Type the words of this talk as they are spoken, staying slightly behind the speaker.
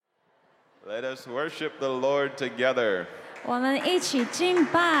Let us worship the Lord together. 我们一起敬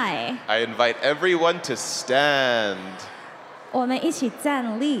拜， I invite everyone to stand. 我们一起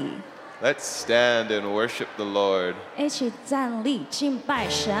站立， Let's stand and worship the Lord. 一起站立敬拜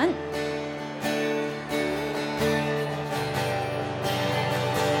神。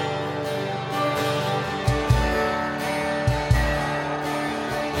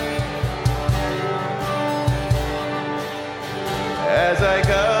As I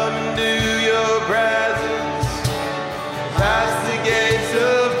come into your presence, past the gates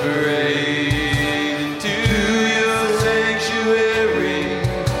of praise, into your sanctuary,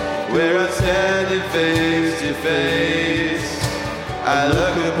 where I'm standing face to face. I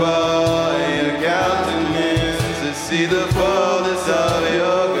look upon your countenance to see the fullness of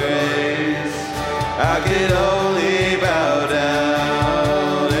your grace. I can only bow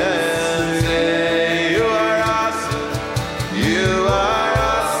down and say, you are awesome. You are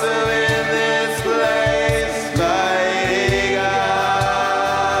awesome in this place, mighty God.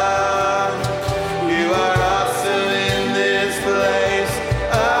 You are awesome in this place,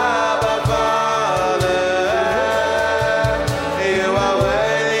 Abba Father. You are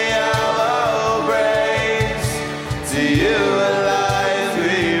worthy of all praise. To you alive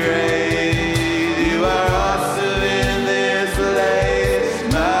we raise. You are awesome in this place,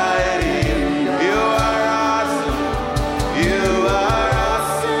 mighty. You are awesome. You are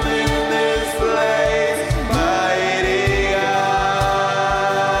awesome in this place, mighty God.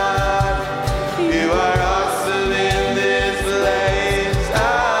 You are awesome in this place,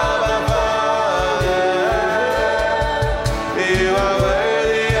 Abba Father. You are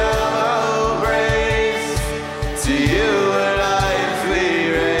worthy of all praise. To you our lives we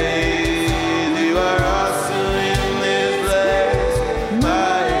raise. You are awesome in this place,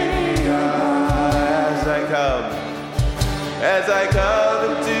 mighty God. As I come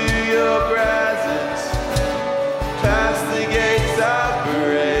into your presence, past the gates of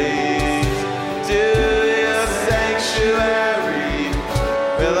praise, to your sanctuary,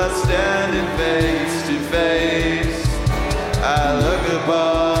 will I stand in face to face. I look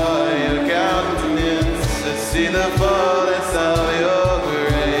upon your countenance to see the fullness of your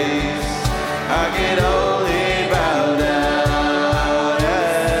grace. I can only bow down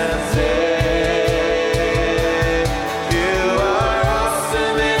and say, you are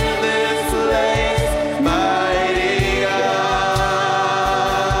awesome in this place, mighty God.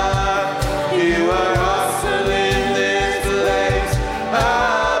 You are awesome in this place,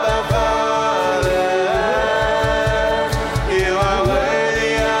 Abba Father. You are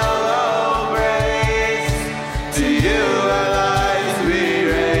worthy of all praise. To you our lives we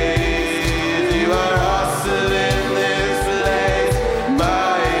raise. You are awesome in this place,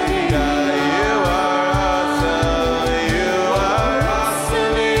 mighty God. You are awesome. You are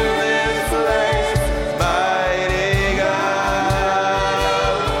awesome in this place, mighty God.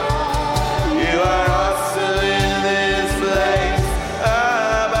 You are awesome in this place,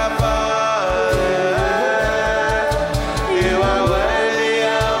 Abba Father. You are worthy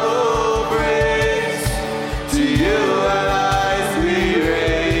of all praise. To you our lives we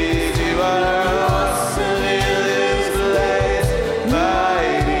raise. You are awesome in this place,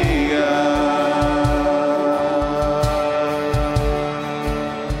 mighty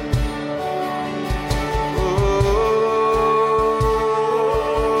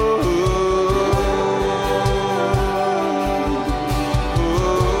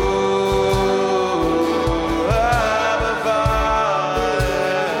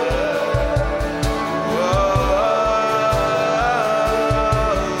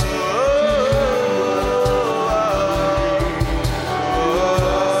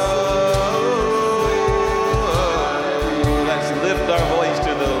Let's lift our voice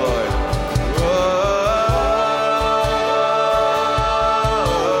to the Lord.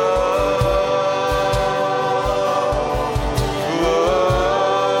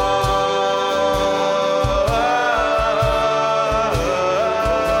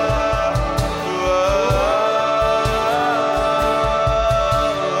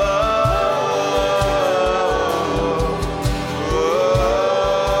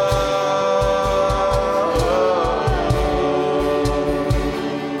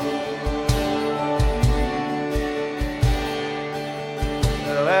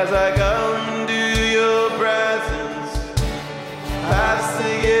 As I come into your presence, past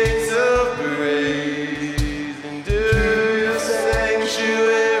the gates of praise, into your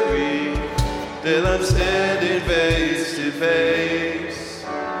sanctuary, till I'm standing face to face.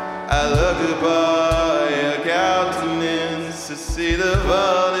 I look upon your countenance to see the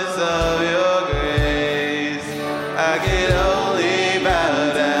fullness of your grace. I can only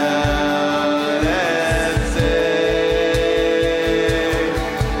bow down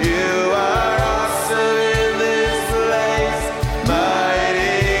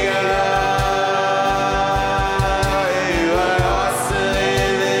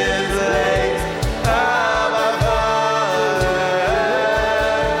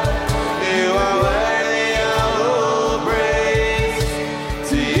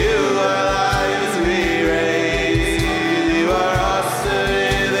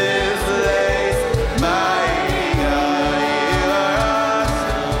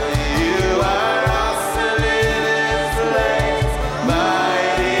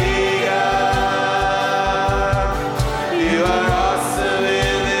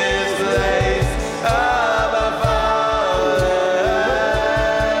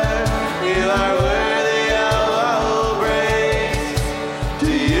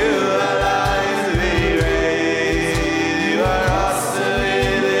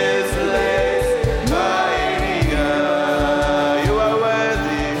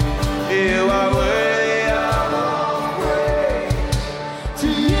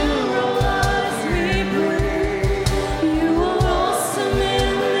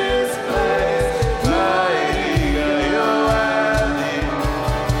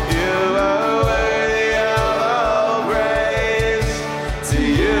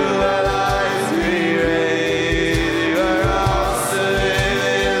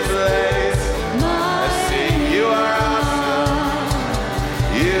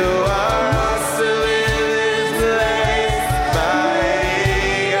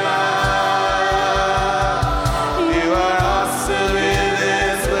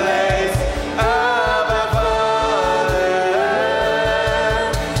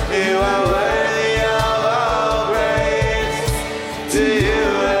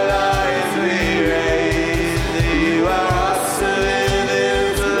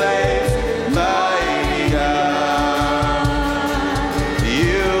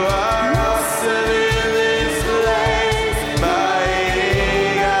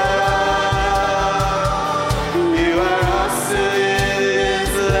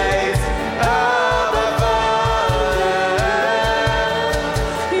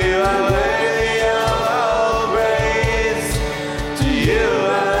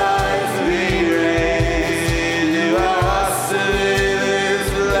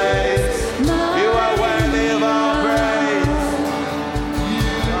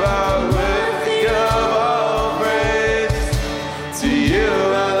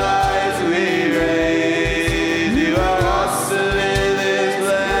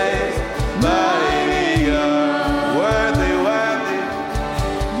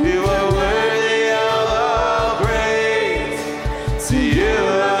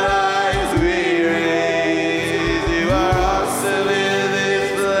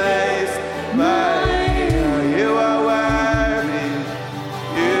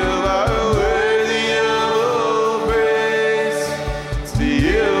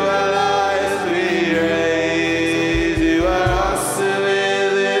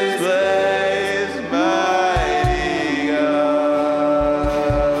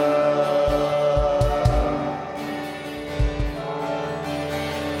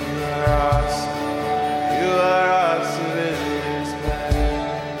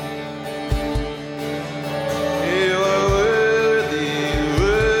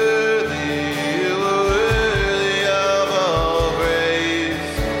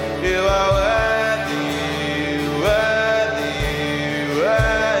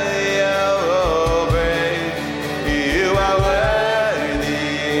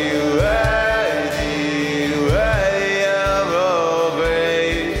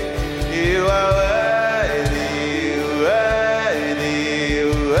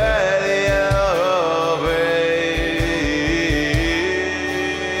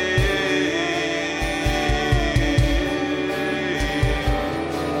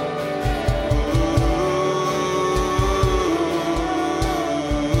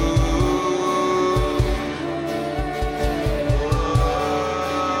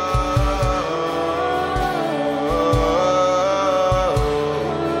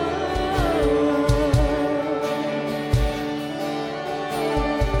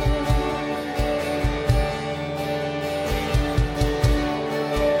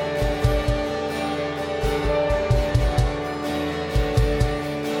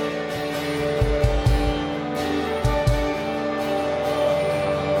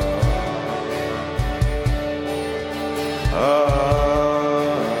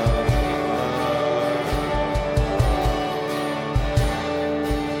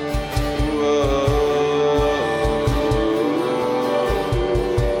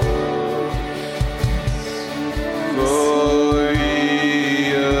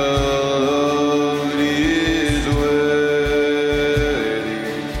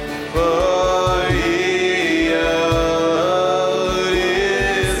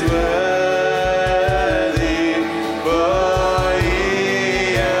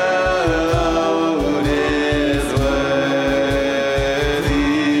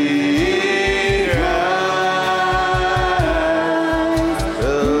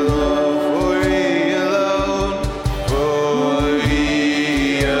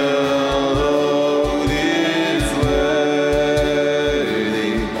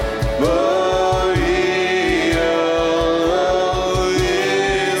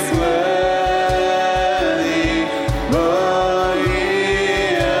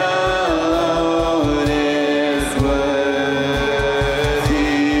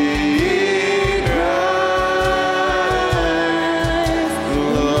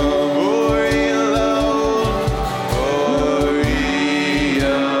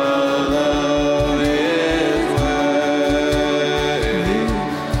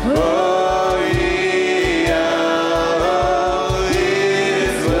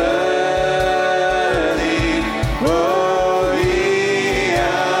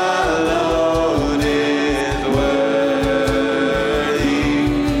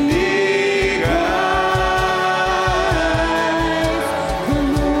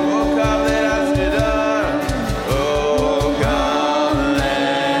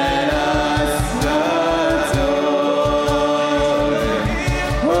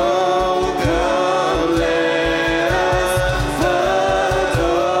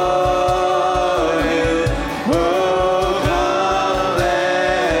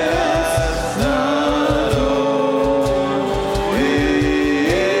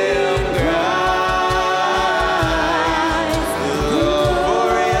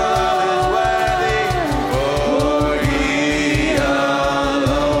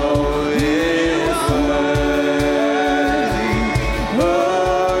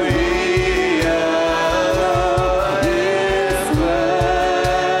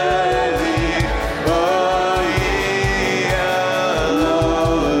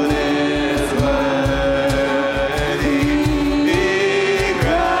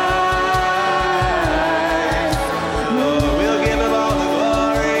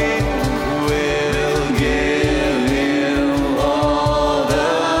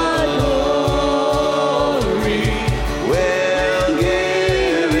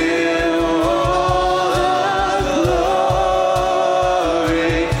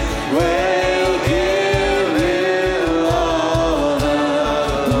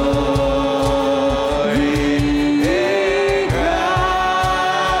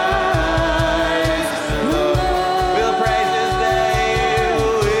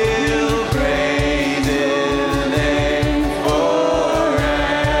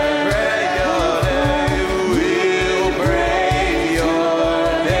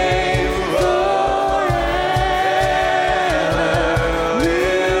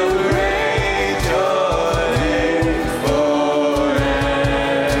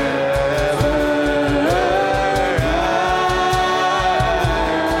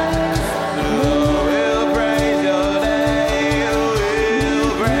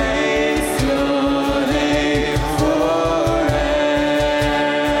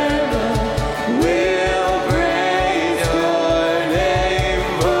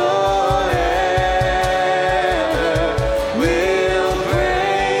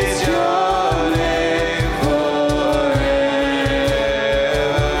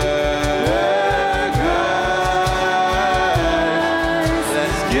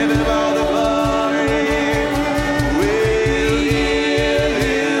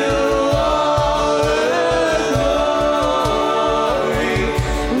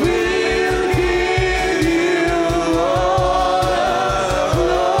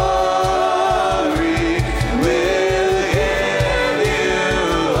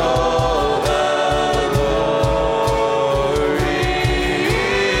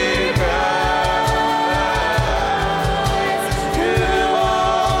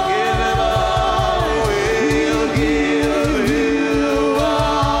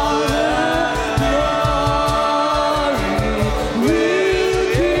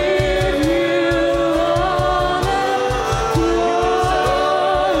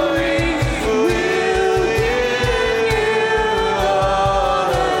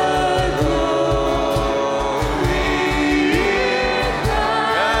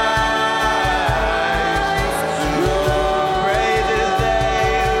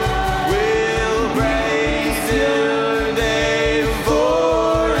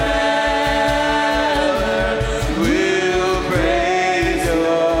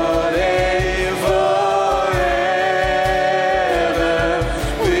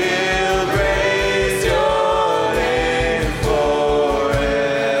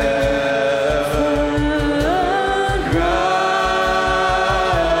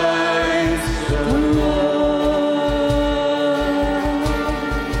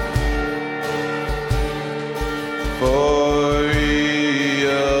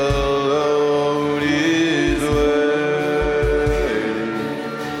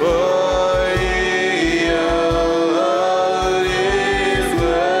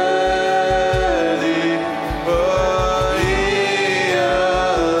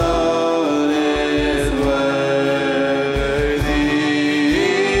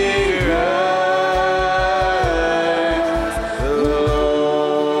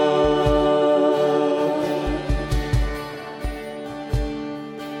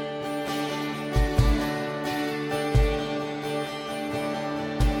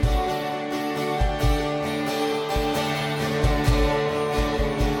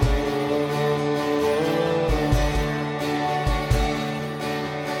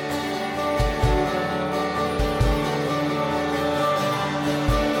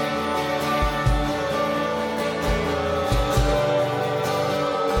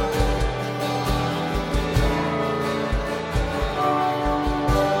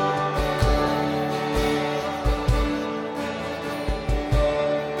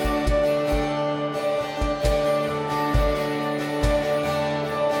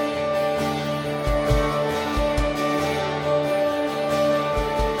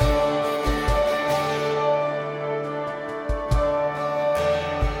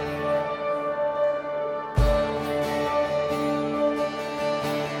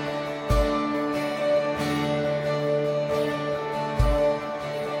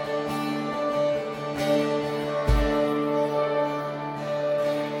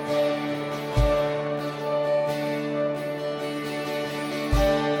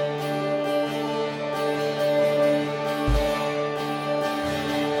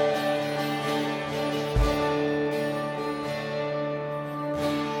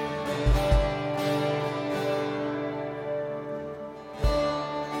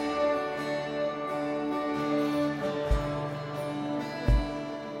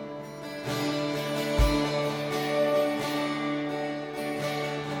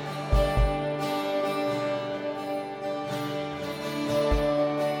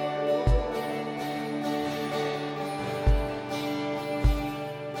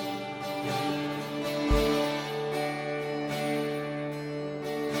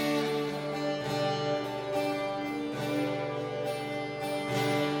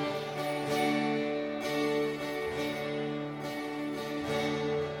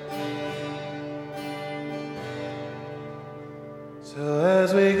So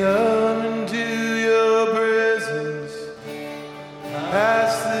as we come into your presence,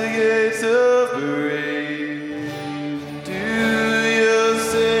 past the gates of praise, into your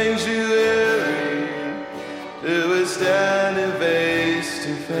sanctuary, till we're standing face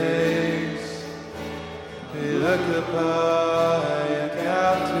to face. We look upon your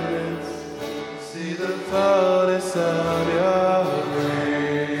countenance, see the fullness of your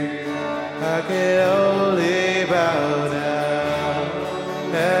grace. I can only bow down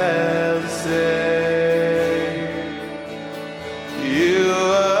and say, you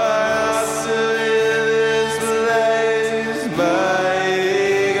are awesome in this place,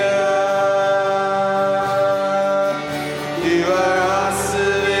 mighty God. You are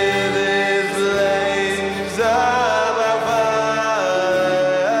awesome in this place, our Father.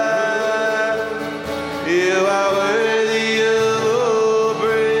 You are worthy of all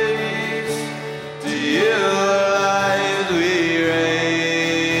praise. To you alive we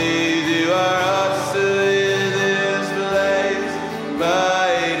raise. You are awesome in this place,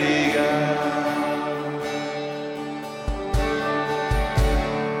 mighty God.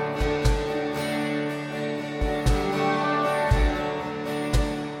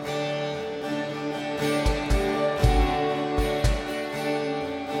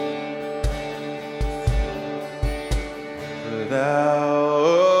 Thou, O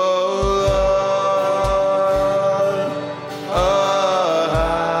Lord, art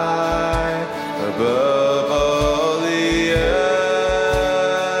high above all the earth.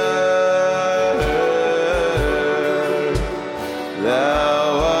 Thou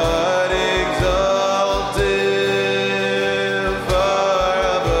art exalted far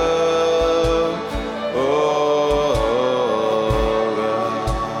above all gods.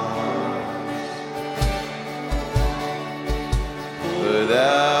 For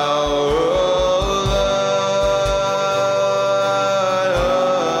thou, O Lord, art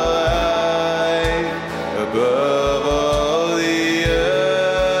high above all the earth.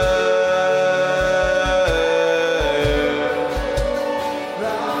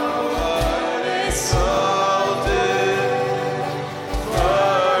 Thou art exalted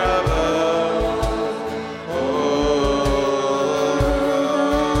far above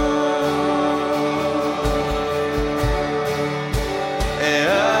and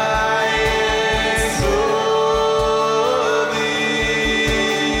I exalt thee,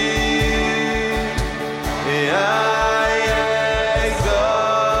 and I exalt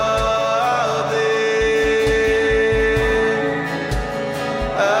thee,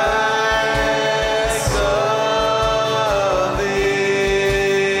 I exalt thee,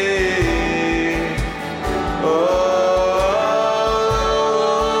 oh Lord.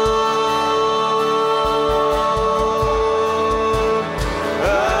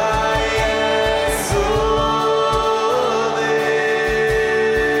 I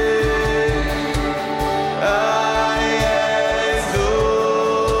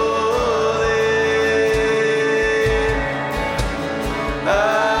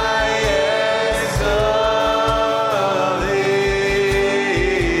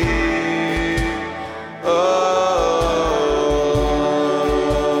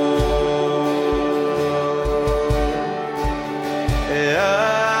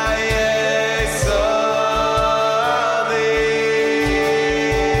exalt thee,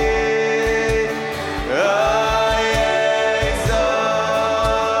 I exalt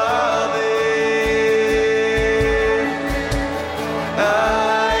thee.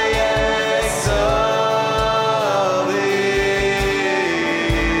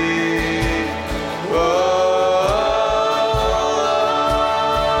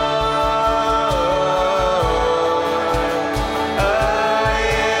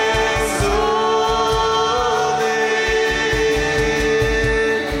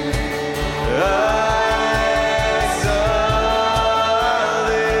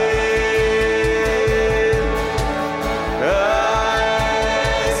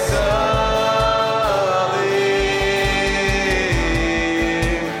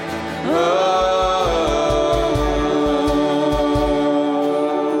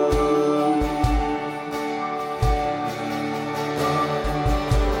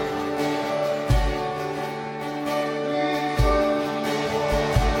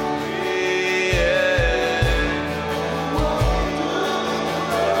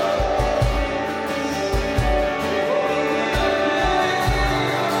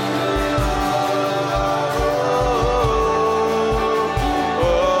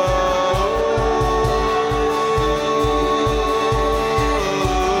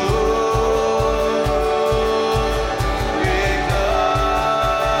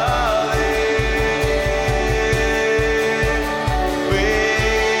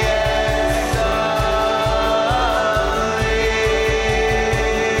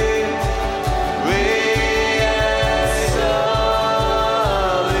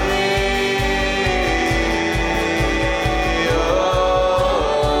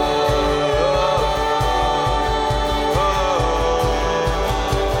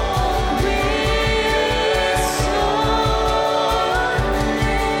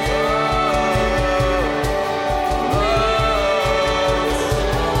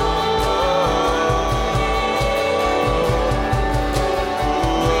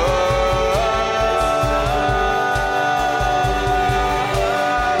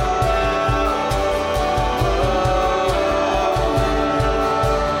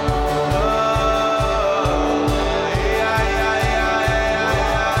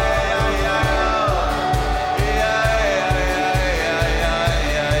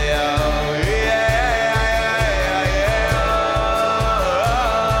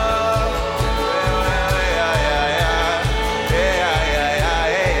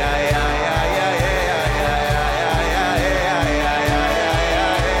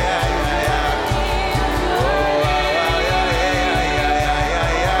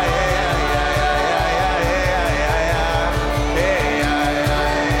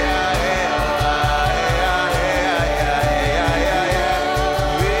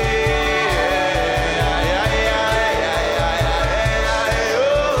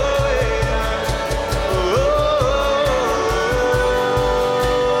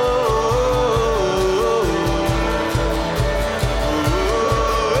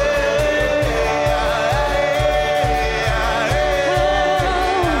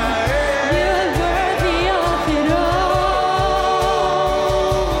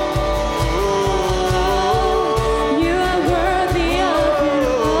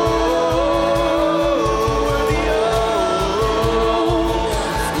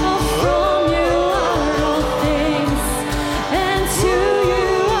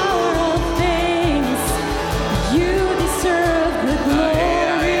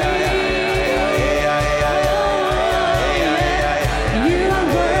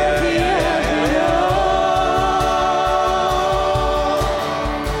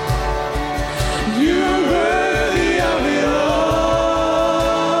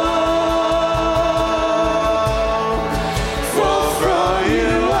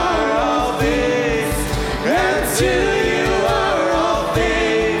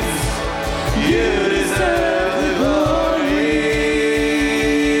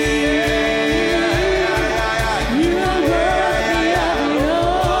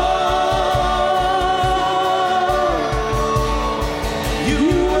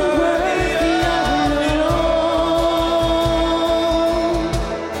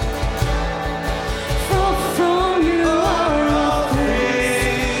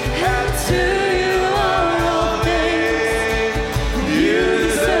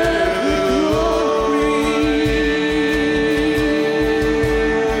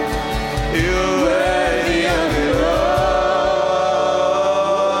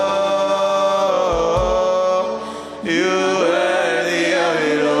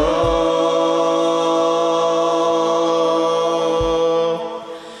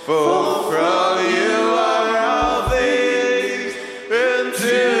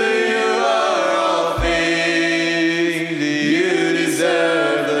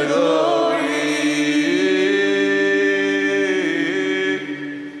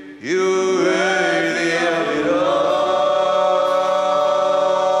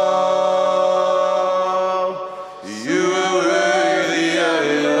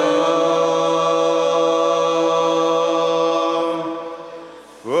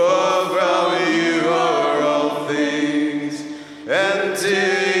 For from you are all things, and to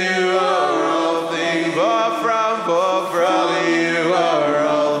you are all things. For from you are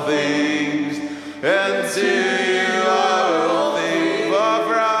all things, and to you are all things.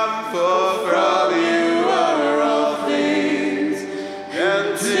 For from you are all things,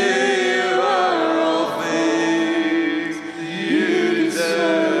 and to you are all things. You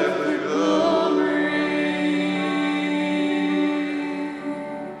deserve the glory.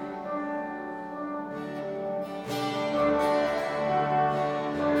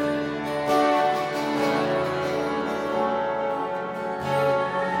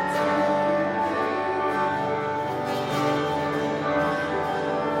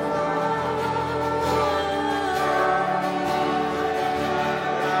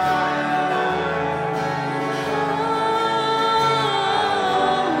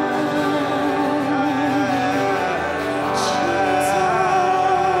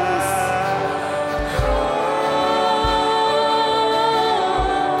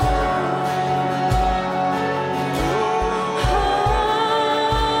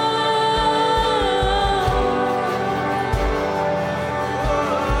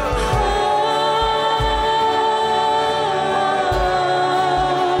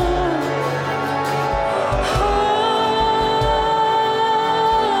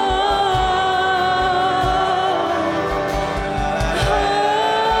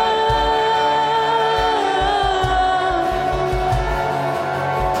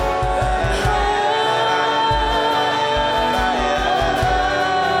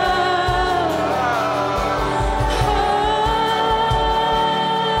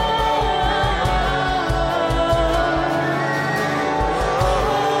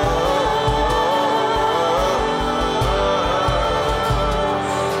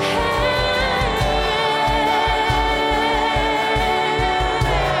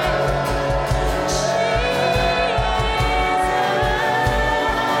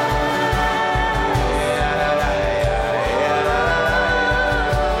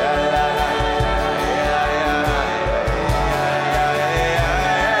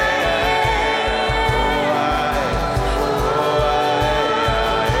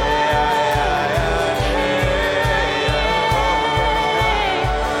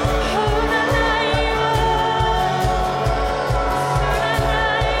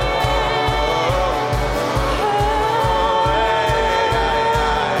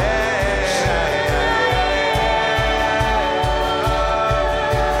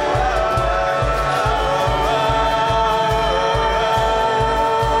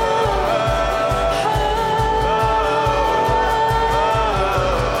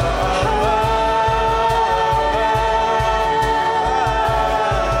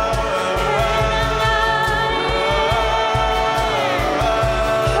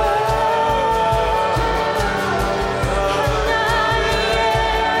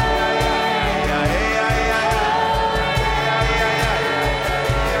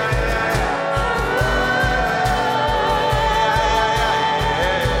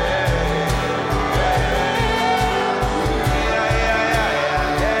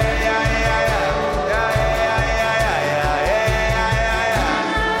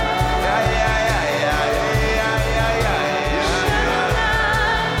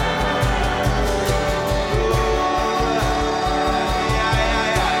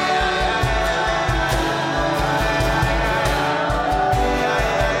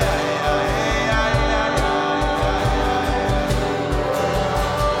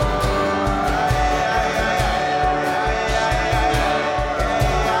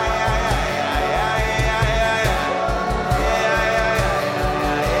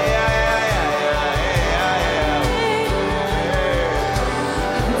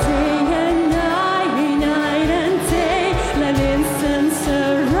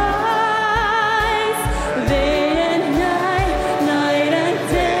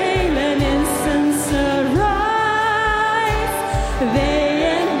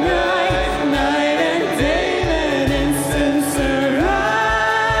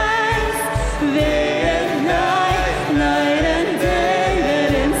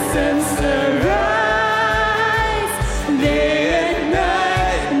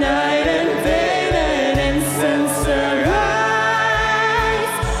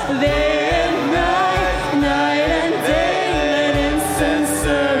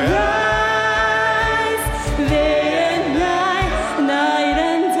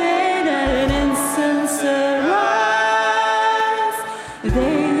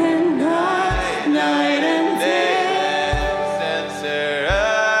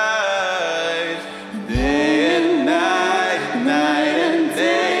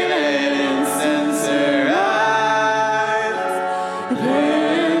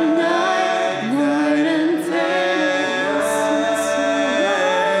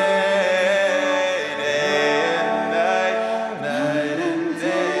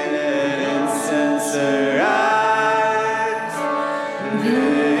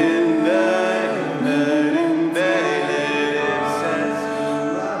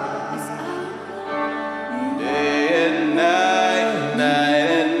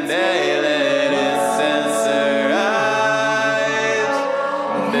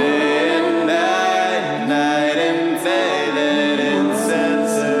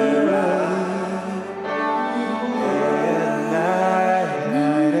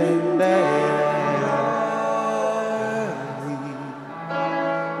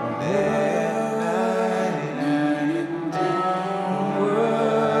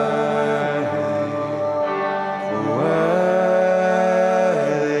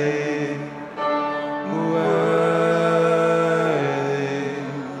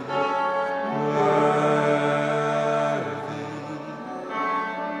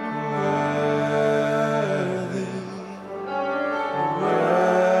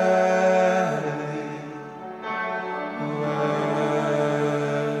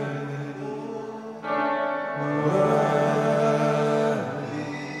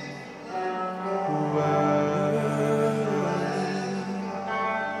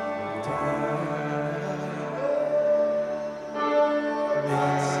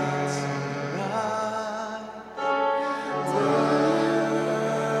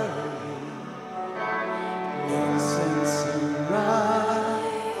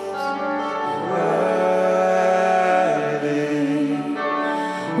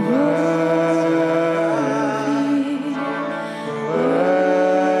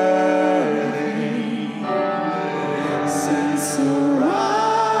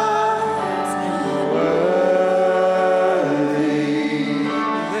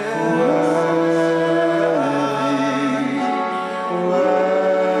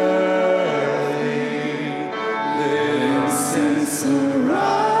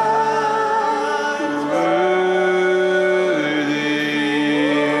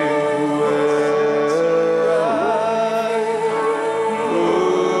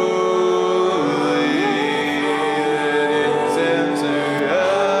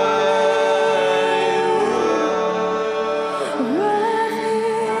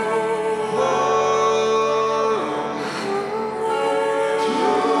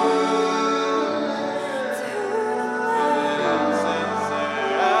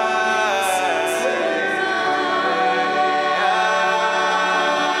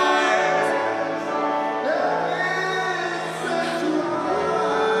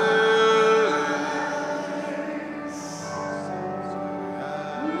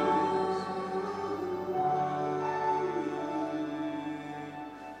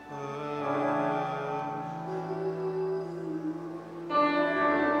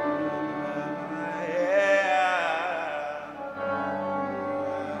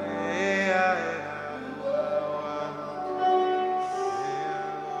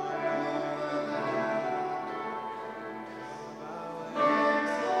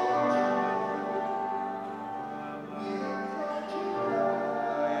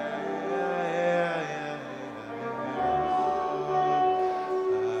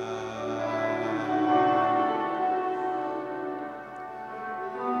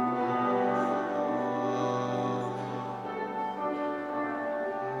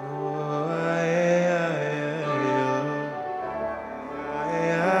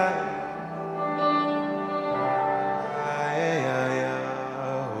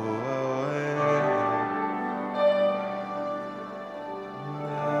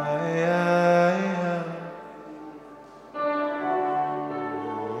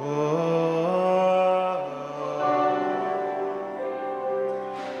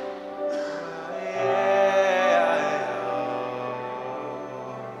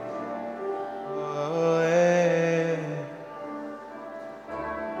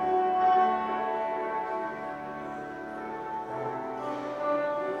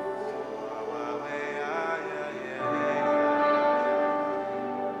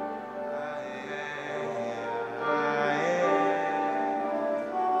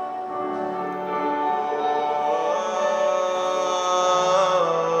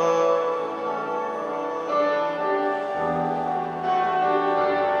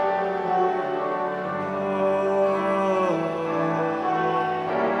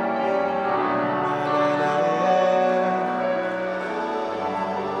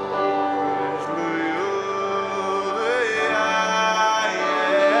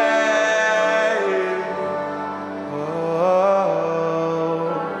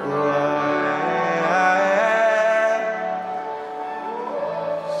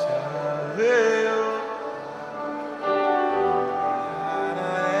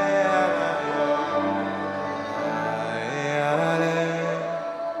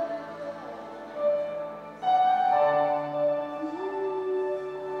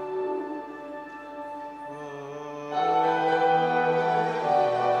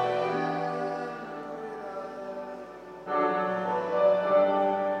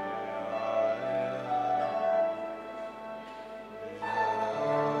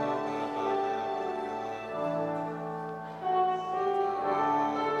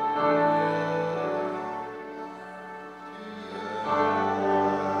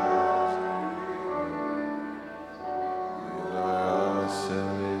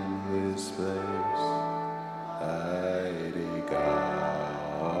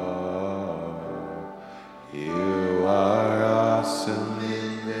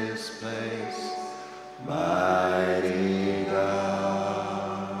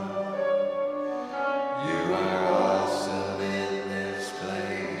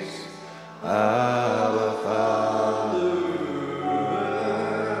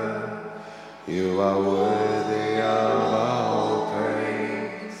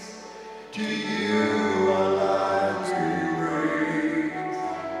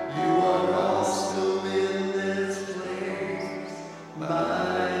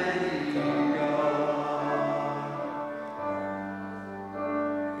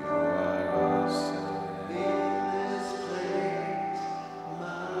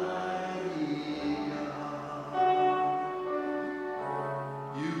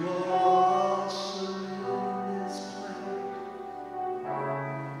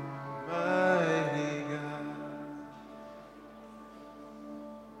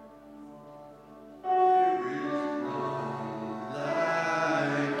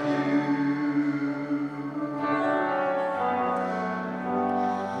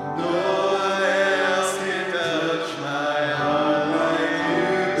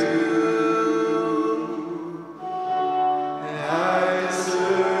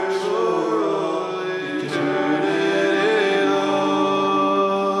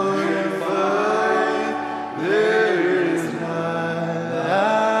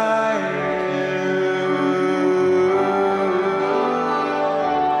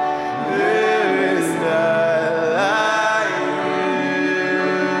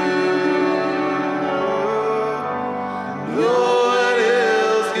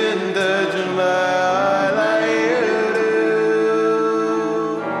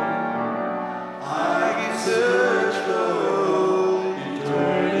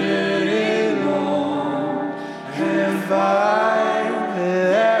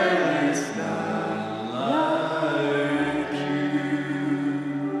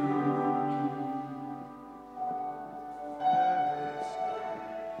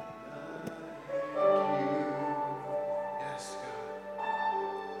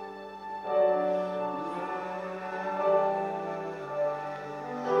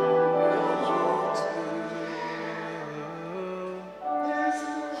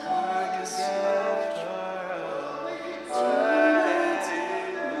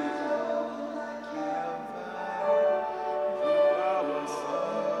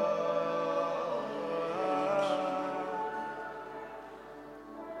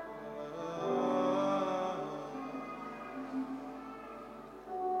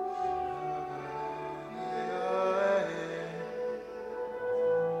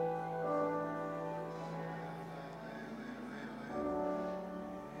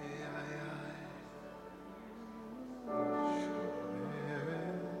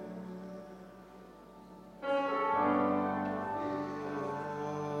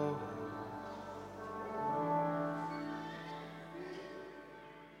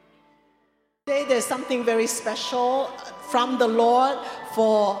 Today there's something very special from the Lord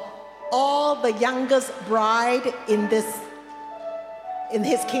for all the youngest bride in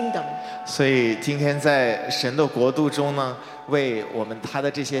His kingdom. 所以今天在神的国度中呢，为我们他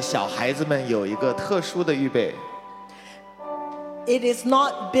的这些小孩子们有一个特殊的预备。It is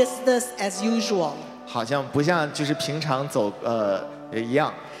not business as usual. 好像不像就是平常走一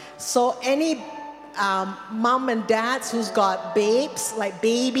样。So any mom and dads who's got babes, like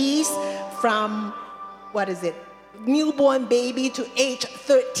babies from, newborn baby to age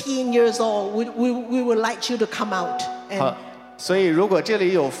 13 years old, we would like you to come out. 好，所以如果这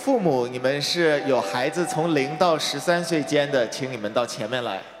里有父母，你们是有孩子从0到13岁间的，请你们到前面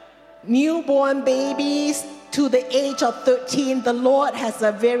来。Newborn babies to the age of 13, the Lord has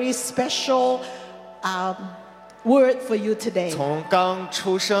a very special word for you today. 从刚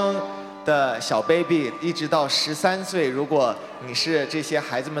出生的小 baby 一直到13岁，如果你是这些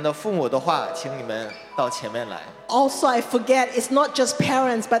孩子们的父母的话，请你们到前面来。Also, I forget, it's not just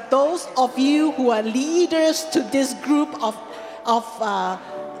parents, but those of you who are leaders to this group of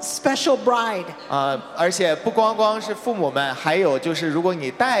special bride. 而且不光光是父母们，还有就是如果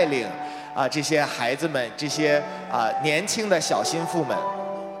你带领这些孩子们，这些年轻的小心腹们。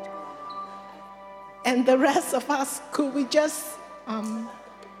And the rest of us, could we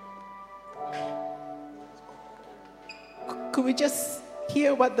just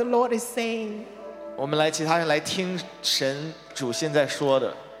hear what the Lord is saying? 我们其他人来听神主现在说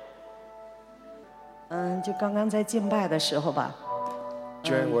的。就刚刚在敬拜的时候吧，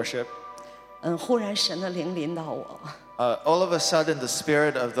 During worship, 忽然神的灵临到我， all of a sudden the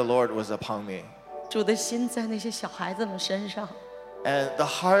Spirit of the Lord was upon me, 主的心在那些小孩子们身上， and the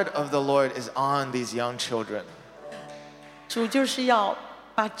heart of the Lord is on these young children. 主就是要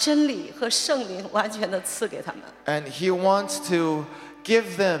把真理和圣灵完全的赐给他们。 And He wants to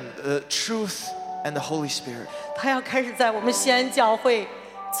give them the truth and the Holy Spirit. 他要开始在我们西安教会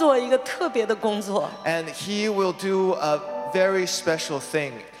做一个特别的工作， And He will do a very special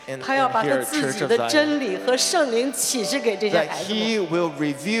thing in 他要把他 here at 自 Church 己 of 的 Zion. 真理和圣灵启示给这些 That 孩子 He 们。 will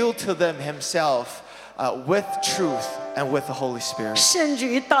reveal to them Himself with truth and with the Holy Spirit. 甚至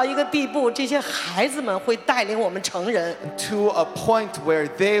于到一个地步，这些孩子们会带领我们成人。 To a point where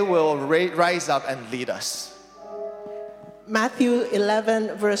they will rise up and lead us. Matthew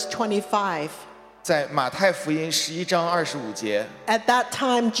 11, verse 25. 在马太福音11章25节， At that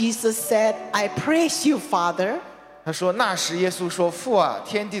time, Jesus said, I praise you, Father, 他说：“那时耶稣说，父啊，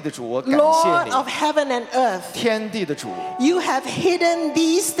天地的主，我感 Lord 谢 of 你， heaven and earth. 天地的主， You have hidden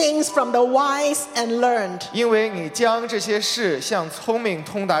these things from the wise and learned, 因为你将这些事向聪明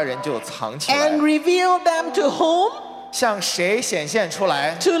通达人就藏起来， and revealed them to whom? 向谁显现出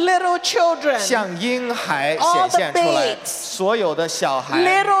来？ To little children. 向婴孩 All 显 the 现出来， babes. 所有的小孩、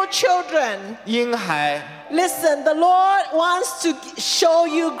 Little children. 婴孩。” Listen, the Lord wants to show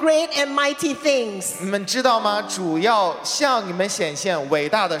you great and mighty things. 你们知道吗？主要向你们显现伟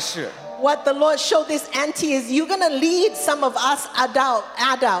大的事。 What the Lord showed this auntie is you're going to lead some of us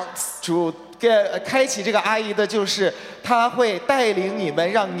adults. 主开启这个阿姨的就是他会带领你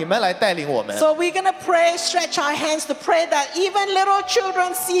们，让你们来带领我们。 So we're going to pray, stretch our hands to pray that even little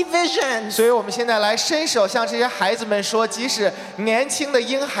children see visions. 所以我们现在来伸手向这些孩子们说，即使年轻的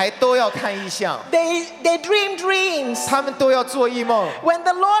婴孩都要看异象， They dream dreams. 他们都要做异梦。 When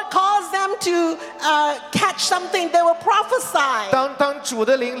the Lord calls them to catch something, they will prophesy. 当主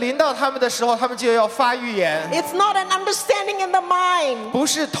的灵临到他们的时候，他们就要发预言， It's not an understanding in the mind, 不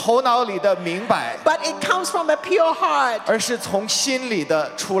是头脑里的明白， but it comes from a pure heart. 而是从心里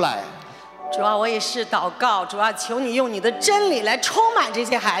的出来。 主啊，我也是祷告，主啊，求你用你的真理来充满这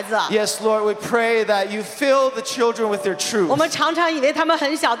些孩子。 Yes, Lord, we pray that you fill the children with your 我 truth. 们常常以为他们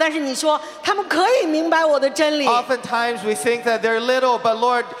很小，但是你说他们可以明白我的真理。 Oftentimes we think that they're little, but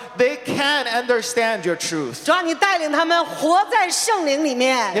Lord, they can understand your truth. 主啊，你带领他们活在圣灵里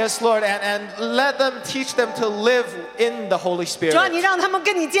面。 Yes, Lord, and let them teach them to live in the Holy 主啊，你 Spirit. 让他们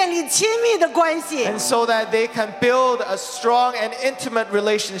跟你建立亲密的关系， And so that they can build a strong and intimate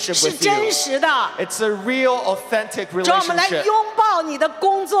relationship 是 with 真 you. 实的。 It's a real, authentic 主啊，我们来 relationship. 拥抱你的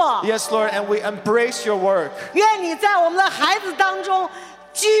工作。 Yes, Lord, and we embrace your work. 愿你在我们的孩子当中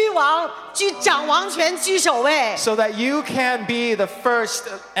掌王权，居首位。 So that you can be the first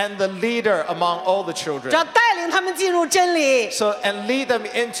and the leader among all the 主 children. 要带领他们进入真理， So, and lead them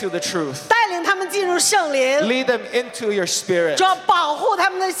into the truth. 带领他们进入圣灵， Lead them into your spirit. 主要保护他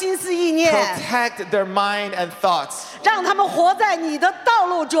们的心思意念， Protect their mind and thoughts. 让他们活在你的道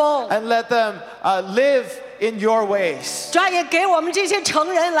路中。 And let them live in your ways. 主要也给我们这些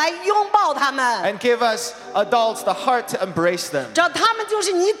成人来拥抱他们。 And give us adults the heart to embrace them. 主要他们就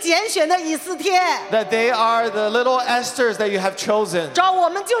是你拣选的以斯帖， That they are the little Esthers that you have chosen. 主要我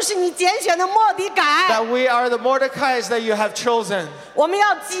们就是你拣选的末底改， That we are the Mordecais that you have chosen. 我们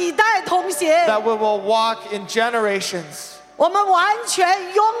要几代同行， That we will walk in generations. 我们完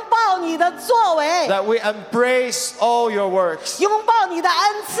全拥抱你的作为， That we embrace all your works. 拥抱你的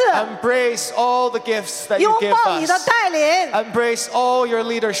恩赐， Embrace all the gifts that you 拥 give 抱你的 us. 带领。 Embrace all your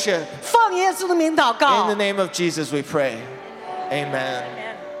leadership. 奉耶稣的名祷 In 告 the name of Jesus we pray. Amen.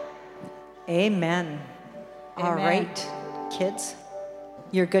 Amen. All Amen. right, kids,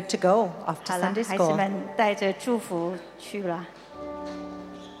 you're good to go off to 好了， Sunday 孩子 school. 们带着祝福去了。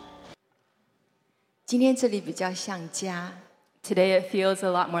今天这里比较像家， Today it feels a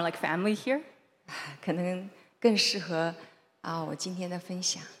lot more like family here. 可能更适合我今天的分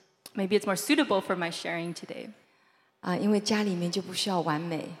享 Maybe it's more suitable for my sharing today. 因为家里面就不需要完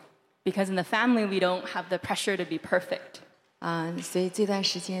美 Because in the family, we don't have the pressure to be perfect. 所以这段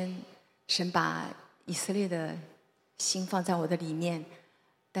时间神把以色列的心放在我的里面，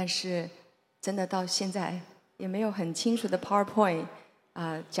但是真的到现在也没有很清楚的 PowerPoint，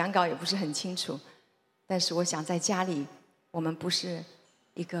讲稿也不是很清楚，但是我想在家里我们不是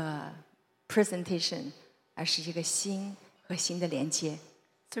一个 presentation， 而是一个心和心的连接。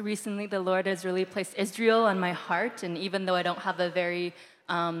 So recently, the Lord has really placed Israel on my heart. And even though I don't have a very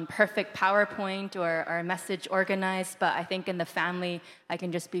perfect PowerPoint or a message organized, but I think in the family, I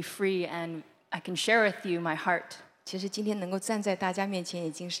can just be free and I can share with you my heart. 其实今天能够站在大家面前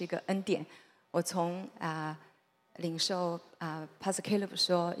已经是一个恩典。我从领受Pastor Caleb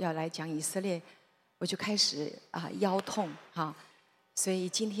说要来讲以色列，我就开始腰痛哈，所以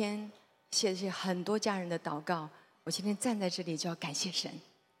今天谢谢很多家人的祷告。我今天站在这里就要感谢神。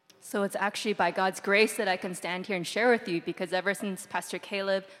 So it's actually by God's grace that I can stand here and share with you because ever since Pastor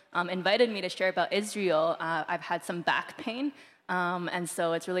Caleb invited me to share about Israel, I've had some back pain. And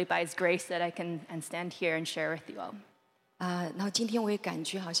so it's really by His grace that I can stand here and share with you all. 然后今天我也感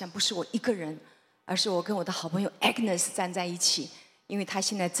觉好像不是我一个人，而是我跟我的好朋友 Agnes 站在一起，因为她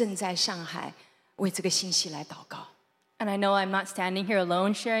现在正在上海为这个信息来祷告。 And I know I'm not standing here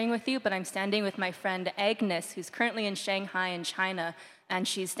alone sharing with you, but I'm standing with my friend Agnes, who's currently in Shanghai in China, and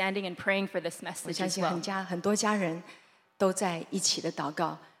she's standing and praying for this 我 message 相 as 信 well. 很多家人都在一起的祷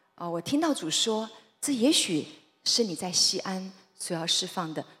告。我听到主说，这也许是你在西安所要释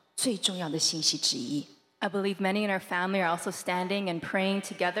放的最重要的信息之一。 I believe many in our family are also standing and praying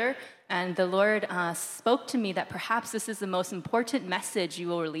together, and the Lord spoke to me that perhaps this is the most important message you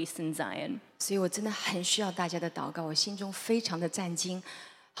will release in Zion. 所以我真的很需要大家的祷告，我心中非常的战惊，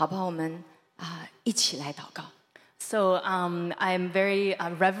好不好？我们一起来祷告。 So I'm very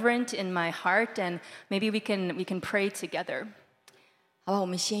reverent in my heart, and maybe we can pray together. 好吧，我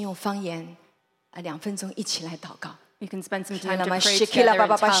们先用方言2分钟一起来祷告。 We can spend some time to pray together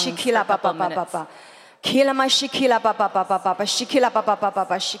in tongues for a couple minutes. Kilama shikila baba baba baba shikila baba baba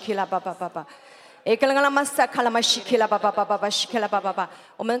baba shikila baba baba ekalama sakalama shikila baba baba baba shikila baba baba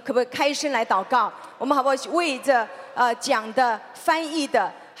我们可不可以开声来祷告？我们好不好为着讲的、翻译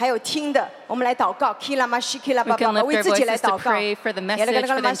的还有听的，我们来祷告。Kilama shikila We baba can baba lift 为 our 自己来 voices to 祷告。 pray for the message, for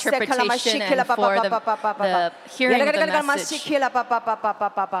the interpretation, and for the hearing of the message. Shikila baba baba baba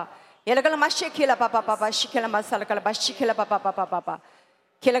baba Yelagalama shikila baba baba shikila masala kalaba shikila baba baba baba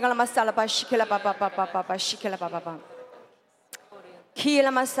Kilagala masala ba shikila baba baba baba shikila baba baba Kila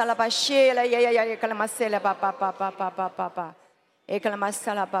masala ba shila ya kala masala baba baba baba baba Ekala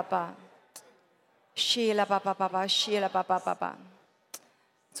masala baba Shila baba baba shila baba baba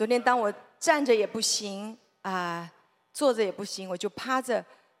昨天当我站着也不行坐着也不行，我就趴着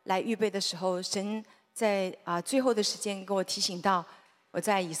来预备的时候，神在最后的时间给我提醒到，我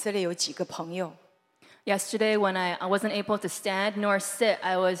在以色列有几个朋友。 Yesterday, when I wasn't able to stand nor sit,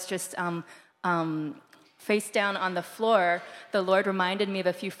 I was just face down on the floor. The Lord reminded me of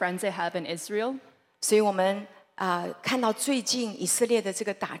a few friends I have in Israel. 所以我们看到最近以色列的这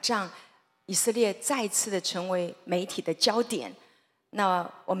个打仗，以色列再次的成为媒体的焦点。那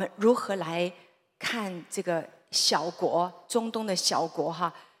我们如何来看这个小国，中东的小国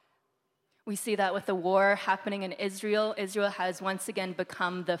哈？ We see that with the war happening in Israel, Israel has once again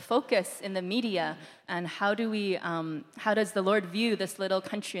become the focus in the media. And how does the Lord view this little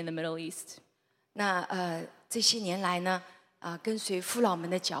country in the Middle East? 那这些年来呢，跟随父老们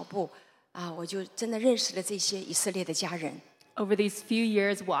的脚步我就真的认识了这些以色列的家人。 Over these few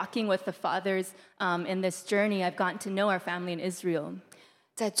years walking with the fathers in this journey, I've gotten to know our family in Israel.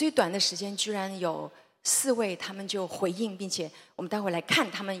 在最短的时间，居然有4位他们就回应，并且我们待会来看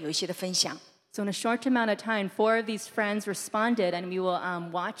他们有一些的分享。So in a short amount of time, 4 of these friends responded, and we will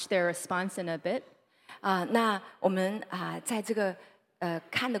watch their response in a bit. 那我们在这个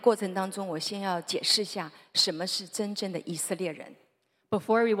看的过程当中，我先要解释一下什么是真正的以色列人。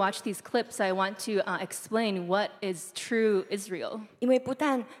Before we watch these clips, I want to explain what is true Israel. 因为不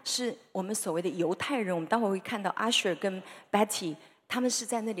但是我们所谓的犹太人，我们待会会看到 Asher 跟 Betty， 他们是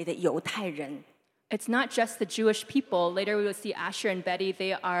在那里的犹太人。It's not just the Jewish people. Later we will see Asher and Betty.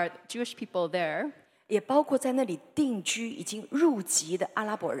 They are Jewish people there. 也包括在那里定居已经入籍的阿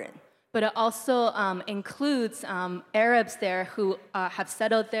拉伯人。But it also includes Arabs there who have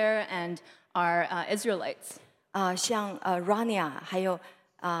settled there and are Israelites. 像Rania 还有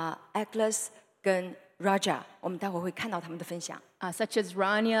Agnes 跟 Raja， 我们待会会看到他们的分享。Such as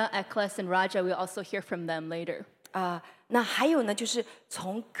Rania, Eklas, and Raja, we'll also hear from them later. 那还有呢，就是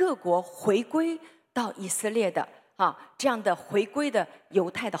从各国回归到以色列的这样的回归的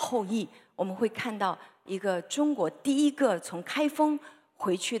犹太的后裔，我们会看到一个中国第一个从开封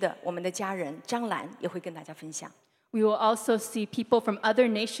回去的我们的家人张兰也会跟大家分享。We will also see people from other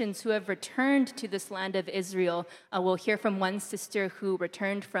nations who have returned to this land of Israel. We'll hear from one sister who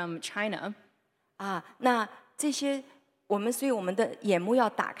returned from China. 那这些所以我们的眼目要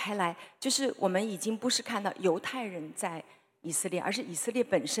打开来，就是我们已经不是看到犹太人在以色列，而是以色列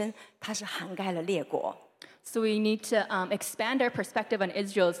本身它是涵盖了列国。So we need to expand our perspective on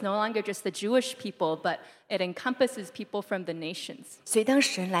Israel. It's no longer just the Jewish people, but it encompasses people from the nations. 所以当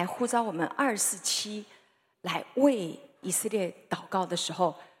神来呼召我们247来为以色列祷告的时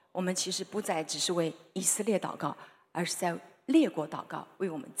候，我们其实不再只是为以色列祷告，而是在列国祷告，为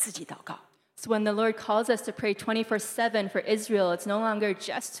我们自己祷告。So when the Lord calls us to pray 24/7 for Israel, it's no longer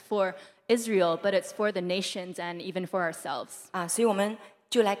just for Israel, but it's for the nations and even for ourselves. 所以我们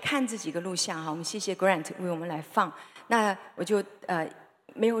就来看这几个录像我们谢谢 Grant 为我们来放。那我就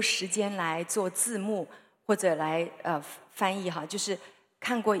没有时间来做字幕或者来翻译就是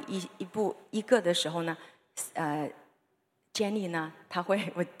看过一个的时候呢，Jenny 呢，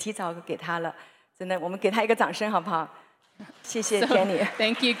我提早给她了，真的，我们给她一个掌声好不好？谢谢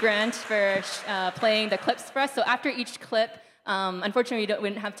Jenny。Thank you, Grant, for playing the clips for us. So after each clip, unfortunately, we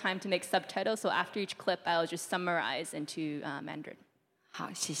didn't have time to make subtitles. So after each clip, I'll just summarize into Mandarin. 好，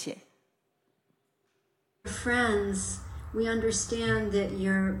谢谢。Friends, we understand that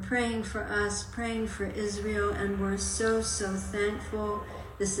you're praying for us, praying for Israel, and we're so thankful.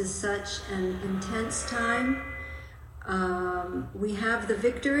 This is such an intense time. We have the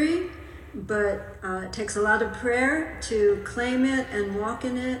victory, but it takes a lot of prayer to claim it and walk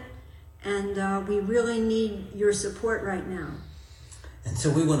in it, and we really need your support right now. And so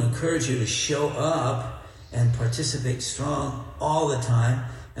we want to encourage you to show up and participate strong all the time,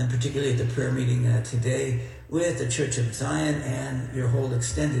 and particularly at the prayer meeting today with the Church of Zion and your whole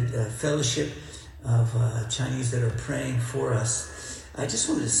extended fellowship of Chinese that are praying for us. I just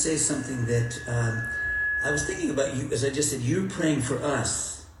wanted to say something that I was thinking about you, as I just said, you praying for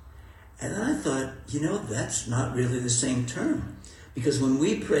us. And then I thought, that's not really the same term. Because when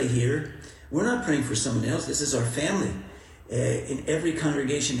we pray here, we're not praying for someone else. This is our family. In every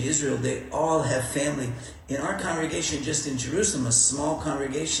congregation in Israel, they all have family. In our congregation, just in Jerusalem, a small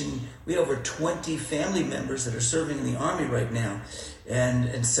congregation, we have over 20 family members that are serving in the army right now.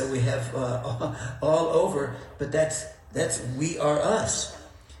 And so we have all over, but that's we are us.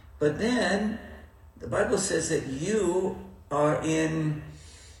 But then the Bible says that you are in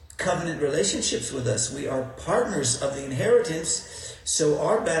covenant relationships with us. We are partners of the inheritance. So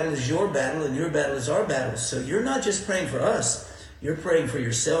our battle is your battle and your battle is our battle. So you're not just praying for us. You're praying for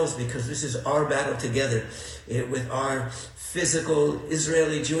yourselves, because this is our battle together with our physical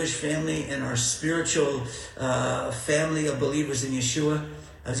Israeli Jewish family and our spiritual family of believers in Yeshua.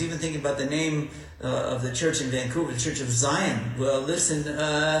 I was even thinking about the name of the church in Vancouver, the Church of Zion. Well, listen,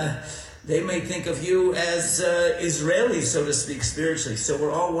 they may think of you as Israelis, so to speak, spiritually. So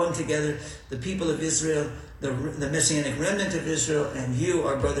we're all one together, the people of Israel, the Messianic remnant of Israel, and you,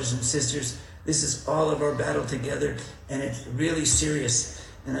 our brothers and sisters. This is all of our battle together, and it's really serious.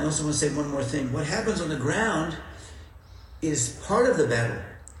 And I also want to say one more thing. What happens on the ground is part of the battle.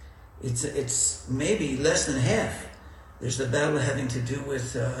 It's maybe less than half. There's the battle having to do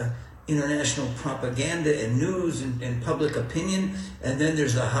with international propaganda and news and public opinion. And then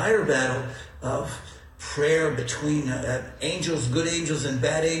there's the higher battle of prayer between angels, good angels and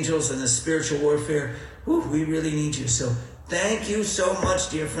bad angels, and the spiritual warfare. Whew, we really need you. So thank you so much,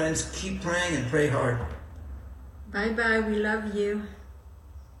 dear friends. Keep praying and pray hard. Bye-bye. We love you.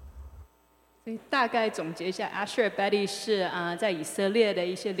 所以大概总结一下 ，Asher Betty 是在以色列的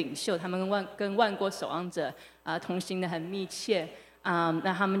一些领袖，他们跟万国守望者同行的很密切。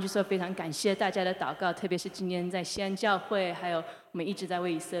那他们就说非常感谢大家的祷告，特别是今天在西安教会，还有我们一直在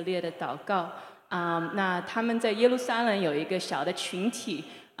为以色列的祷告。那他们在耶路撒冷有一个小的群体，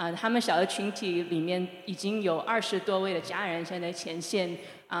他们小的群体里面已经有20多位的家人现在前线，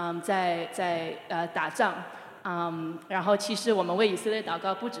在打仗。然后其实我们为以色列祷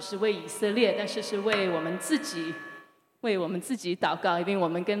告，不只是为以色列，但是是为我们自己祷告，因为我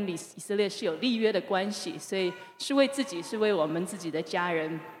们跟以色列是有立约的关系，所以是为自己，是为我们自己的家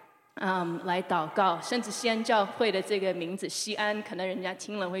人。来祷告，甚至西安教会的这个名字西安，可能人家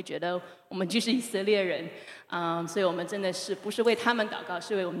听了会觉得我们就是以色列人，所以我们真的是不是为他们祷告，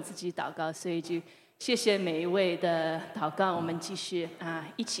是为我们自己祷告，所以就谢谢每一位的祷告，我们继续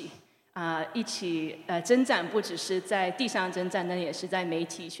一起征战，不只是在地上征战，但也是在媒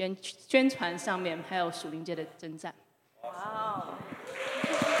体宣传上面，还有属灵界的征战。哇哦！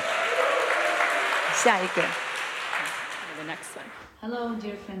下一个。The next one. Hello,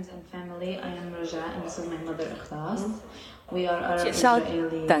 dear friends and family. I am Raja, and this is my mother, Ikhlas. We are Arab 稍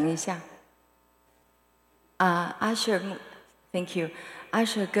Israeli. 等一下。Asher，Thank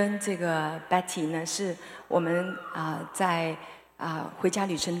you。Asher 跟这个 Betty 呢，是我们在回家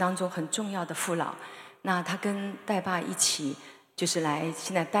旅程当中很重要的父老。那他跟戴爸一起，就是来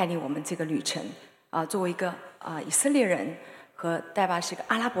现在带领我们这个旅程。作为一个以色列人和戴爸是个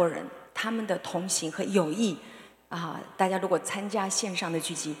阿拉伯人，他们的同行和友谊。大家如果参加线上的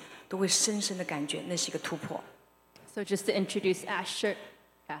聚集，都会深深的感觉那是一个突破。So just to introduce Asher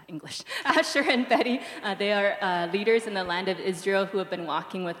and Betty, they are leaders in the land of Israel who have been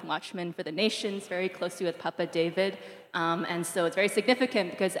walking with Watchmen for the Nations, very closely with Papa David. And so it's very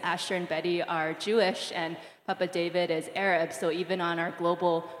significant because Asher and Betty are Jewish and Papa David is Arab. So even on our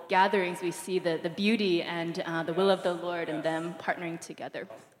global gatherings, we see the beauty and the will of the Lord and them partnering together.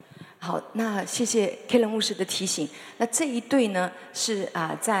 好，那谢谢 Kellen 牧师的提醒。那这一对呢，是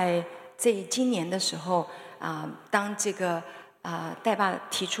在今年的时候当这个戴爸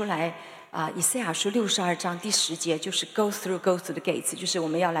提出来以赛亚书62章第10节，就是 go through the gates， 就是我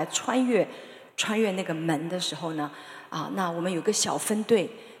们要来穿越那个门的时候呢，那我们有个小分队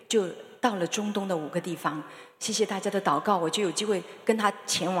就到了中东的5个地方。谢谢大家的祷告，我就有机会跟他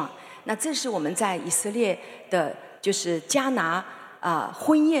前往。那这是我们在以色列的，就是迦拿。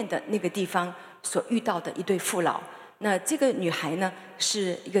婚宴的那个地方所遇到的一对父老。那这个女孩呢，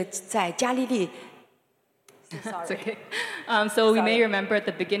是一个在加利利。It's okay. So we may remember at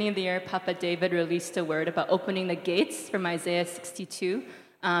the beginning of the year, Papa David released a word about opening the gates from Isaiah 62.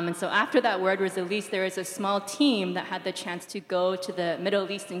 And so after that word was released, there was a small team that had the chance to go to the Middle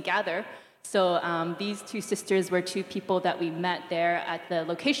East and gather. So these two sisters were two people that we met there at the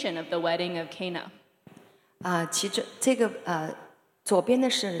location of the wedding of Cana. 其中这个左边的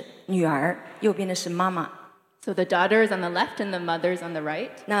是女儿，右边的是妈妈。So the daughter is on the left and the mother is on the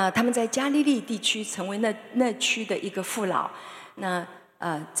right. 那他们在加利利地区成为那区的一个父老。那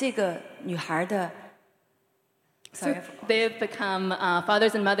这个女孩的 So they have become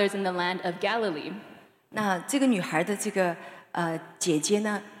fathers and mothers in the land of Galilee. 那这个女孩的这个姐姐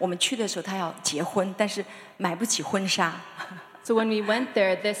呢，我们去的时候她要结婚，但是买不起婚纱。So when we went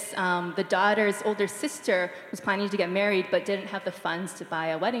there, the daughter's older sister was planning to get married, but didn't have the funds to buy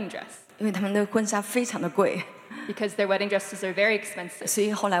a wedding dress. 因为他们的婚纱非常的贵。Because their wedding dresses are very expensive. 所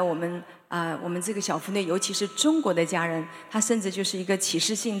以后来我们这个小分队，尤其是中国的家人，他甚至就是一个启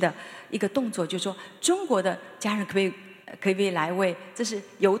示性的一个动作，就是说中国的家人可不可以来为，这是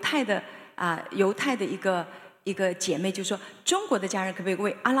犹太的一个姐妹，就是说中国的家人可不可以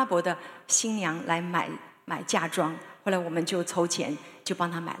为阿拉伯的新娘来买嫁妆？后来我们就筹钱，就帮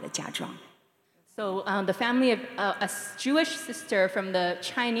她买了嫁妆。So the family of a Jewish sister from the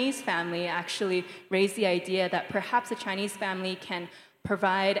Chinese family actually raised the idea that perhaps a Chinese family can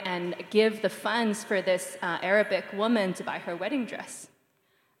provide and give the funds for this Arabic woman to buy her wedding dress.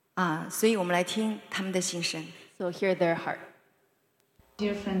 所以我们来听他们的心声。So hear their heart.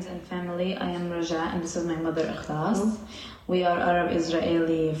 Dear friends and family, I am Raja, and this is my mother, Ikhlas. We are Arab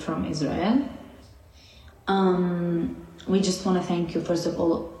Israeli from Israel. We just want to thank you, first of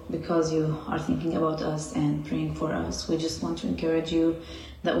all, because you are thinking about us and praying for us. We just want to encourage you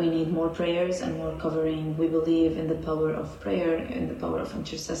that we need more prayers and more covering. We believe in the power of prayer, in the power of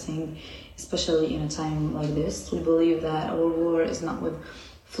intercessing, especially in a time like this. We believe that our war is not with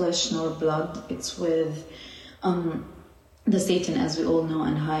flesh nor blood. It's with the Satan, as we all know,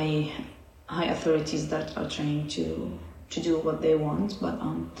 and high authorities that are trying to do what they want. But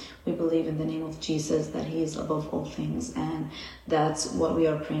we believe in the name of Jesus that he is above all things, and that's what we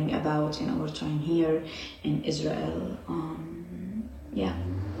are praying about in our time here in Israel. Yeah.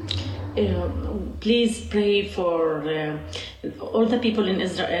 Please pray for all the people in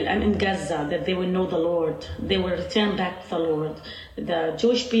Israel and in Gaza that they will know the Lord. They will return back to the Lord. The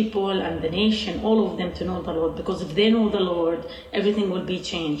Jewish people and the nation, all of them to know the Lord. Because if they know the Lord, everything will be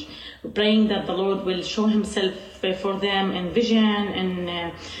changed. We're praying that the Lord will show himself for them in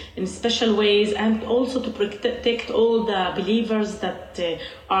vision, in special ways, and also to protect all the believers that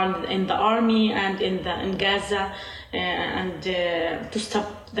are in the army and in Gaza, and to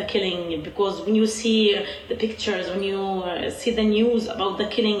stop the killing. Because when you see the pictures, when you see the news about the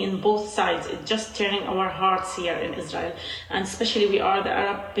killing in both sides, it's just tearing our hearts here in Israel. And especially we are the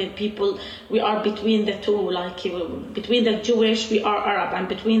Arab people, we are between the two, like between the Jewish, we are Arab, and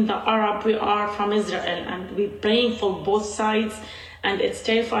between the Arab, we are from Israel, and we're praying for both sides. And it's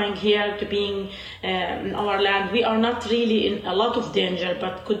terrifying here to being in our land. We are not really in a lot of danger,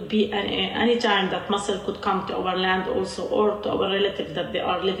 but could be any time that Muslim could come to our land also, or to our relatives that they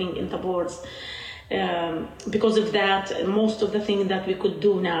are living in the borders. Because of that, most of the things that we could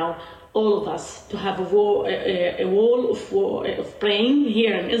do now, all of us, to have a wall of praying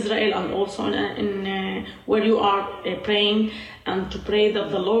here in Israel, and also in where you are praying, and to pray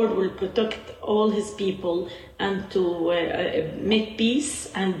that the Lord will protect all his people, and to make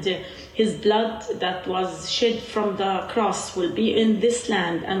peace, and his blood that was shed from the cross will be in this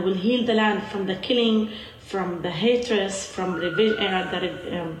land and will heal the land from the killing, from the hatred, from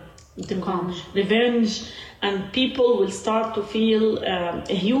revenge, and people will start to feel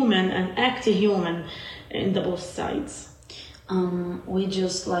human and act human in the both sides. We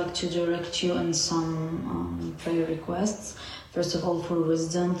just like to direct you on some prayer requests. First of all, for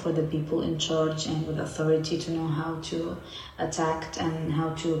wisdom for the people in charge and with authority to know how to attack and how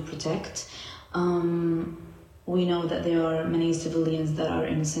to protect. We know that there are many civilians that are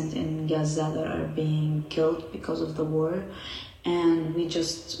innocent in Gaza that are being killed because of the war. And we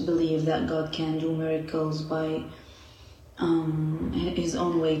just believe that God can do miracles by his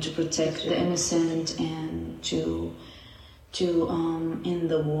own way to protect the innocent and to end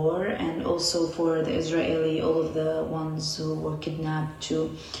the war, and also for the Israeli, all of the ones who were kidnapped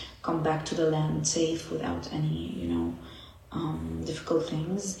to come back to the land safe without any, difficult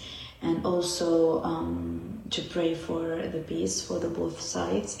things. And also to pray for the peace for the both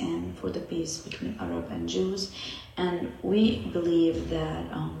sides and for the peace between Arab and Jews. And we believe that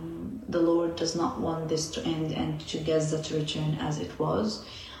the Lord does not want this to end and to Gaza to return as it was.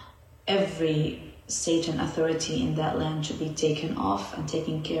 Every Satan authority in that land should be taken off and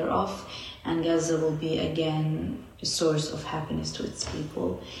taken care of, and Gaza will be again a source of happiness to its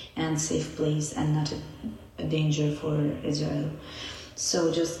people and safe place and not a danger for Israel.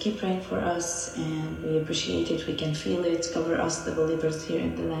 So just keep praying for us, and we appreciate it. We can feel it. Cover us, the believers here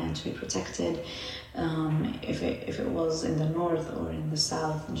in the land, to be protected. If it was in the north or in the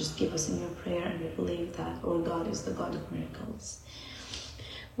south, just keep us in your prayer, and we believe that our God is the God of miracles.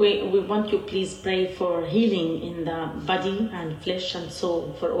 We want you please pray for healing in the body and flesh and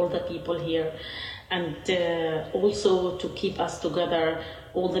soul for all the people here, and also to keep us together.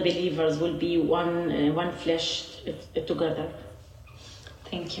 All the believers will be one flesh together.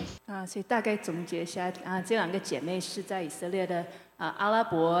 Thank you. 所以大概总结一下这两个姐妹是在以色列的阿拉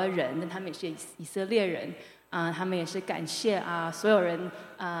伯人，他们也是以色列人他们也是感谢所有人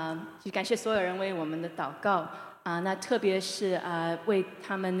就感谢所有人为我们的祷告。那特别是为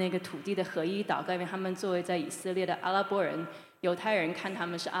他们那个土地的合一祷告，因为他们作为在以色列的阿拉伯人，犹太人看他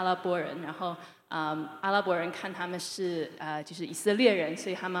们是阿拉伯人，然后阿拉伯人看他们是就是以色列人，所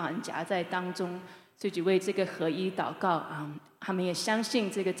以他们好像夹在当中，所以就为这个合一祷告他们也相信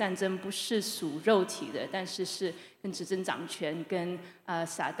这个战争不是属肉体的，但是是跟执政掌权、跟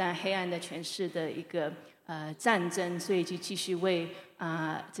撒旦黑暗的权势的一个战争，所以就继续为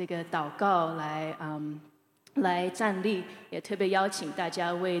这个祷告来站立，也特别邀请大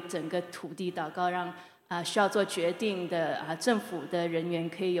家为整个土地祷告，让需要做决定的政府的人员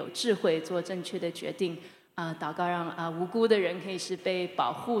可以有智慧做正确的决定，祷告让无辜的人可以是被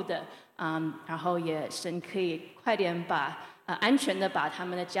保护的，然后也神可以快点把安全的把他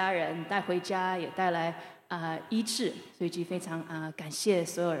们的家人带回家，也带来医治，所以就非常感谢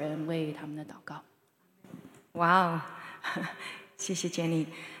所有人为他们的祷告。哇哦，谢谢 Jenny。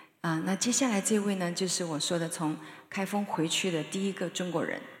那接下来这位呢，就是我说的从开封回去的第一个中国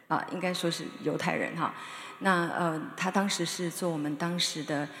人应该说是犹太人哈。那他当时是做我们当时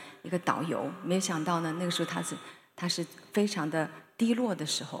的一个导游，没有想到呢，那个时候他是非常的低落的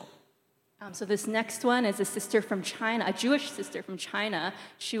时候。So this next one is a sister from China, a Jewish sister from China.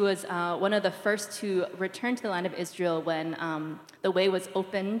 She was one of the first to return to the land of Israel when the way was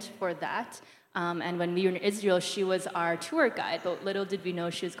opened for that. And when we were in Israel, she was our tour guide, but little did we know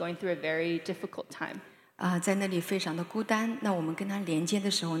she was going through a very difficult time. 在那里非常的孤单。那我们跟他连接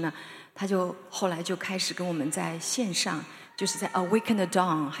的时候呢，他就后来就开始跟我们在线上，就是在 Awaken the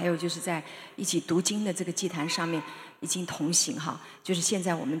Dawn， 还有就是在一起读经的这个祭坛上面已经同行哈。就是现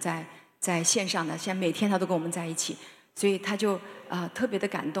在我们在线上的，现在每天他都跟我们在一起，所以他就特别的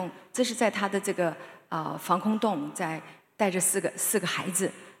感动。这是在他的这个防空洞，在带着四个孩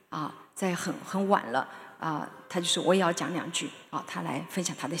子在很晚了他就说我也要讲2句他来分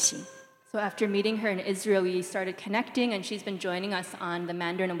享他的心。So after meeting her in Israel, we started connecting, and she's been joining us on the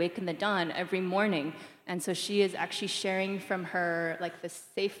Mandarin Awaken the Dawn every morning. And so she is actually sharing from her, like, the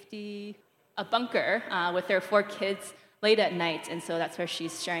safety, a bunker with her 4 kids late at night. And so that's where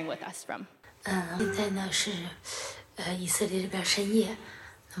she's sharing with us from. 现在呢是以色列这边深夜，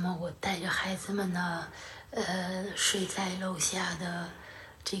那么我带着孩子们呢睡在楼下的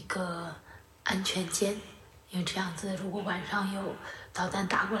这个安全间，因为这样子如果晚上有导弹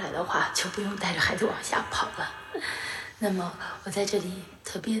打过来的话，就不用带着孩子往下跑了。那么我在这里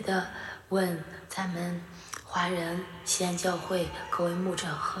特别的问咱们华人西安教会各位牧者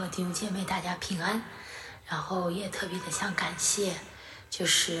和弟兄姐妹大家平安，然后也特别的想感谢，就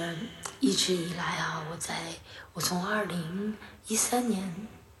是一直以来我从2013年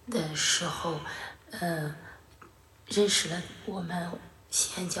的时候认识了我们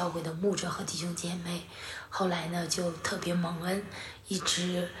西安教会的牧者和弟兄姐妹，后来呢就特别蒙恩，一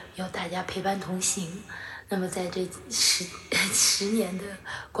直有大家陪伴同行。那么在这十年的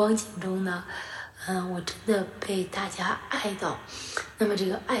光景中呢，我真的被大家爱到。那么这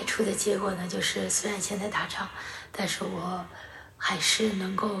个爱出的结果呢，就是虽然现在打仗，但是我还是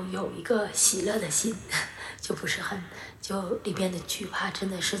能够有一个喜乐的心，就里边的惧怕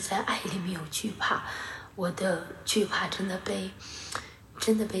真的是在爱里面有惧怕，我的惧怕真的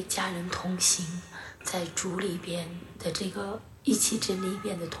被家人同行，在主里边的这个一起真理里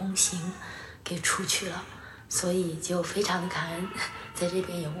边的同行给除去了，所以就非常的感恩，在这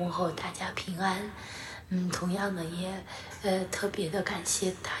边也问候大家平安。同样的也特别的感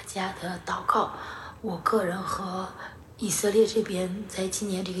谢大家的祷告。我个人和以色列这边在今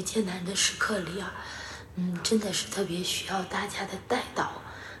年这个艰难的时刻里真的是特别需要大家的带祷。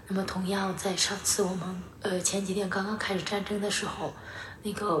那么同样在上次我们前几天刚刚开始战争的时候，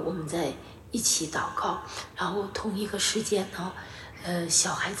我们在一起祷告，然后同一个时间呢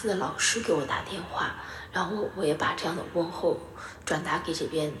小孩子的老师给我打电话，然后我也把这样的问候转达给这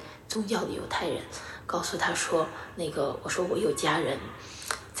边宗教的犹太人，告诉他说我说我有家人，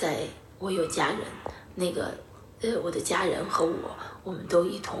我的家人和我们都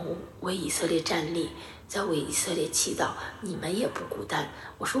一同为以色列站立，在为以色列祈祷，你们也不孤单。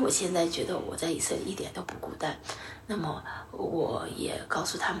我说我现在觉得我在以色列一点都不孤单。那么我也告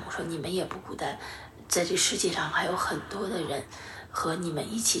诉他们，我说你们也不孤单，在这世界上还有很多的人和你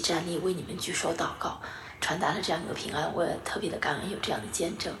们一起站立，为你们举手祷告，传达了这样一个平安。我也特别的感恩有这样的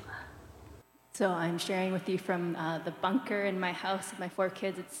见证。So I'm sharing with you from the bunker in my house with my 4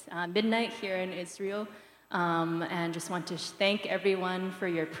 kids. It's midnight here in Israel. And just want to thank everyone for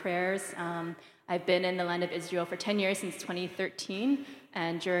your prayers. I've been in the land of Israel for 10 years, since 2013.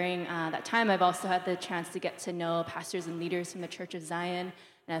 And during that time, I've also had the chance to get to know pastors and leaders from the Church of Zion.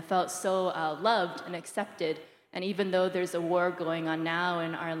 And I felt so loved and accepted. And even though there's a war going on now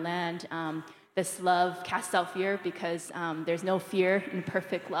in our land, this love casts out fear, because there's no fear in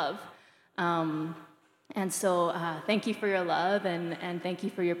perfect love. And so thank you for your love, and thank you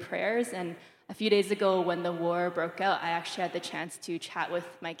for your prayers. And a few days ago, when the war broke out, I actually had the chance to chat with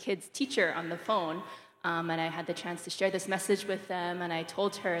my kids' teacher on the phone, and I had the chance to share this message with them, and I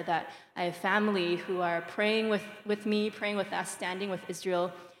told her that I have family who are praying with me, praying with us, standing with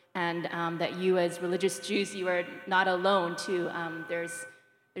Israel, and that you as religious Jews, you are not alone too. There's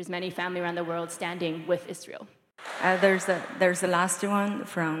many family around the world standing with Israel. There's the last one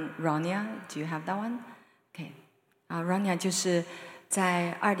from Ronya. Do you have that one? Okay. Ronya 就是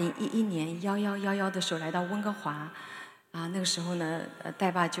在2011年1111的时候来到温哥华那个时候呢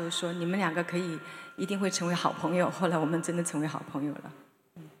戴爸就说你们2个可以一定会成为好朋友，后来我们真的成为好朋友了。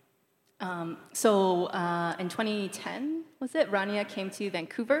So in 2010, was it, Rania came to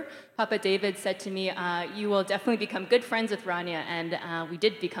Vancouver. Papa David said to me, you will definitely become good friends with Rania, and we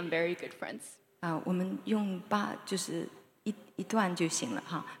did become very good friends. 我们用就是一段就行了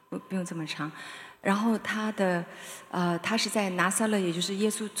哈，不用这么长。然后他是在拿撒勒，也就是耶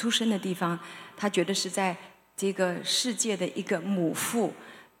稣出生的地方，他觉得是在这个世界的一个母父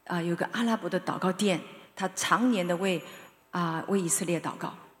有个阿拉伯的祷告殿，他常年的为以色列祷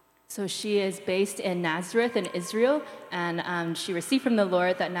告。So she is based in Nazareth in Israel, and she received from the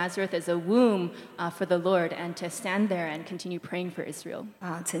Lord that Nazareth is a womb for the Lord, and to stand there and continue praying for Israel.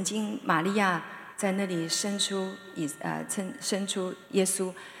 曾经玛利亚在那里生出耶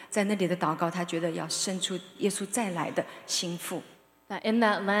稣，在那里的祷告，她觉得要生出耶稣再来的心腹。That in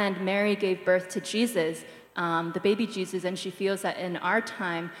that land, Mary gave birth to Jesus, the baby Jesus, and she feels that in our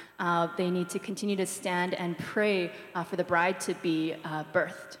time, they need to continue to stand and pray for the bride to be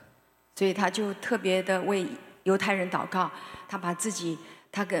birthed. 所以她就特别的为犹太人祷告，她把自己，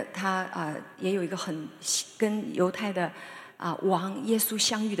她也有一个很跟犹太的王耶稣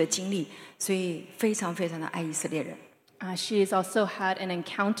相遇的经历，所以非常非常的爱以色列人。She has also had an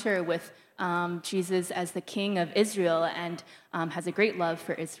encounter with Jesus as the King of Israel and has a great love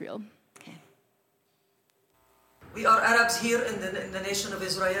for Israel. We are Arabs here in the nation of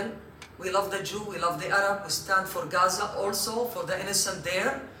Israel. We love the Jew, we love the Arab. We stand for Gaza also, for the innocent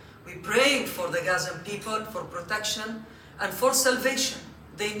there. We're praying for the Gazan people, for protection and for salvation.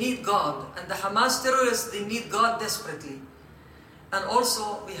 They need God. And the Hamas terrorists, they need God desperately. And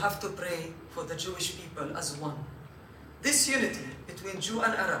also, we have to pray for the Jewish people as one. This unity between Jew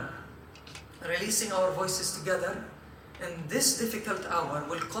and Arab, releasing our voices together in this difficult hour,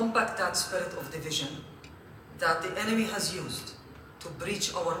 will combat that spirit of division that the enemy has used to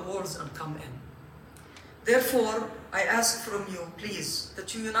breach our walls and come in. Therefore, I ask from you, please,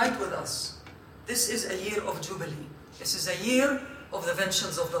 that you unite with us. This is a year of Jubilee. This is a year of the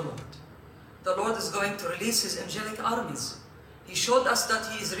vengeance of the Lord. The Lord is going to release His angelic armies. He showed us that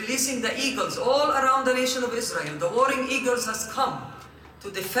He is releasing the eagles all around the nation of Israel. The warring eagles has come to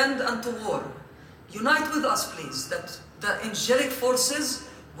defend and to war. Unite with us, please, that the angelic forces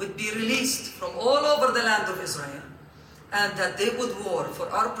would be released from all over the land of Israel, and that they would war for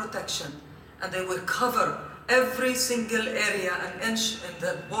our protection, and they will cover every single area and inch in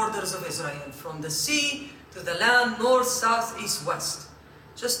the borders of Israel, from the sea to the land, north, south, east, west.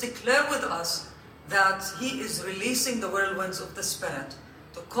 Just declare with us that He is releasing the whirlwinds of the Spirit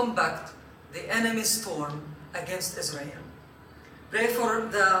to combat the enemy's storm against Israel. Pray for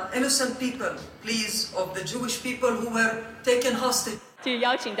the innocent people, please, of the Jewish people who were taken hostage. 就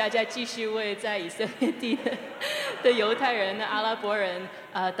邀请大家继续为在以色列地的犹太人、阿拉伯人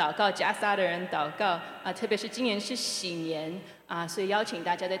祷告，加沙的人祷告特别是今年是喜年所以邀请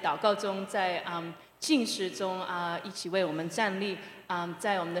大家在祷告中，在禁食中一起为我们站立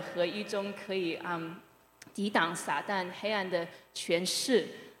在我们的合一中可以抵挡撒旦黑暗的权势。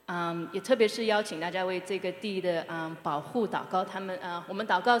也特别是邀请大家为这个地的保护祷告。我们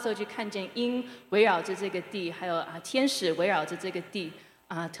祷告的时候就看见鹰围绕着这个地，还有天使围绕着这个地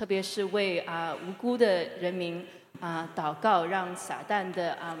特别是为无辜的人民祷告，让撒旦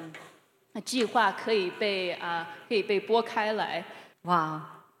的计划可以被拨开来。哇，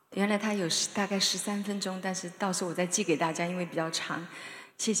原来它有大概13分钟，但是到时候我再寄给大家，因为比较长。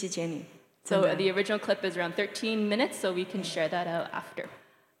谢谢Jenny。So the original clip is around 13 minutes, so we can share that out after.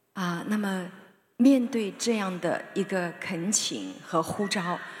 那么面对这样的一个恳请和呼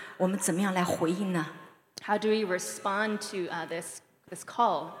召，我们怎么样来回应呢？ How do we respond to this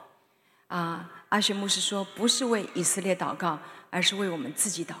call? 阿学牧师说，不是为以色列祷告，而是为我们自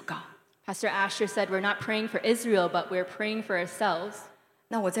己祷告。Pastor Asher said, "We're not praying for Israel, but we're praying for ourselves."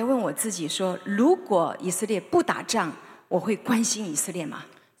 那我在问我自己说，如果以色列不打仗，我会关心以色列吗？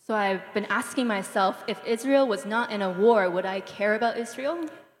 So I've been asking myself, if Israel was not in a war, would I care about Israel?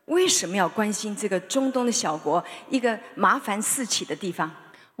 为什么要关心这个中东的小国，一个麻烦四起的地方？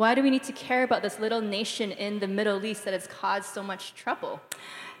 Why do we need to care about this little nation in the Middle East that has caused so much trouble?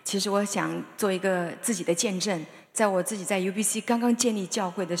 其实我想做一个自己的见证，在我自己在 UBC 刚刚建立教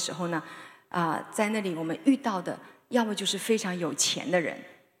会的时候呢，在那里我们遇到的，要么就是非常有钱的人。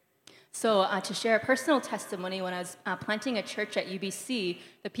So to share a personal testimony, when I was planting a church at UBC,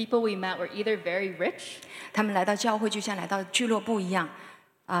 the people we met were either very rich. 他们来到教会就像来到俱乐部一样，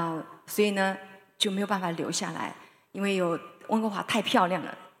所以呢就没有办法留下来，因为有温哥华太漂亮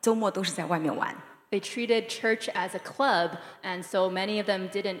了，周末都是在外面玩。They treated church as a club, and so many of them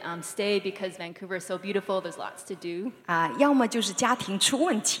didn't stay because Vancouver is so beautiful. There's lots to do. 要么就是家庭出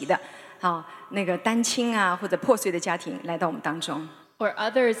问题的，那个单亲或者破碎的家庭来到我们当中。Or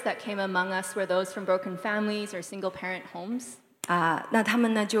others that came among us were those from broken families or single-parent homes. 那他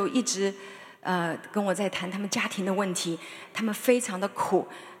们呢就一直跟我在谈他们家庭的问题，他们非常的苦，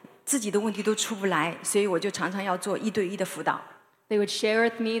自己的问题都出不来，所以我就常常要做1对1的辅导。They would share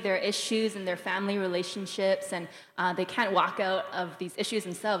with me their issues and their family relationships, and they can't walk out of these issues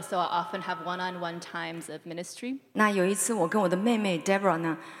themselves, so I often have one-on-one times of ministry. 那有一次，我跟我的妹妹 Deborah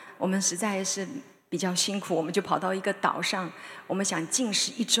呢，我们实在是比较辛苦，我们就跑到一个岛上，我们想禁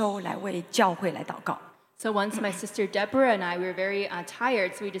食1周来为教会来祷告。So once my sister Deborah and I we were very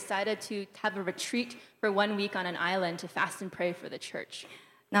tired, so we decided to have a retreat for 1 week on an island to fast and pray for the church.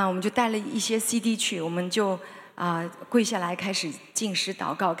 那我们就带了一些 CD 去，我们就跪下来开始禁食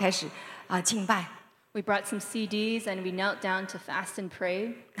祷告，开始敬拜。We brought some CDs and we knelt down to fast and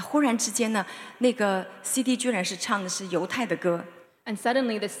pray. 忽然之间呢，那个 CD 居然是唱的是犹太的歌。And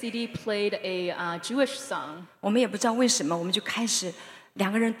suddenly the CD played a Jewish song. 我们也不知道为什么，我们就开始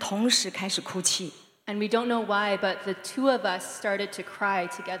2个人同时开始哭泣。And we don't know why, but the two of us started to cry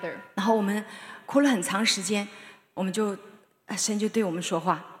together. 然后我们哭了很长时间，我们就神就对我们说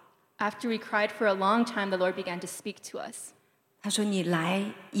话。After we cried for a long time, the Lord began to speak to us. 他说：“你来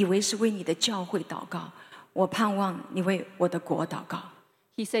以为是为你的教会祷告，我盼望你为我的国祷告。”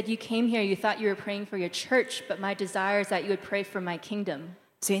 He said, "You came here, you thought you were praying for your church, but my desire is that you would pray for my kingdom."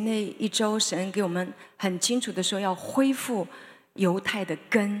 所以那1周，神给我们很清楚的说，要恢复犹太的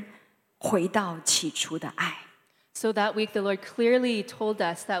根，回到起初的爱。So that week, the Lord clearly told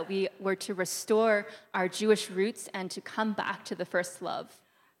us that we were to restore our Jewish roots and to come back to the first love.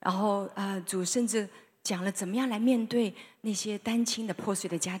 然后主甚至讲了怎么样来面对那些单亲的破碎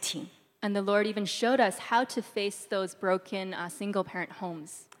的家庭。And the Lord even showed us how to face those broken single-parent homes.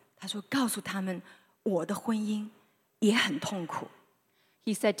 他说：“告诉他们，我的婚姻也很痛苦。”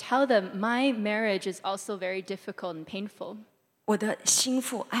 He said, "Tell them my marriage is also very difficult and painful." 我的心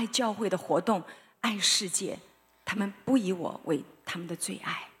腹爱教会的活动，爱世界，他们不以我为他们的最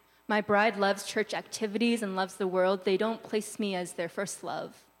爱。My bride loves church activities and loves the world. They don't place me as their first love.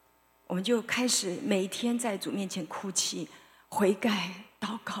 我们就开始每天在主面前哭泣、悔改、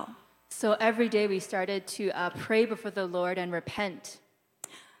祷告。So every day we started to pray before the Lord and repent.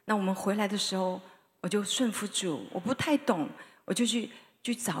 那我们回来的时候，我就顺服主，我不太懂，我就去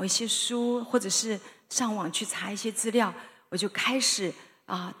找一些书，或者是上网去查一些资料，我就开始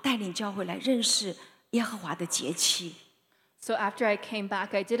带领教会来认识耶和华的节期。So after I came back,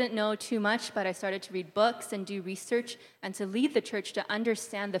 I didn't know too much, but I started to read books and do research and to lead the church to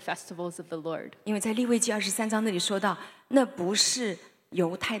understand the festivals of the Lord. 因为在利未记23章那里说到，那不是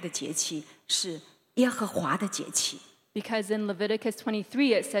犹太的节期，是耶和华的节期。Because in Leviticus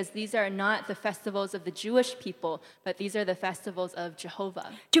 23 it says these are not the festivals of the Jewish people, but these are the festivals of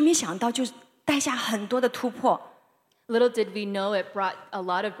Jehovah. 就没想到就带下很多的突破。Little did we know it brought a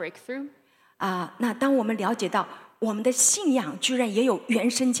lot of breakthrough. 那当我们了解到我们的信仰居然也有原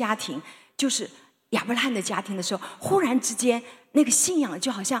生家庭，就是亚伯拉罕的家庭的时候，忽然之间那个信仰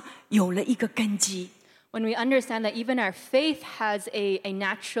就好像有了一个根基。When we understand that even our faith has a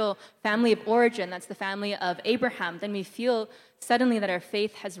natural family of origin, that's the family of Abraham, then we feel suddenly that our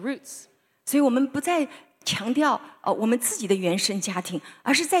faith has roots. 所以我们不再强调我们自己的原生家庭，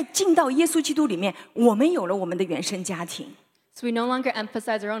而是在进到耶稣基督里面，我们有了我们的原生家庭。So we no longer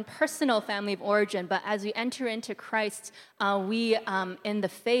emphasize our own personal family of origin, but as we enter into Christ, we in the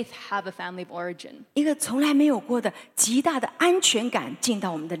faith have a family of origin. 一个从来没有过的极大的安全感进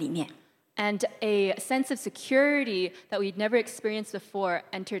到我们的里面。And a sense of security that we'd never experienced before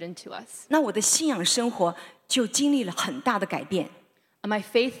entered into us. 那我的信仰生活就经历了很大的改变。My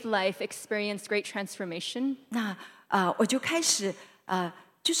faith life experienced great transformation. 那我就开始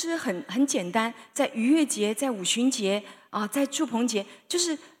就是很简单，在逾越节、在五旬节在祝棚节，就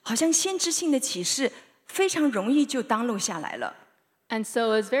是好像先知性的启示非常容易就download下来了。And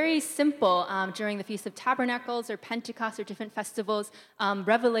so it was very simple during the Feast of Tabernacles or Pentecost or different festivals.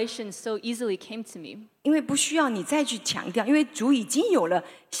 Revelation so easily came to me. 因为不需要你再去强调，因为主已经有了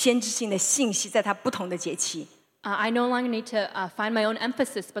先知性的信息，在他不同的节期。I no longer need to find my own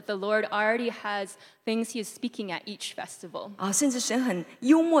emphasis, but the Lord already has things He is speaking at each festival. 甚至神很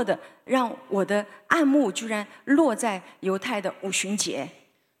幽默的让我的暗幕居然落在犹太的五旬节。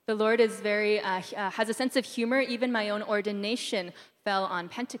The Lord is very has a sense of humor. Even my own ordination fell on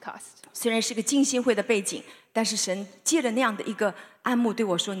Pentecost. 虽然是个浸信会的背景，但是神借了那样的一个暗幕对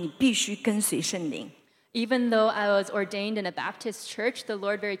我说：“你必须跟随圣灵。” Even though I was ordained in a Baptist church, the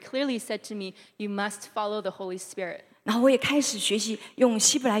Lord very clearly said to me, "You must follow the Holy Spirit." 然后我也开始学习用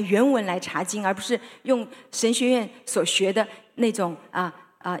希伯来原文来查经，而不是用神学院所学的那种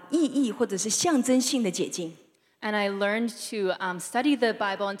意义或者是象征性的解经。And I learned to study the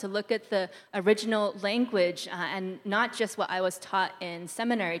Bible and to look at the original language and not just what I was taught in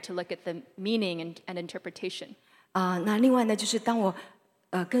seminary, to look at the meaning and interpretation. 那另外呢，就是当我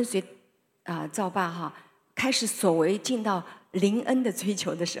跟随赵爸开始所谓进到灵恩的追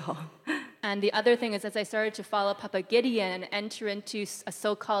求的时候。And the other thing is, as I started to follow Papa Gideon and enter into a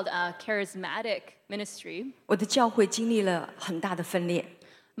so-called charismatic ministry, 我的教会经历了很大的分裂。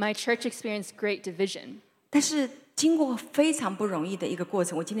My church experienced great division. 但是经过非常不容易的一个过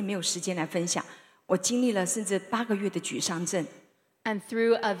程，我今天没有时间来分享。我经历了甚至8个月的沮丧症。And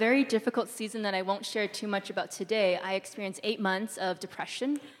through a very difficult season that I won't share too much about today, I experienced 8 months of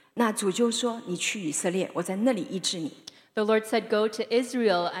depression. 那主就说：“你去以色列，我在那里医治你。” The Lord said, "Go to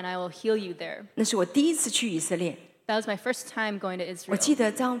Israel, and I will heal you there." 那是我第一次去以色列。That was my first time going to 我 Israel. 记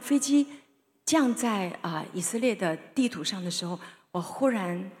得当飞机降在以色列的地图上的时候，我忽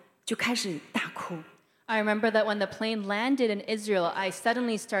然就开始大哭。I remember that when the plane landed in Israel, I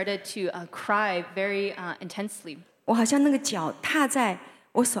suddenly started to cry very intensely. 我好像那个脚踏在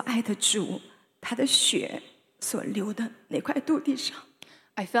我所爱的主他的血所流的那块土地上。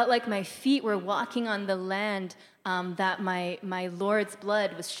I felt like my feet were walking on the land that my Lord's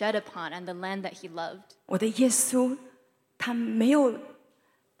blood was shed upon, and the land that He loved. 我的耶稣，他没有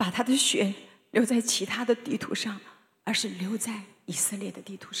把他的血留在其他的地图上，而是留在以色列的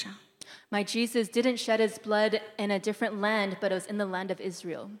地图上。My Jesus didn't shed His blood in a different land, but it was in the land of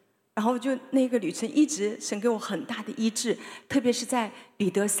Israel. 然后就那个旅程一直神给我很大的医治，特别是在彼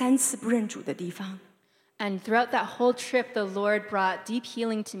得3次不认主的地方。And throughout that whole trip, the Lord brought deep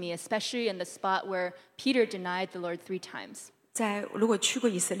healing to me, especially in the spot where Peter denied the Lord 3 times. 如果去过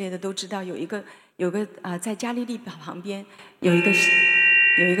以色列的都知道，有一个在加利利旁边有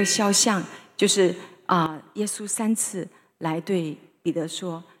一个肖像，就是耶稣3次来对彼得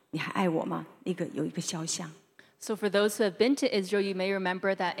说：“你还爱我吗？”有一个肖像。So for those who have been to Israel, you may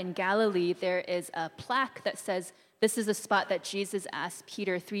remember that in Galilee there is a plaque that says, "This is a spot that Jesus asked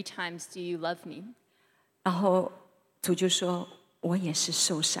Peter 3 times, 'Do you love me?'" 然后主就说：“我也是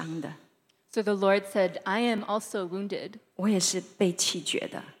受伤的。” So the Lord said, "I am also wounded. 我也是被弃绝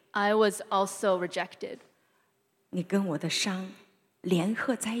的。 I was also rejected." 你跟我的伤联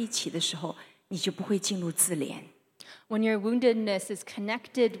合在一起的时候，你就不会进入自怜。 When your woundedness is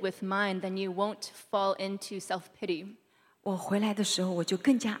connected with mine, then you won't fall into self-pity. 我回来的时候，我就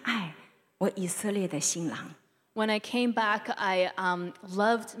更加爱我以色列的新郎。 When I came back, I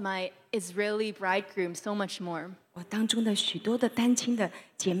loved my Israeli bridegroom so much more. 我当中的许多的单亲的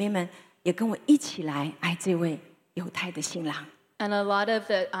姐妹们，也跟我一起来爱这位犹太的新郎。 And a lot of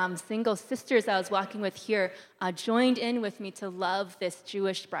the single sisters I was walking with here joined in with me to love this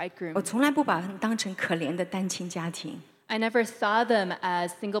Jewish 我 bridegroom. 从来不把他们当成可怜的单亲家庭， I never saw them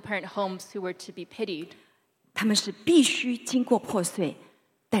as single-parent homes who were to be pitied. 他们是必须经过破碎，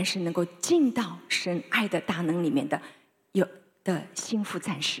但是能够进到神爱的大能里面的心腹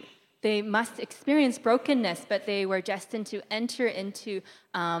战士。 They must experience brokenness, but they were destined to enter into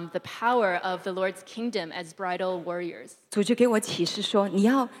the power of the Lord's kingdom as bridal warriors. 主就给我启示说，你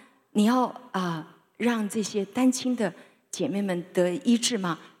要让这些单亲的姐妹们得医治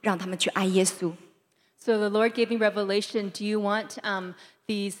吗？让他们去爱耶稣。 So the Lord gave me revelation. Do you want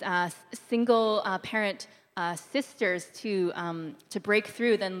these single parent sisters to break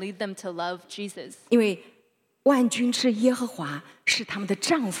through? Then lead them to love Jesus. 因为万军之耶和华是他们的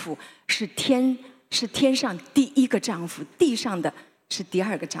丈夫，是天上第一个丈夫，地上的是第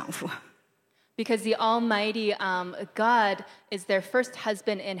二个丈夫。 Because the Almighty God is their first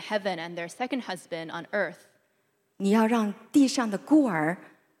husband in heaven and their second husband on earth. 你要让地上的孤儿，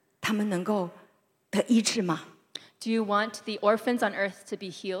他们能够得医治吗？ Do you want the orphans on earth to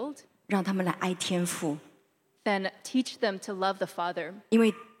be healed? 让他们来爱天父， Then teach them to love the Father. 因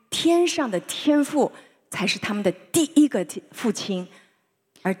为天上的天父才是他们的第一个父亲，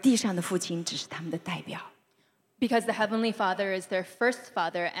而地上的父亲只是他们的代表。 Because the Heavenly Father is their first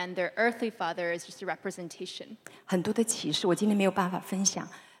father and their earthly father is just a representation. 很多的启示我今天没有办法分享，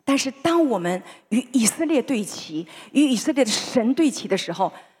但是当我们与以色列对齐，与以色列的神对齐的时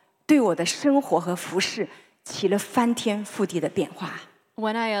候，对我的生活和服事起了翻天覆地的变化。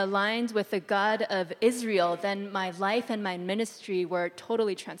 When I aligned with the God of Israel, then my life and my ministry were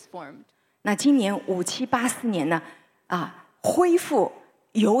totally transformed. 那今年5784年呢，恢复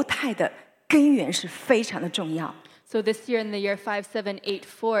犹太的根源是非常的重要。 So this year, in the year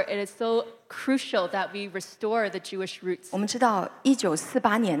 5784, it is so crucial that we restore the Jewish roots. 我们知道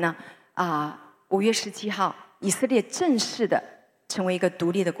1948年呢，5月17号，以色列正式的成为一个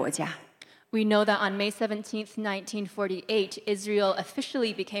独立的国家。 We know that on May 17th, 1948, Israel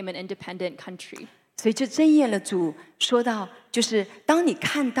officially became an independent country. 所以这箴言了主说到，就是当你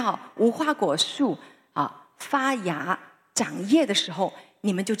看到无花果树发芽长叶的时候，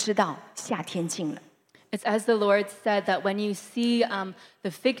你们就知道夏天近了。 It's as the Lord said that when you see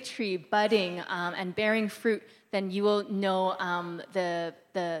the fig tree budding and bearing fruit, then you will know the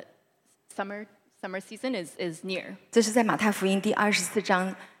summer season is near. 这是在马太福音第24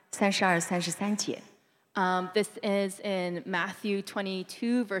章32、33节。This is in Matthew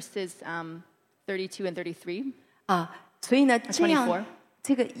 22 verses 32 and 33. 所以呢，这样24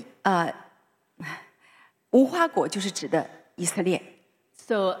这个无花果就是指的以色列。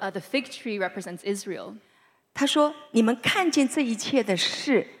So the fig tree represents Israel. 他说：“你们看见这一切的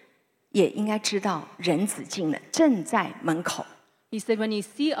事，也应该知道人子近了，正在门口。” He said, when you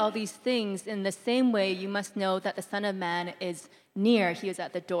see all these things, in the same way, you must know that the Son of Man is near. He is at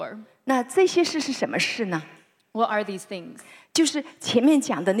the door. 那这些事是什么事呢？ What are these things? 就是前面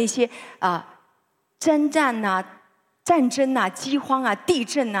讲的那些征战呐、战争呐、饥荒啊、地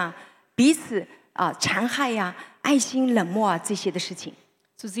震呐、彼此残害呀、爱心冷漠啊这些的事情。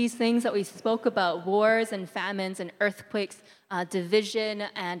So these things that we spoke about, wars and famines and earthquakes, division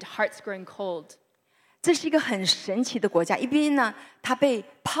and hearts growing cold. 这是一个很神奇的国家，一边呢，它被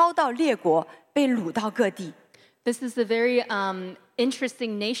抛到列国，被掳到各地。This is a very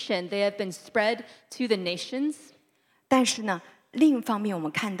interesting nation. They have been spread to the nations. 但是呢，另一方面，我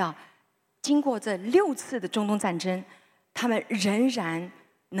们看到，经过这6次的中东战争，他们仍然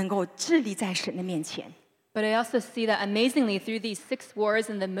能够治理在神的面前。But I also see that amazingly through these 6 wars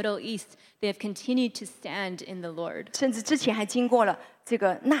in the Middle East, they have continued to stand in the Lord. 甚至之前还经过了这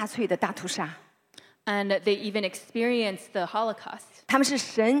个纳粹的大屠杀。And they even experienced the Holocaust. 他们是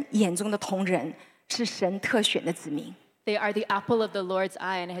神眼中的同人，是神特选的子民。They are the apple of the Lord's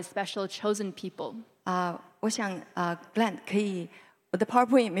eye and His special chosen people. 我想Glenn 可以，我的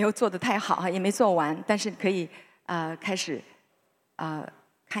PowerPoint 也没有做得太好哈，也没做完，但是可以开始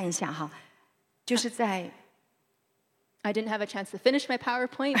看一下哈，就是在。I didn't have a chance to finish my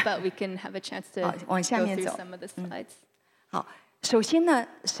PowerPoint, but we can have a chance to go through some of the slides. 好，首先呢，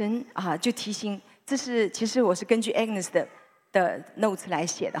神就提醒，其实我是根据 Agnes 的 notes 来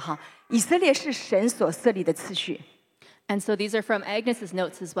写的哈。以色列是神所设立的次序。And so these are from Agnes's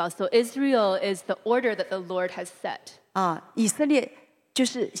notes as well. So Israel is the order that the Lord has set. 以色列就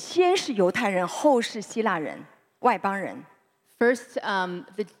是先是犹太人，后是希腊人、外邦人。First,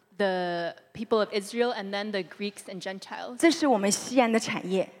 the people of Israel, and then the Greeks and Gentiles. 这是我们西安的产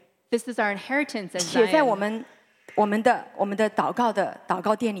业。This is our inheritance as 写在我 Zion. 们的祷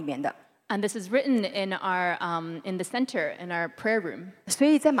告殿里面的。And this is written in our in the center in our prayer room. 所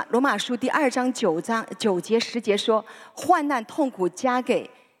以在罗马书第2章9节10节说，患难痛苦加给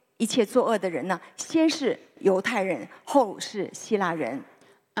一切作恶的人呢，先是犹太人，后是希腊人。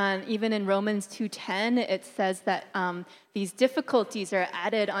And even in Romans 2:10, it says that these difficulties are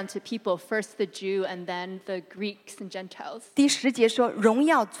added onto people, first the Jew and then the Greeks and Gentiles. 第10节说，荣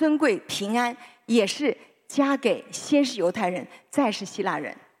耀、尊贵、平安也是加给先是犹太人，再是希腊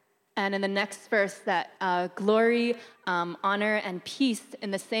人。And in the next verse, that glory, honor, and peace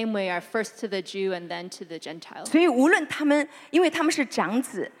in the same way are first to the Jew and then to the Gentiles. 所以无论他们，因为他们是长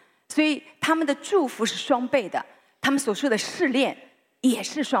子，所以他们的祝福是双倍的，他们所受的试炼也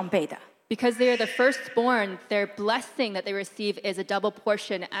是双倍的。Because they are the firstborn, their blessing that they receive is a double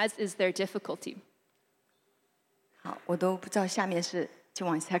portion, as is their difficulty. 好，我都不知道下面是，就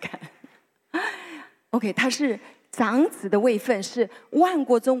往下看。OK， 他是长子的位分，是万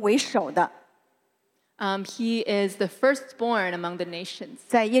国中为首的。He is the firstborn among the nations.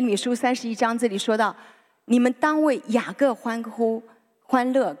 在耶利米书31章这里说到，你们当为雅各欢呼、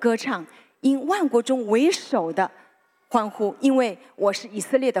欢乐、歌唱，因万国中为首的欢呼，因为我是以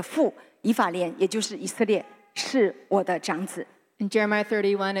色列的父，以法莲，也就是以色列，是我的长子。In Jeremiah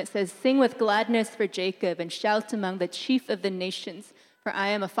 31, it says, "Sing with gladness for Jacob and shout among the chief of the nations, for I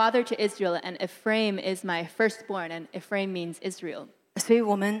am a father to Israel, and Ephraim is my firstborn." And Ephraim means Israel. 所以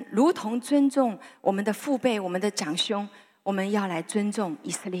我们如同尊重我们的父辈、我们的长兄，我们要来尊重以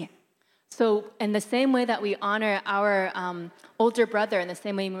色列。So in the same way that we honor our older brother, in the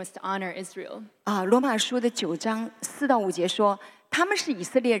same way we must honor Israel. 罗马书的9章4到5节说，他们是以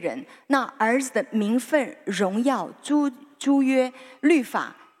色列人，那儿子的名分、荣耀、诸约、律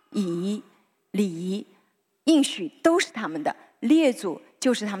法、礼仪、应许都是他们的，列祖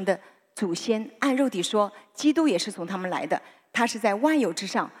就是他们的祖先。按肉体说，基督也是从他们来的，他是在万有之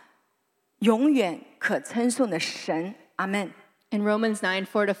上，永远可称颂的神。阿们。In Romans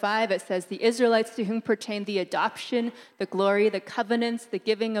 9:4-5, it says, "The Israelites to whom pertain the adoption, the glory, the covenants, the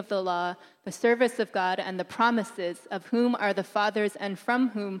giving of the law, the service of God, and the promises, of whom are the fathers, and from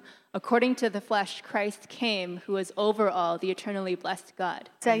whom, according to the flesh, Christ came, who is over all, the eternally blessed God."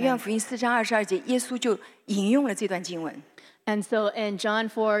 在约翰福音4章22节，耶稣就引用了这段经文。And so in John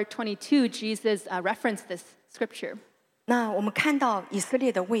 4:22, Jesus referenced this scripture. 那我们看到以色列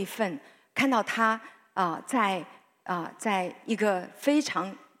的位分，看到他在一个非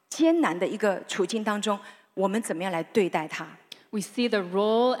常艰难的一个处境当中，我们怎么样来对待他 we see the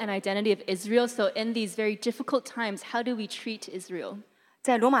role and identity of Israel. So in these very difficult times, how do we treat Israel?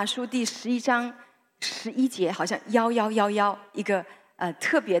 在罗马书第11章11节，好像1111一个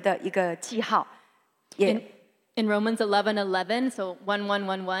特别的一个记号。In Romans 11:11, so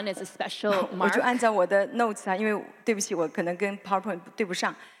 1111 is a special 我 mark. 就按照我的 notes 啊，因为对不起，我可能跟 PowerPoint 对不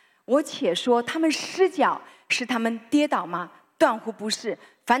上。我且说，他们失脚是他们跌倒吗？断乎不是，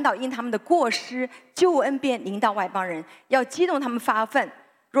反倒因他们的过失，救恩便临到外邦人，要激动他们发愤。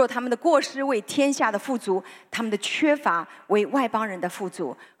若他们的过失为天下的富足，他们的缺乏为外邦人的富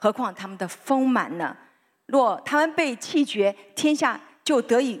足，何况他们的丰满呢？若他们被弃绝，天下就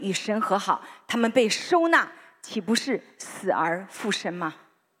得以与神和好；他们被收纳，岂不是死而复生吗？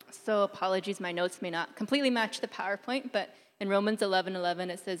 So apologies, my notes may not completely match the PowerPoint, but in Romans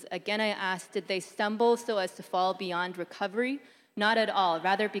 11:11 it says, "Again I ask, did they stumble so as to fall beyond recovery? Not at all.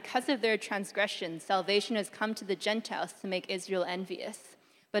 Rather, because of their transgression, salvation has come to the Gentiles to make Israel envious.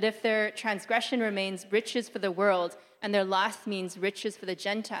 But if their transgression remains riches for the world, and their loss means riches for the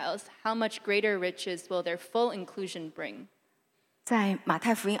Gentiles, how much greater riches will their full inclusion bring?" 在马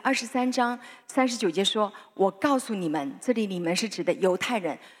太福音23章39节说：“我告诉你们，这里你们是指的犹太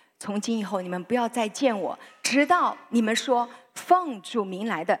人。从今以后，你们不要再见我，直到你们说奉主名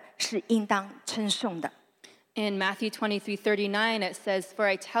来的是应当称颂的。” In Matthew 23:39, it says, "For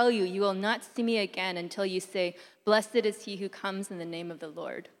I tell you, you will not see me again until you say, 'Blessed is he who comes in the name of the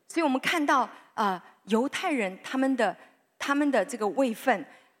Lord.'" 所以我们看到犹太人他们的这个位分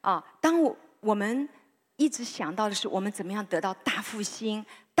当我们一直想到的是我们怎么样得到大复兴、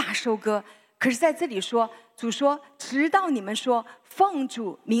大收割，可是在这里说，主说，直到你们说奉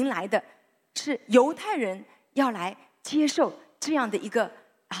主名来的，是犹太人要来接受这样的一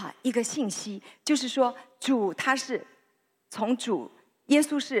个信息，就是说主他是从主耶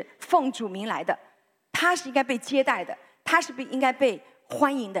稣是奉主名来的，他是应该被接待的，他是应该被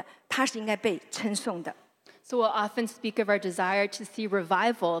欢迎的，他是应该被称颂的。So we'll often speak of our desire to see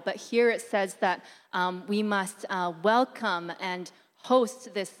revival, but here it says that we must welcome and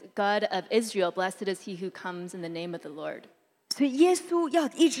host this God of Israel. Blessed is he who comes in the name of the Lord. 所以耶稣要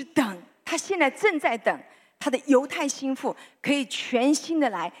一直等，他现在正在等他的犹太心腹可以全心的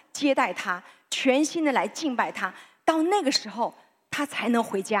来接待他，全心的来敬拜他，到那个时候他才能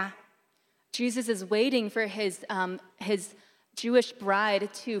回家。Jesus is waiting for his Jewish bride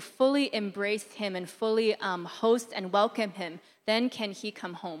to fully embrace him and fully host and welcome him. Then can he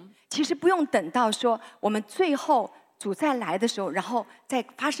come home? 其实不用等到说我们最后主再来的时候，然后再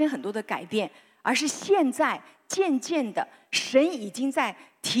发生很多的改变，而是现在渐渐的，神已经在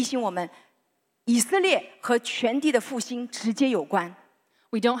提醒我们，以色列和全地的复兴直接有关。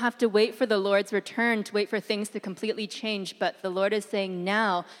We don't have to wait for the Lord's return to wait for things to completely change, but the Lord is saying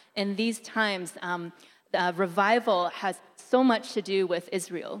now, in these times, revival has so much to do with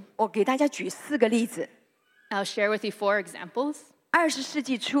Israel. 我给大家举4个例子。I'll share with you 4 examples. 20世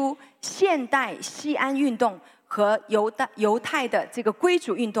纪初，现代西安运动和犹太的这个归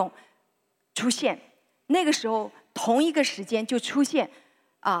主运动出现，那个时候同一个时间就出现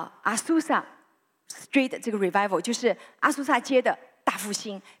阿苏萨 Street 这个 revival， 就是阿苏萨街的大复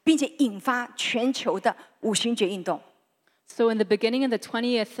兴，并且引发全球的五旬节运动。So in the beginning of the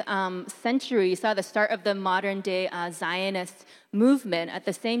 20th century, you saw the start of the modern-day Zionist movement. At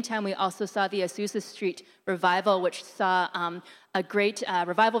the same time, we also saw the Azusa Street revival, which saw a great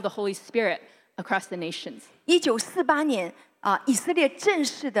revival of the Holy Spirit across the nations. 1948年以色列正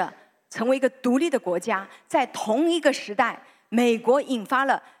式的成为一个独立的国家，在同一个时代，美国引发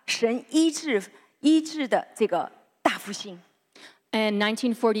了神医治的这个大复兴。In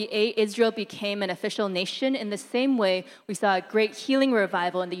 1948, Israel became an official nation. In the same way, we saw a great healing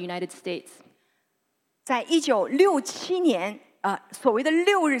revival in the United States. 在1967年，所谓的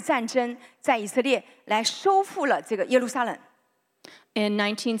6日战争，在以色列来收复了这个耶路撒冷。In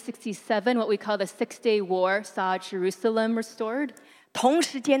 1967, what we call the Six-Day War saw Jerusalem restored. 同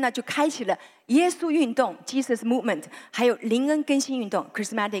时间呢，就开启了耶稣运动 （Jesus Movement），还有灵恩更新运动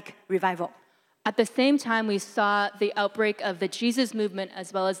 （Charismatic Revival）。At the same time, we saw the outbreak of the Jesus movement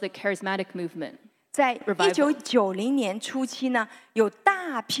as well as the charismatic movement. 在1990年初期呢，有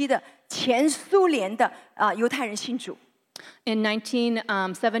大批的前苏联的犹太人信主。In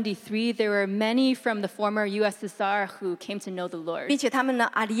 1973, there were many from the former USSR who came to know the Lord. 并且他们呢，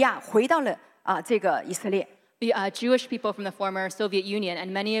阿利亚回到了这个以色列。The Jewish people from the former Soviet Union,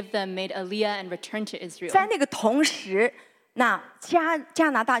 and many of them made Aliyah and returned to Israel. 在那个同时，那加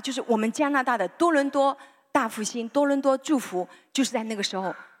拿大就是我们加拿大的多伦多大复兴、多伦多祝福，就是在那个时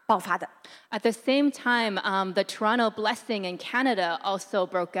候爆发的。At the same time, the Toronto blessing in Canada also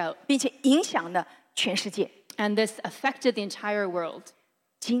broke out. 并且影响了全世界。And this affected the entire world.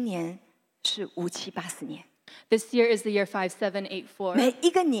 今年是5784年， This year is the year 5784. 每一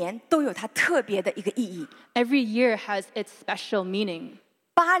个年都有它特别的一个意义。 Every year has its special meaning.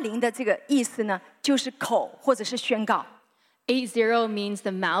 80的这个意思呢，就是口或者是宣告。 80 means the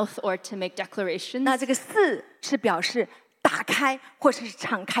mouth or to make 那 declarations. 这个4是表示打开或者是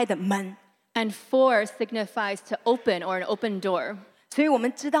敞开的门。 And 4 signifies to open or an open door. 所以我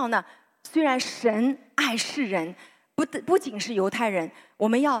们知道呢，虽然神爱世人，不仅是犹太人，我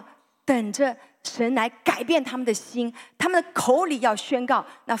们要等着神来改变他们的心，他们的口里要宣告，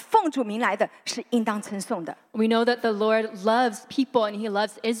那奉主名来的是应当称颂的。 We know that the Lord loves people and he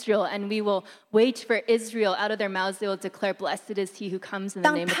loves Israel, and we will wait for Israel. Out of their mouths they will declare, Blessed is he who comes in the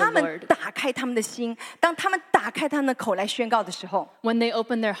当 name of 他 the 们 Lord. 打开他们的心，当他们打开他们的口来宣告的时候， When they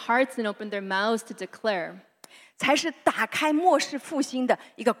open their hearts and open their mouths to declare, 才是打开末世复兴的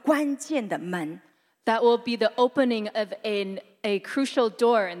一个关键的门， that will be the opening of a crucial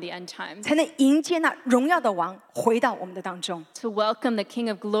door in the end times. 才能迎接那荣耀的王回到我们的当中。 To welcome the King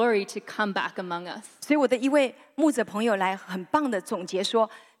of Glory to come back among us. 所以我的一位牧者朋友来很棒的总结说：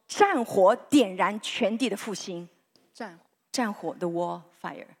战火点燃全地的复兴。战火 the war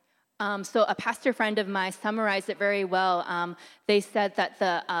fire。 So a pastor friend of mine summarized it very well. They said that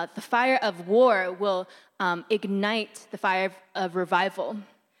the fire of war will ignite the fire of revival.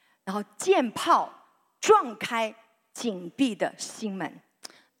 然后箭炮撞开紧闭的心门。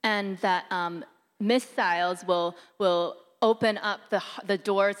 And that missiles will open up the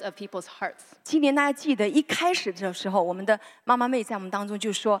doors of people's hearts. 今年大家记得一开始的时候，我们的妈妈妹在我们当中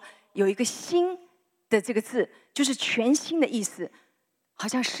就说有一个新的这个字，就是全新的意思，好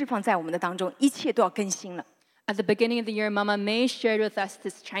像释放在我们的当中，一切都要更新了。 At the beginning of the year, Mama May shared with us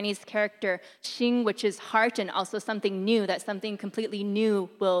this Chinese character, Xing, which is heart, and also something new, that something completely new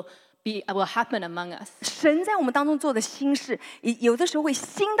will happen among us. 神在我们当中做的新事，有的时候会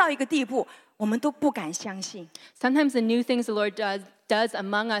新到一个地步，我们都不敢相信。 Sometimes the new things the Lord does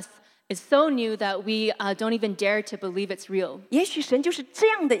among us is so new that we don't even dare to believe it's real. 也许神就是这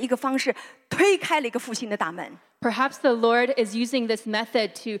样的一个方式，推开了一个复兴的大门。 Perhaps the Lord is using this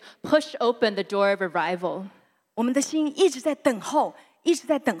method to push open the door of revival. 我们的心一直在等候，一直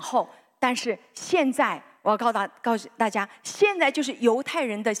在等候，但是现在我要告诉大家，现在就是犹太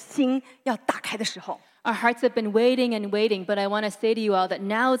人的心要打开的时候。 Our hearts have been waiting and waiting, but I want to say to you all that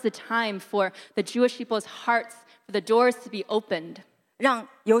now is the time for the Jewish people's hearts, for the doors to be opened. 让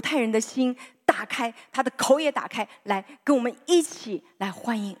犹太人的心打开，他的口也打开，来跟我们一起来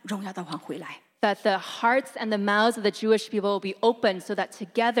欢迎荣耀的王回来。 That the hearts and the mouths of the Jewish people will be opened so that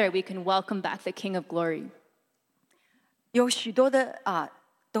together we can welcome back the King of Glory. 有许多的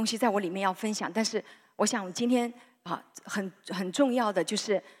东西在我里面要分享，但是我想今天很重要的就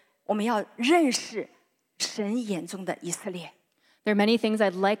是我们要认识神眼中的以色列。 There are many things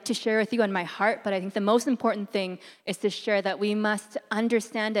I'd like to share with you in my heart, but I think the most important thing is to share that we must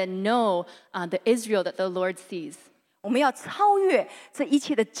understand and know the Israel that the Lord sees. 我们要超越这一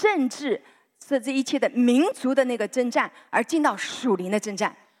切的政治，这一切的民族的那个征战，而进到属灵的征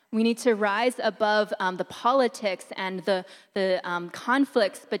战。 We need to rise above the politics and the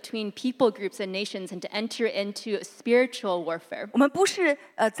conflicts between people groups and nations and to enter into spiritual warfare. 我们不是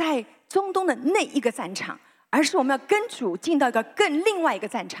在中东的那一个战场，而是我们要跟主进到一个另外一个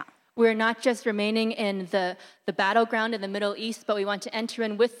战场。 We're not just remaining in the battleground in the Middle East, but we want to enter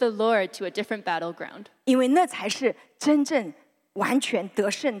in with the Lord to a different battleground. 因为那才是真正完全得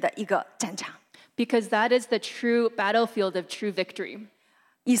胜的一个战场。 Because that is the true battlefield of true victory.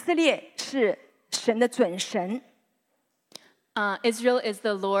 以色列是神的准神。 Israel is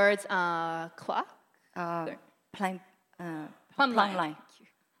the Lord's clock? Plumb line.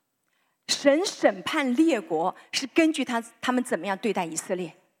 神审判列国是根据他们怎么样对待以色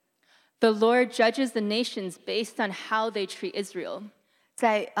列。 The Lord judges the nations based on how they treat Israel.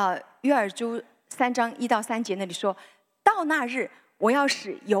 在约珥书3章1到3节那里说，到那日，我要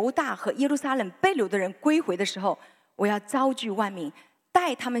使犹大和耶路撒冷被掳的人归回的时候，我要招聚万民，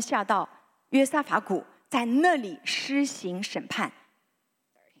带他们下到约沙法谷，在那里施行审判。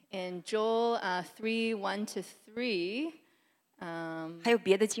 In Joel 3:1 to 3, 还有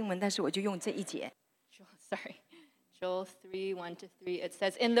别的经文，但是我就用这一节。 Joel 3:1 to 3, it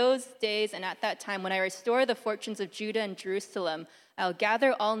says, In those days and at that time, when I restore the fortunes of Judah and Jerusalem, I'll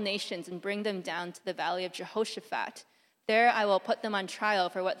gather all nations and bring them down to the valley of Jehoshaphat. There I will put them on trial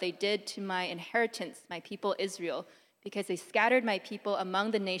for what they did to my inheritance, my people Israel, because they scattered my people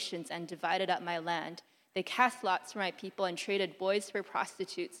among the nations and divided up my land. They cast lots for my people and traded boys for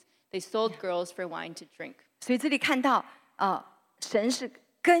prostitutes. They sold girls for wine to drink. 所以这里看到神是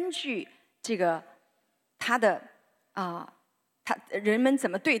根据这个他的人们怎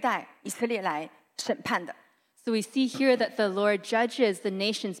么对待以色列来审判的。So we see here that the Lord judges the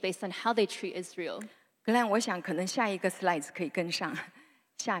nations based on how they treat Israel. 格兰，我想可能下一个 slides 可以跟上，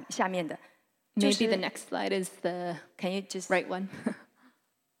下面的。Maybe the next slide is the Can you just right one?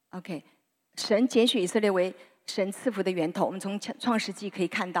 OK， 神拣选以色列为神赐福的源头，我们从创世纪可以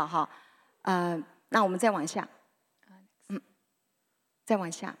看到哈。那我们再往下，再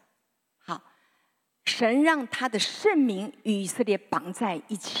往下。好，神让他的圣名与以色列绑在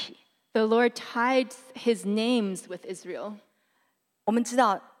一起。The Lord tied his names with Israel. 我们知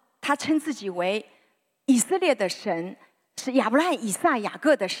道他称自己为以色列的神，是亚伯拉罕、以撒、雅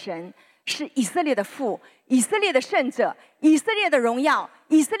各的神，是以色列的父，以色列的圣者，以色列的荣耀，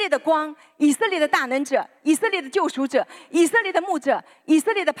以色列的光，以色列的大能者，以色列的救赎者，以色列的牧者，以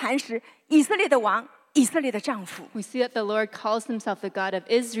色列的磐石，以色列的王，以色列的丈夫。We see that the Lord calls himself the God of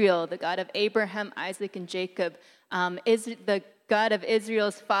Israel, the God of Abraham, Isaac, and Jacob, is the God of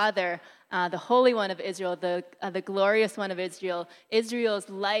Israel's father, the Holy One of Israel, the glorious One of Israel, Israel's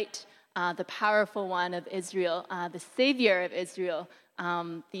light, the powerful One of Israel, the Savior of Israel,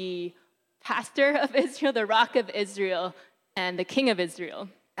 the pastor of Israel, the rock of Israel, and the King of Israel,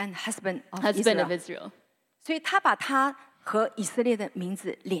 and husband of Israel. 所以他把他和以色列的名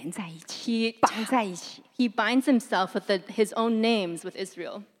字连在一起，绑在一起。He binds himself with his own names with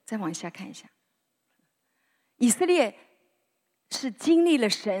Israel. 再往下看一下，以色列是经历了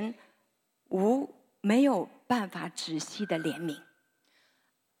神没有办法止息的怜悯。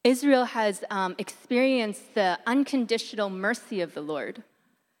Israel has experienced the unconditional mercy of the Lord.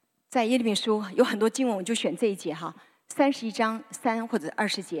 在耶利米书有很多经文，我就选这一节哈，31章3或者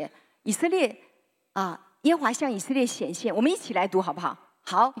20节，以色列耶和华向以色列显现，我们一起来读好不好？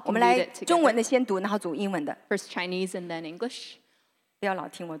好，我们来中文的先读，然后读英文的。First Chinese and then English. 不要老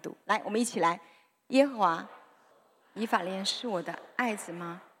听我读，来，我们一起来。耶和华，以法莲是我的爱子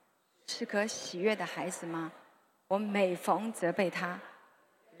吗？是可喜悦的孩子吗？我每逢责备他，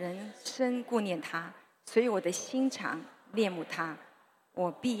人生顾念他，所以我的心肠恋慕他，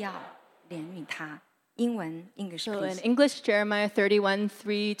我必要怜悯他。英文 English So please. in English, Jeremiah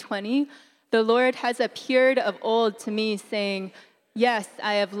 31:3-20, the Lord has appeared of old to me, saying, "Yes,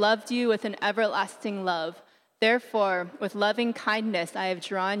 I have loved you with an everlasting love. Therefore, with loving kindness I have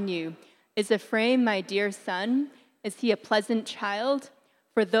drawn you. Is Ephraim my dear son? Is he a pleasant child?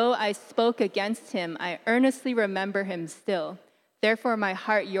 For though I spoke against him, I earnestly remember him still. Therefore my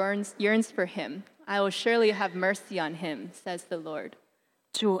heart yearns for him. I will surely have mercy on him," says the Lord.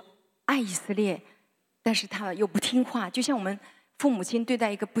 主爱以色列，但是他又不听话，就像我们父母亲对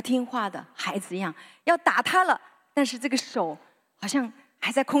待一个不听话的孩子一样，要打他了，但是这个手好像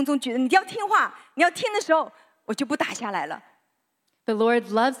还在空中，觉得你要听话，你要听的时候，我就不打下来了。The Lord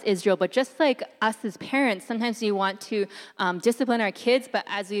loves Israel, but just like us as parents, sometimes we want to discipline our kids, but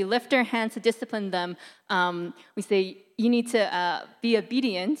as we lift our hands to discipline them, we say, you need to be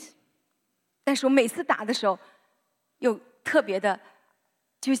obedient. 但是我每次打的时候，又特别的，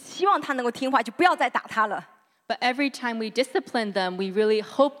就希望他能够听话，就不要再打他了。But every time we discipline them, we really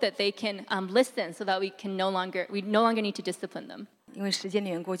hope that they can listen, so that we no longer need to discipline them. 因为时间的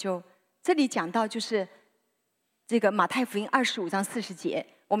缘故，这里讲到就是这个马太福音25章40节，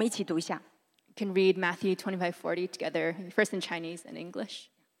我们一起读一下。You can read Matthew 25:40 together, first in Chinese and English.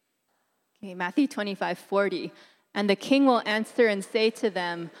 Okay, Matthew 25:40. And the king will answer and say to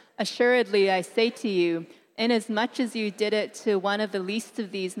them, "Assuredly, I say to you, inasmuch as you did it to one of the least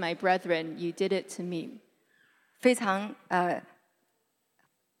of these, my brethren, you did it to me." 非常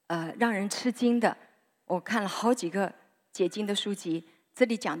让人吃惊的，我看了好几个解经的书籍，这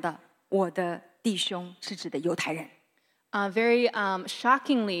里讲的我的弟兄是指的犹太人。Very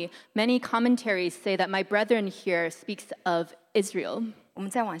shockingly, many commentaries say that my brethren here speaks of Israel. 我们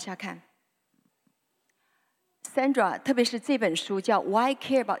再往下看 ，Sandra， 特别是这本书叫《Why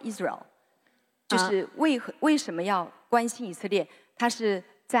Care About Israel》，就是为什么要关心以色列？它是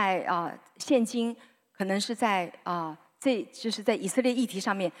在现今可能是在这就是在以色列议题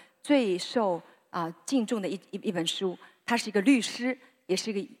上面最受敬重的一本书。他是一个律师，也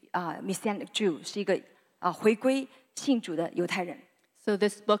是一个Messianic Jew， 是一个回归信主的犹太人。So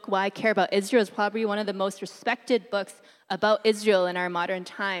this book, Why I Care About Israel, is probably one of the most respected books about Israel in our modern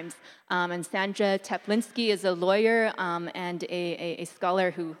times. And Sandra Teplinsky is a lawyer and a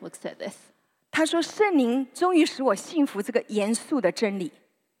scholar who looks at this. 他说：“圣灵终于使我信服这个严肃的真理。”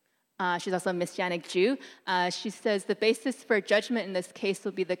 She's also a Messianic Jew. She says the basis for judgment in this case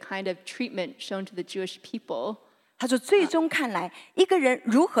will be the kind of treatment shown to the Jewish people. 他说：“最终看来，一个人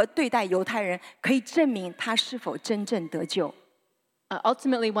如何对待犹太人，可以证明他是否真正得救。”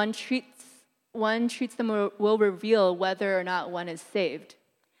 Ultimately, one treats one treats them will reveal whether or not one is saved.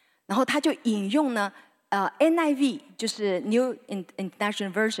 然后他就引用呢，NIV 就是 New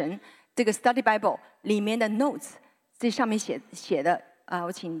International Version 这个 Study Bible 里面的 notes， 这上面写的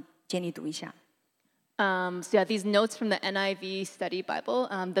我请简妮读一下。So yeah, these notes from the NIV Study Bible.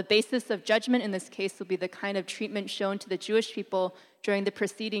 The basis of judgment in this case will be the kind of treatment shown to the Jewish people during the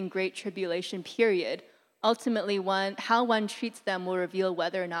preceding Great Tribulation period. Ultimately, how one treats them will reveal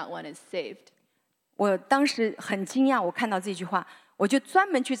whether or not one is saved. 我当时很惊讶，我看到这句话，我就专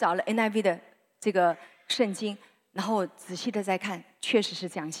门去找了 NIV 的这个圣经，然后仔细的再看，确实是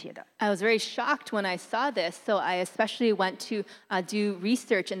这样写的。I was very shocked when I saw this, so I especially went to do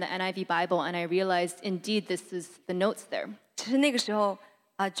research in the NIV Bible, and I realized indeed this is the notes there. 其实那个时候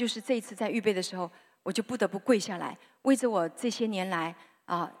就是这一次在预备的时候，我就不得不跪下来，为着我这些年来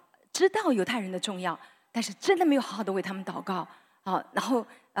知道犹太人的重要，但是真的没有好好的为他们祷告然后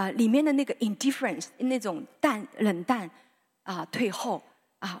里面的那个 indifference 那种冷淡退后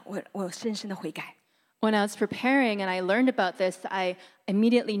我深深的悔改。When I was preparing and I learned about this, I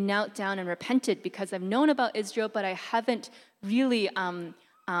immediately knelt down and repented because I've known about Israel, but I haven't really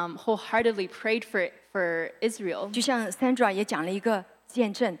wholeheartedly prayed for Israel. 就像 Sandra 也讲了一个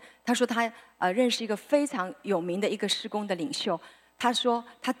见证，她说她认识一个非常有名的一个事工的领袖。他说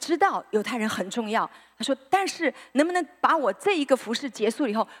他知道犹太人很重要，他说但是能不能把我这一个服事结束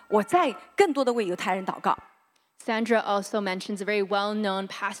以后，我再更多的为犹太人祷告。Sandra also mentions a very well-known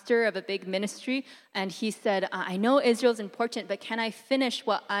pastor of a big ministry, and he said, I know Israel is important, but can I finish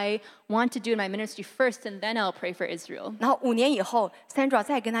what I want to do in my ministry first, and then I'll pray for Israel? 然后5年以后 ，Sandra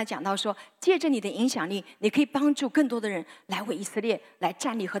再跟他讲到说，借着你的影响力，你可以帮助更多的人来为以色列来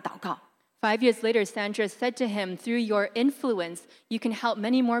站立和祷告。5 years later, Sandra said to him, through your influence, you can help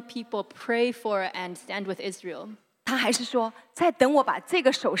many more people pray for and stand with Israel. 他还是说，在等我把这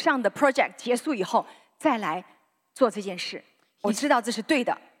个手上的 project 结束以后，再来做这件事。我知道这是对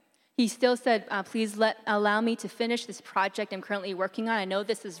的。He still said, please allow me to finish this project I'm currently working on. I know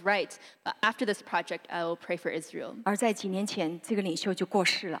this is right, but after this project, I will pray for Israel. 而在几年前，这个领袖就过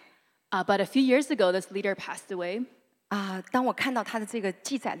世了。But a few years ago, this leader passed away. 当我看到他的这个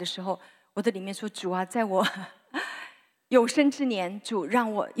记载的时候，我的里面说，主啊，在我有生之年，主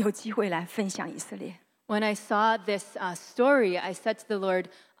让我有机会来分享以色列。When I saw this story, I said to the Lord,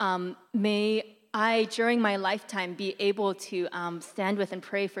 may I, during my lifetime, be able to stand with and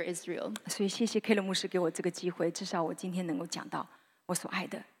pray for Israel. 所以谢谢 K 勒牧师给我这个机会，至少我今天能够讲到我所爱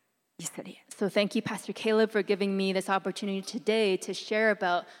的以色列。So thank you, Pastor Caleb, for giving me this opportunity today to share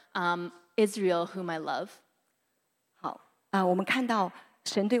about Israel, whom I love. 好我们看到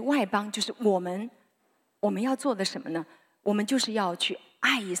神对外邦，就是我们要做的什么呢？我们就是要去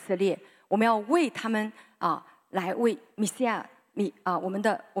爱以色列，我们要为他们来为弥赛亚我们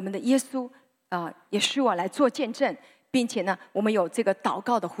的耶稣耶稣来做见证，并且呢，我们有这个祷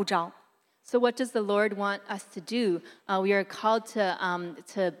告的呼召。So what does the Lord want us to do? We are called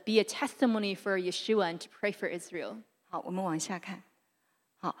to be a testimony for Yeshua and to pray for Israel. 好，我们往下看。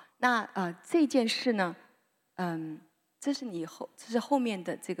好，那这件事呢，这是后面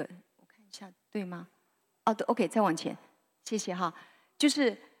的这个，我看一下对吗？对 ，OK， 再往前，谢谢哈。就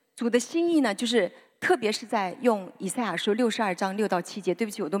是主的心意呢，就是特别是在用以赛亚书62章6到7节，对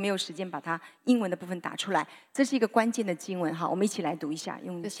不起，我都没有时间把它英文的部分打出来。这是一个关键的经文哈，我们一起来读一下，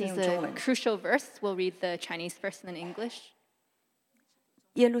先用中文。This is a crucial verse. We'll read the Chinese verse and then English.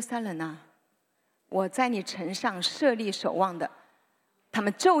 耶路撒冷啊，我在你城上设立守望的，他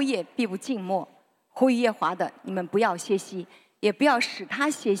们昼夜必不静默。呼吁耶和华的，你们不要歇息，也不要使他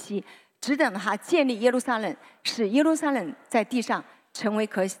歇息，只等他建立耶路撒冷，使耶路撒冷在地上成为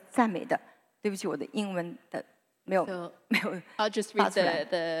可赞美的。对不起，我的英文的没有 I'll just read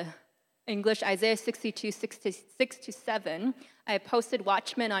the English. Isaiah 62, 6-7. I have posted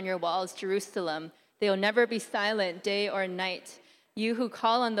watchmen on your walls, Jerusalem. They will never be silent day or night. You who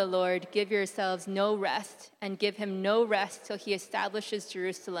call on the Lord, give yourselves no rest, and give him no rest till he establishes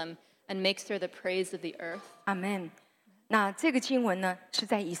Jerusalem and makes her the praise of the earth. Amen. 那这个经文呢，是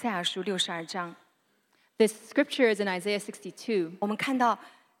在以赛亚书62章。This scripture is in Isaiah 62. 我们看到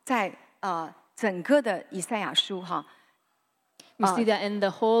在整个的以赛亚书哈。We see that in the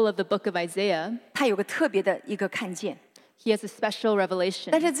whole of the book of Isaiah. 他有个特别的一个看见。He has a special revelation.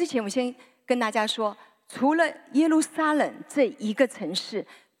 但是之前我先跟大家说，除了耶路撒冷这一个城市，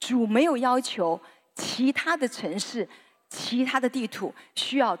主没有要求其他的城市、其他的地图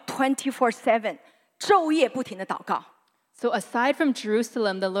需要24/7昼夜不停的祷告。So aside from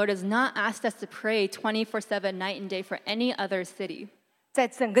Jerusalem, the Lord has not asked us to pray 24/7 night and day for any other city. 在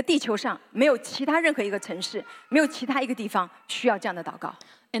整个地球上没有其他任何一个城市，没有其他一个地方需要这样的祷告。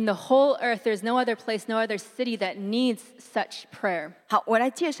In the whole earth, there's no other place, no other city that needs such prayer. 好，我来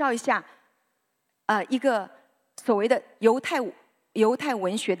介绍一下，一个所谓的犹太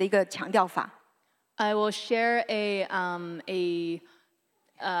文学的一个强调法。I will share a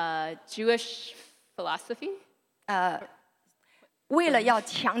Jewish philosophy. 为了要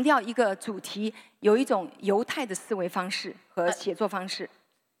强调一个主题，有一种犹太的思维方式和写作方式。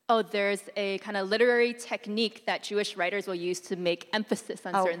Oh, there's a kind of literary technique that Jewish writers will use to make emphasis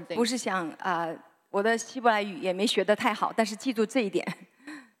on certain things. 不是想我的希伯来语也没学得太好，但是记住这一点。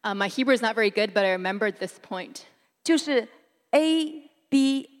My Hebrew is not very good, but I remembered this point. 就是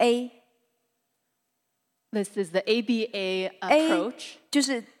ABA。This is the ABA approach. 就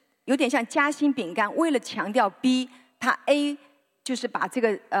是有点像夹心饼干，为了强调 B， 它 A 就是把这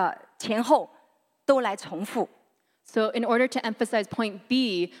个前后都来重复。So in order to emphasize point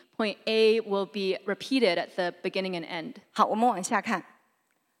B, point A will be repeated at the beginning and end. 好，我们往下看。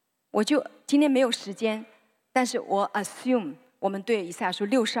我就今天没有时间，但是我 assume 我们对以赛亚书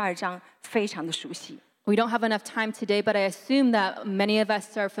62章非常的熟悉。We don't have enough time today, but I assume that many of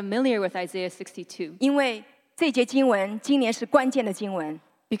us are familiar with Isaiah 62. 因为这节经文今年是关键的经文。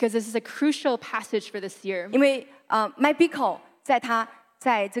Because this is a crucial passage for this year. 因为Mike Bickle 在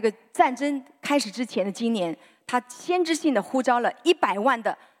这个战争开始之前的今年，他先知性的呼召了100万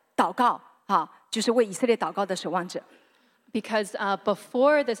的祷告，就是为以色列祷告的守望者。Because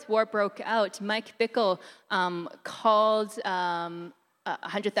before this war broke out, Mike Bickle called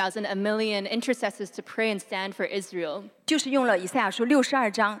 100,000, a million intercessors to pray and stand for Israel. 就是用了以赛亚书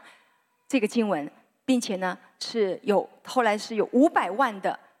62章这个经文，并且呢后来是有500万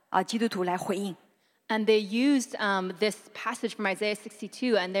的基督徒来回应。And they used this passage from Isaiah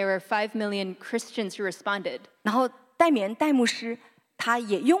 62, and there were 5 million Christians who responded. 然后戴冕戴牧师他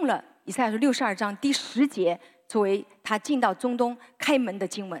也用了以赛亚书62章第10节作为他进到中东开门的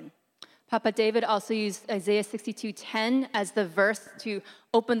经文。Papa David also used Isaiah 62:10 as the verse to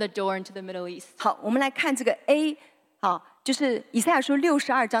open the door into the Middle East. 好，我们来看这个 A， 就是以赛亚书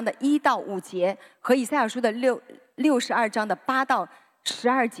62章的1到5节和以赛亚书的62章的8到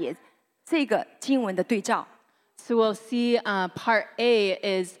12节这个经文的对照。So we'll see part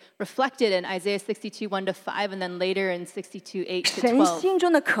A is reflected in Isaiah 62:1 to 5, and then later in 62:8 to 神 12. 心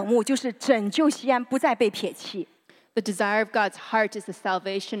中的渴慕就是拯救西安不再被撇弃。The desire of God's heart is the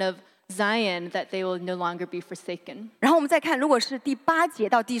salvation of Zion, that they will no longer be forsaken. 然后我们再看，如果是第8节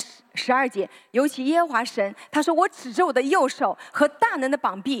到第12节，尤其耶和华神，他说：“我指着我的右手和大能的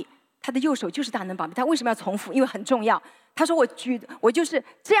膀臂。”他的右手就是大能膀臂。他为什么要重复？因为很重要。他说：“我就是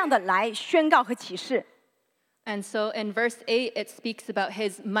这样的来宣告和启示。” And so in verse 8, it speaks about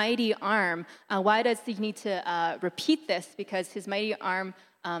his mighty arm. Why does he need to repeat this? Because his mighty arm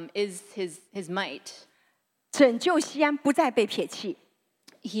is his might. 拯救西安不再被撇弃。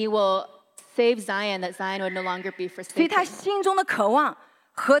He will save Zion, that Zion would no longer be 所以他 forsaken. 心中的渴望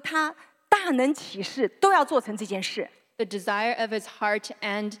和他大能启示都要做成这件事。The desire of his heart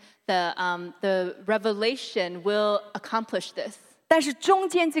and the revelation will accomplish this. 但是中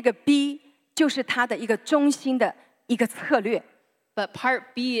间这个 B 就是他的一个中心的一个策略。But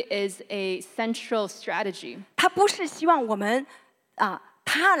part B is a central strategy. 他不是希望我们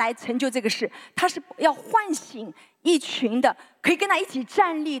他来成就这个事，他是要唤醒一群的可以跟他一起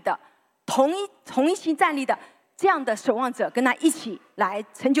站立的同一心站立的这样的守望者，跟他一起来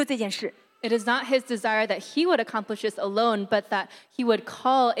成就这件事。It is not his desire that he would accomplish this alone, but that he would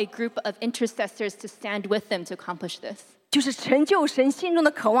call a group of intercessors to stand with him to accomplish this. 就是成就神心中的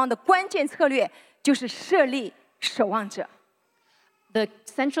渴望的关键策略，就是设立守望者。The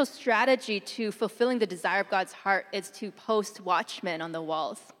central strategy to fulfilling the desire of God's heart is to post watchmen on the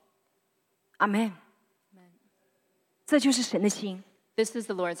walls. 阿门。这就是神的心， This is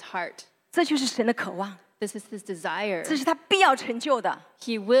the Lord's heart. 这就是神的渴望， This is his desire. 这是他必要成就的。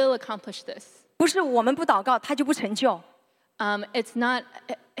He will accomplish this. 不是我们不祷告，他就不成就。It's not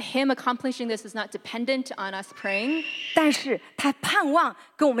him accomplishing this is not dependent on us praying. 但是他盼望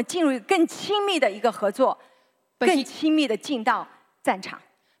跟我们进入更亲密的一个合作，更亲密的进到战场。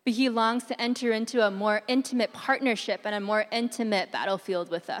But he longs to enter into a more intimate partnership and a more intimate battlefield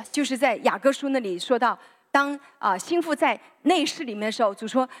with us. 就是在雅各书那里说到，当心腹在内室里面的时候，主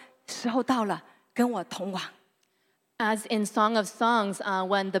说时候到了，跟我同往。As in Song of Songs,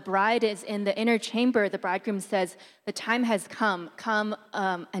 when the bride is in the inner chamber, the bridegroom says, "The time has come. Come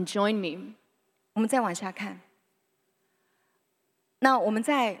and join me." 我们再往下看。那我们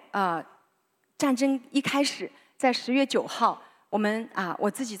在战争一开始，在10月9号，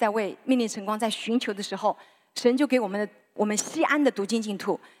我自己在为命令晨光在寻求的时候，神就给我们的我们西安的读经进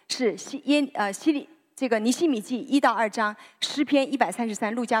度，是这个尼希米记1到2章，诗篇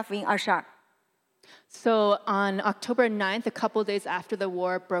133，路加福音22。So on October 9th, a couple days after the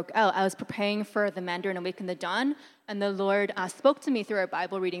war broke out, I was preparing for the Mandarin Awake in the Dawn, and the Lord spoke to me through our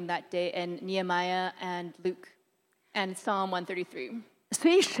Bible reading that day in Nehemiah and Luke and Psalm 133. 所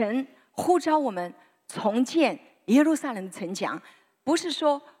以神呼召我们重建耶路撒冷的城墙，不是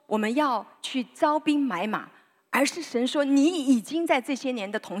说我们要去招兵买马，而是神说你已经在这些年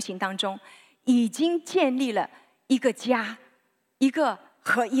的同行当中，已经建立了一个家，一个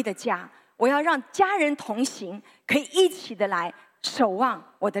合一的家。我要让家人同行，可以一起的来守望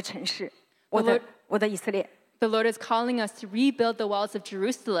我的城市，我的以色列。The Lord is calling us to rebuild the walls of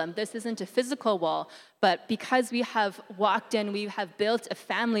Jerusalem. This isn't a physical wall, but because we have walked in, we have built a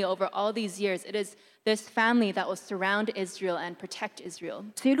family over all these years. It is this family that will surround Israel and protect Israel.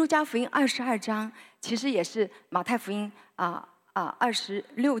 所以路加福音22章其实也是马太福音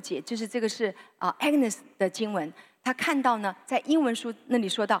26节，就是这个是Agnes 的经文。他看到呢，在英文书那里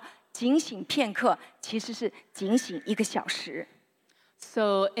说到，警醒片刻，其实是警醒1个小时。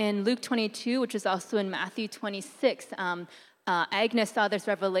So in Luke 22, which is also in Matthew 26, Agnes saw this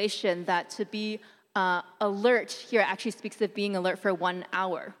revelation that to be alert here actually speaks of being alert for 1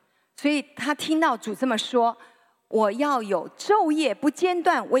 hour. 所以他听到主这么说，我要有昼夜不间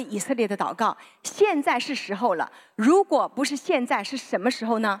断为以色列的祷告。现在是时候了，如果不是现在，是什么时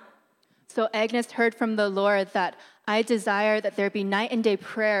候呢？ So Agnes heard from the Lord that I desire that there be night and day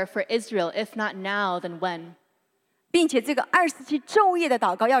prayer for Israel. If not now, then when? 并且这个27昼夜的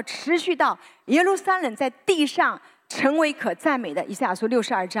祷告要持续到耶路撒冷在地上成为可赞美的。以赛亚书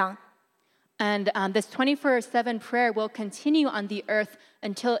62章。And this 24/7 prayer will continue on the earth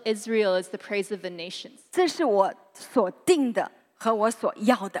until Israel is the praise of the nations. 这是我所定的和我所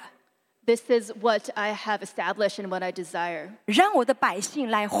要的。This is what I have established and what I desire. 让我的百姓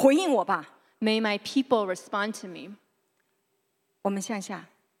来回应我吧。May my people respond to me. 我们向下。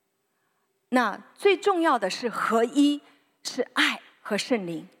那最重要的是合一，是爱和圣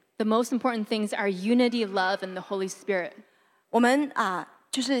灵。The most important things are unity, love, and the Holy Spirit. 我们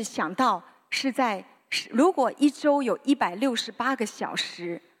就是想到是在如果一周有168个小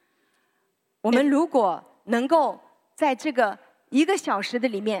时，我们如果能够在这个1个小时的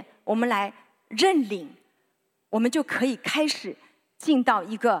里面，我们来认领，我们就可以开始进到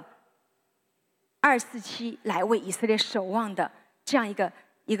一个247来为以色列守望的这样一个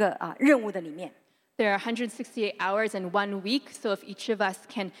任务的里面。There are 168 hours in 1 week, so if each of us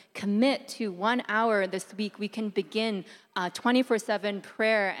can commit to 1 hour this week, we can begin 24/7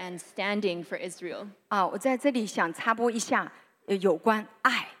 prayer and standing for Israel. 我在这里想插播一下有关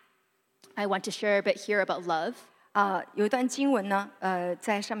爱。I want to share a bit here about love. 有一段经文呢，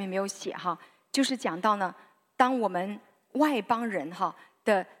在上面没有写哈，就是讲到呢，当我们外邦人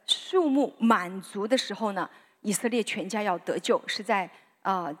的数目满足的时候呢，以色列全家要得救，是在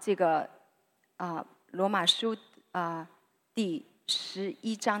这个罗马书第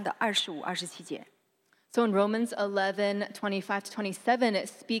11章的25、27节。So in Romans 11:25-27, it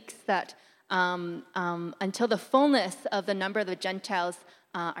speaks that until the fullness of the number of the Gentiles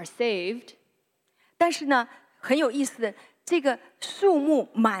are saved. 但是呢，很有意思的，这个数目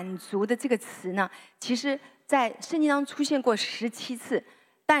满足的这个词呢，其实在圣经当中出现过17次，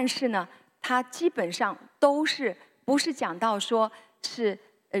但是呢，它基本上都是不是讲到说是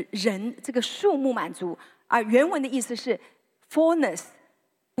人这个数目满足，而原文的意思是 fullness，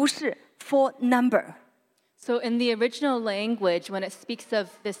 不是 full number。 So in the original language, when it speaks of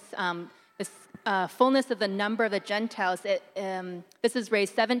this fullness of the number of the Gentiles, this is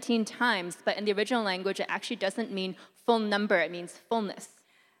raised 17 times, but in the original language, it actually doesn't mean full number, it means fullness.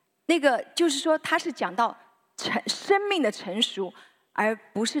 那个就是说，它是讲到生命的成熟，而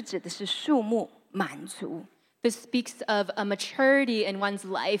不是指的是数目满足。This speaks of a maturity in one's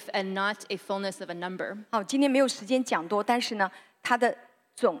life and not a fullness of a number. 好，今天没有时间讲多，但是呢，它的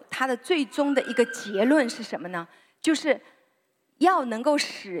最终的一个结论是什么呢？就是要能够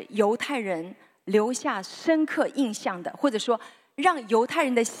使犹太人留下深刻印象的，或者说让犹太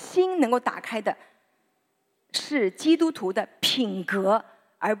人的心能够打开的，是基督徒的品格，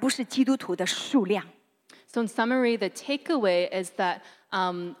而不是基督徒的数量。So in summary, the takeaway is that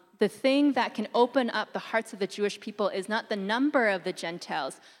the thing that can open up the hearts of the Jewish people is not the number of the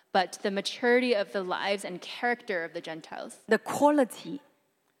Gentiles, but the maturity of the lives and character of the Gentiles. The quality,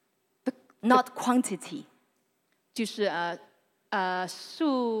 not quantity. 就是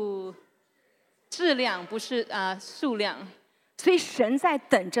质量不是数量。所以神在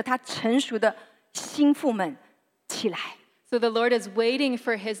等着他成熟的心腹们起来。So the Lord is waiting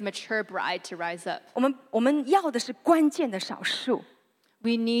for his mature bride to rise up. 我们要的是关键的少数。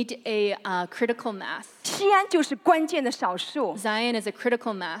We need a critical mass. 西安就是关键的少数。Zion is a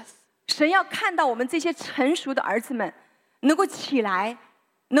critical mass. 神要看到我们这些成熟的儿子们能够起来，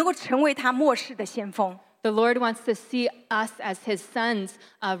能够成为他末世的先锋。The Lord wants to see us as his sons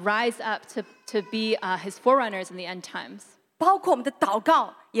rise up to be his forerunners in the end times. 包括我们的祷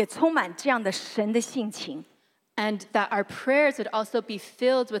告也充满这样的神的性情。And that our prayers would also be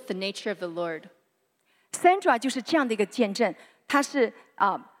filled with the nature of the Lord. Sandra 就是这样的一个见证，她是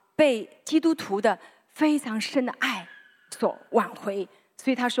被基督徒的非常深的爱所挽回，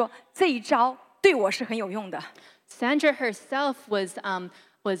所以她说这一招对我是很有用的。Sandra herself was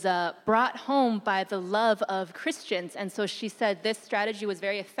brought home by the love of Christians, and so she said this strategy was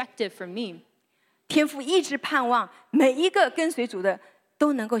very effective for me. 天父一直盼望每一个跟随主的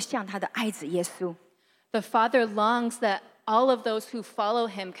都能够像他的爱子耶稣。The Father longs that all of those who follow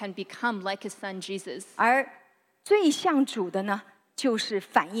him can become like his son Jesus. 而最像主的呢，就是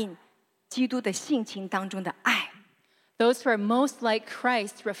反映基督的性情当中的爱。Those who are most like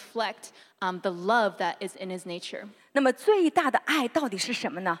Christ reflect the love that is in his nature. 那么最大的爱到底是什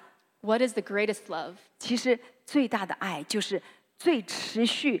么呢？ What is the greatest love? 其实最大的爱就是最持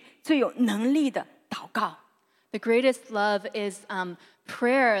续、最有能力的祷告。The greatest love is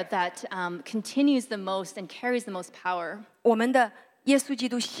prayer that continues the most and carries the most power. 我们的耶稣基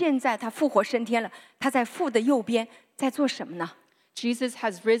督现在他复活升天了，他在父的右边，在做什么呢？ Jesus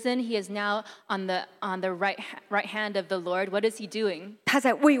has risen. He is now on the right hand of the Lord. What is he doing? 他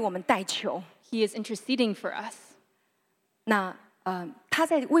在为我们代求。He is interceding for us. 那他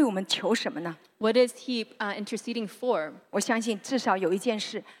在为我们求什么呢？ What is he interceding for? 我相信至少有一件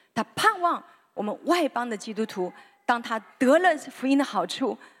事，他盼望我们外邦的基督徒，当他得了福音的好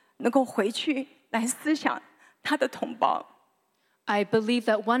处，能够回去来思想他的同胞。I believe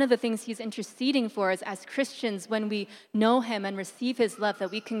that one of the things he's interceding for is as Christians, when we know him and receive his love, that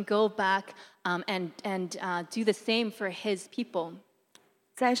we can go back and do the same for his people.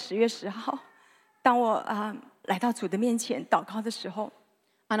 在10月10号，当我来到主的面前祷告的时候，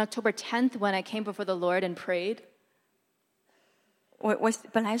 On October 10th, when I came before the Lord and prayed, 我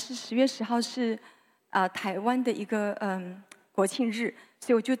本来是10月10号是台湾的一个国庆日，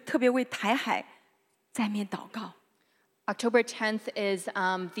所以我就特别为台海在面祷告。October 10th is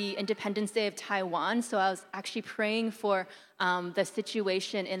the Independence Day of Taiwan, so I was actually praying for the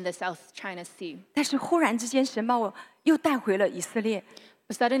situation in the South China Sea. 但是忽然之间，神把我又带回了以色列，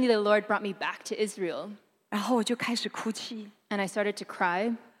 But suddenly the Lord brought me back to Israel, 然后我就开始哭泣， and I started to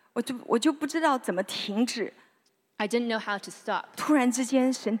cry. 我就不知道怎么停止。 I didn't know how to stop. 突然之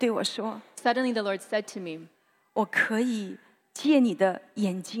间，神对我说 Suddenly the Lord said to me,：“ 我可以借你的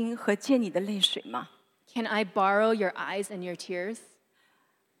眼睛和借你的泪水吗？” Can I borrow your eyes and your tears?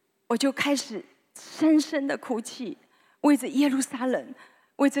 我就开始深深的哭泣，为着耶路撒冷，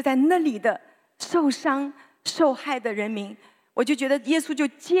为着在那里的受伤受害的人民，我就觉得耶稣就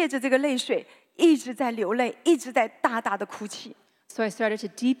借着这个泪水一直在流泪，一直在大大的哭泣。 So I started to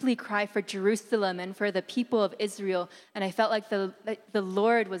deeply cry for Jerusalem and for the people of Israel, and I felt like the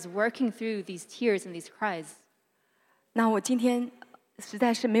Lord was working through these tears and these cries. 那我今天实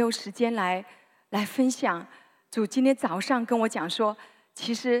在是没有时间来分享。主今天早上跟我讲说，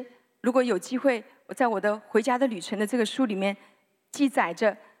其实如果有机会，我在我的回家的旅程的这个书里面记载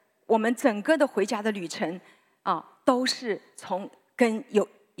着我们整个的回家的旅程都是从跟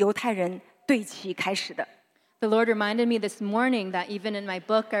犹太人对齐开始的。 The Lord reminded me this morning that even in my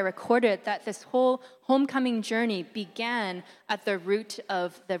book, I recorded that this whole homecoming journey began at the root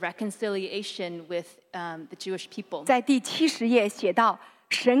of the reconciliation with the Jewish people. 在第70页写到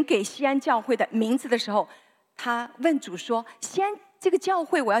神给西安教会的名字的时候，他问主说：“西安这个教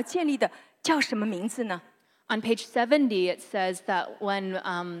会我要建立的叫什么名字呢？” On page 70, it says that when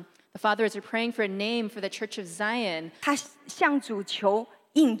the fathers are praying for a name for the Church of Zion, 他向主求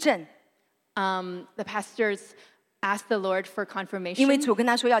印证。 the pastors asked the Lord for 因为 confirmation 主跟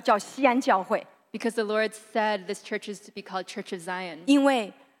他说要叫西安教会， because the Lord said this church is to be called Church of Zion. 因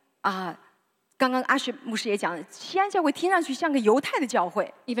为刚刚阿雪牧师也讲了，西安教会听上去像个犹太的教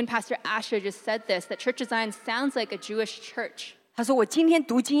会。 Even Pastor Asher just said this, that Church of Zion sounds like a Jewish church. 他说我今天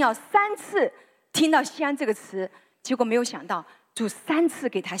读经要3次听到西安这个词，结果没有想到主3次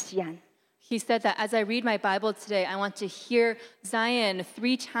给他西安。 He said that as I read my Bible today, I want to hear Zion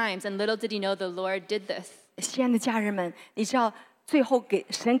 3 times, and little did he know the Lord did this. 西安的家人们，你知道最后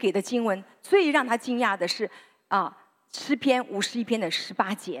神给的经文最让他惊讶的是诗篇51篇的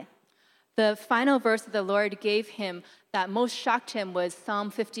18节。 The final verse that the Lord gave him that most shocked him was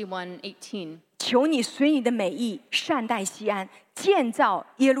Psalm 51:18. 求你随你的美意善待西安，建造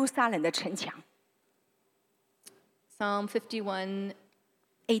耶路撒冷的城墙。 Psalm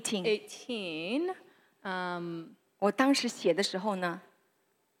 51:18. 我当时写的时候呢，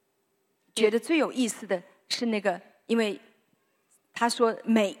觉得最有意思的是那个，因为他说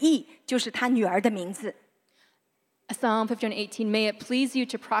美意就是他女儿的名字。 Psalm 51:18, May it please you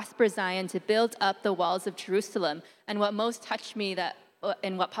to prosper Zion, to build up the walls of Jerusalem. And what most touched me that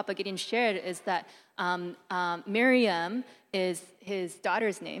in what Papa Gideon shared is that Miriam is his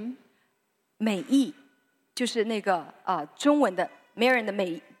daughter's name. 美意就是那个中文的 Miriam 的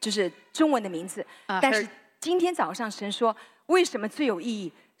美，就是中文的名字。但是今天早上神说，为什么最有意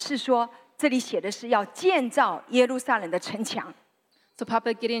义？是说这里写的是要建造耶路撒冷的城墙。 So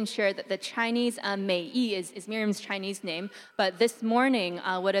Papa Gideon shared that the Chinese Mei Yi is Miriam's Chinese name, but this morning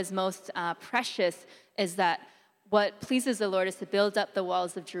what is most precious is that what pleases the Lord is to build up the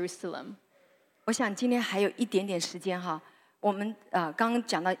walls of Jerusalem. 我想今天还有一点点时间哈，我们刚刚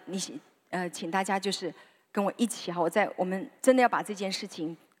讲到请大家就是跟我一起哈，我们真的要把这件事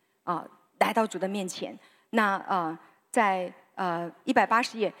情来到主的面前。那在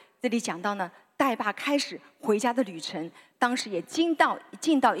180页这里讲到呢，带爸开始回家的旅程，当时也进到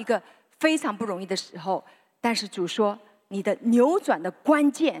一个非常不容易的时候，但是主说你的扭转的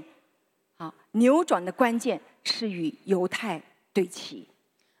关键是与犹太对齐。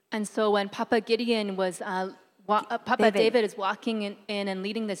 And so when Papa Gideon was, Papa David is walking in and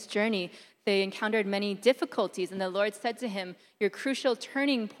leading this journey, they encountered many difficulties, and the Lord said to him, your crucial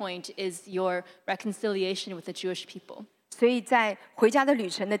turning point is your reconciliation with the Jewish people. 所以在回家的旅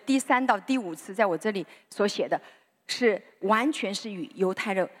程的第3到第5次，在我这里所写的，是完全是与犹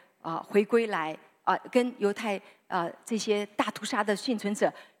太的回归来跟犹太这些大屠杀的幸存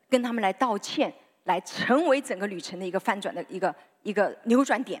者跟他们来道歉，来成为整个旅程的一个翻转的一个扭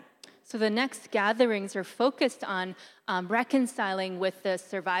转点。 So the next gatherings are focused on reconciling with the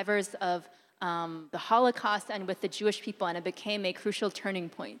survivors of the Holocaust and with the Jewish people, and it became a crucial turning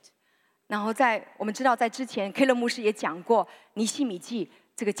point. 然后我们知道，在之前 K 勒牧师也讲过尼希米记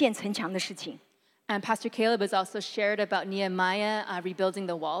这个建城墙的事情。 And Pastor Caleb has also shared about Nehemiah rebuilding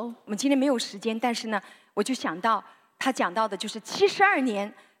the wall. 我们今天没有时间，但是呢，我就想到他讲到的就是72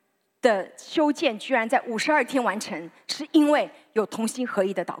年的修建，居然在52天完成，是因为有同心合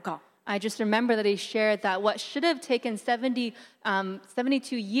意的祷告。 I just remember that he shared that what should have taken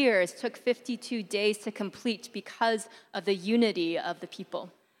 72 years took 52 days to complete because of the unity of the people.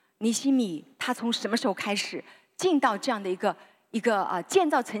 尼希米他从什么时候开始进到这样的一个建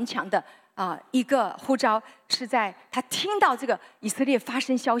造城墙的一个呼召？是在他听到这个以色列发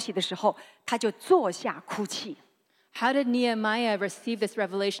生消息的时候，他就坐下哭泣。 How did Nehemiah receive this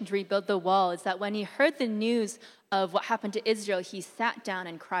revelation to rebuild the wall? Is that when he heard the news of what happened to Israel, he sat down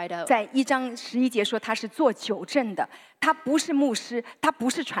and cried out. 在1章11节说他是做酒政的，他不是牧师，他不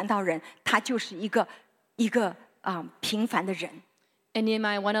是传道人，他就是一个平凡的人。 In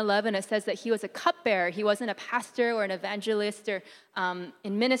Nehemiah 1:11, it says that he was a cupbearer. He wasn't a pastor or an evangelist or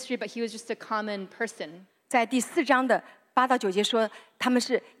in ministry, but he was just a common person. 在第4章的8到9节说，他们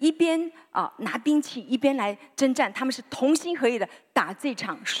是一边拿兵器，一边来征战，他们是同心合意的打这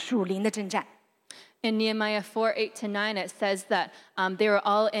场属灵的征战。 In Nehemiah 4:8-9, it says that they were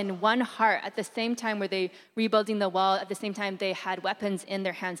all in one heart. At the same time, were they rebuilding the wall? At the same time, they had weapons in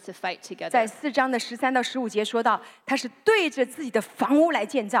their hands to fight together. 在4章的13到15节说到，他是对着自己的房屋来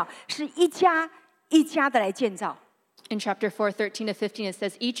建造，是一家一家的来建造。 In chapter 4:13-15, it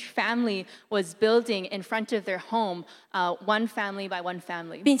says each family was building in front of their home, one family by one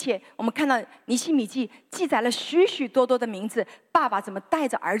family. 并且我们看到尼希米记记载了许许多多的名字，爸爸怎么带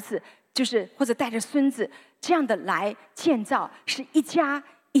着儿子，或者带着孙子这样的来建造，是一家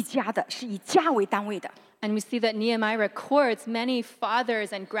一家的，是以家为单位的。 And we see that Nehemiah records many fathers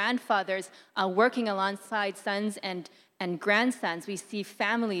and grandfathers working alongside sons and grandsons. We see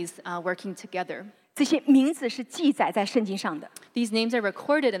families working together. 这些名字是记载在圣经上的。 These names are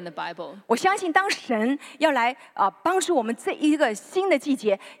recorded in the Bible. 我相信，当神要来帮助我们这一个新的季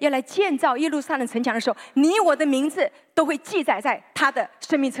节，要来建造耶路撒冷城墙的时候，你我的名字都会记载在他的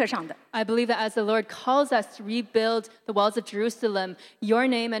生命册上的。 I believe that as the Lord calls us to rebuild the walls of Jerusalem, your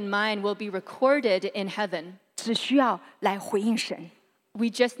name and mine will be recorded in heaven. 只需要来回应神， We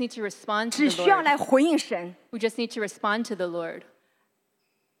just need to respond to 只 the 需要 Lord. 来回应神。 We just need to respond to the Lord.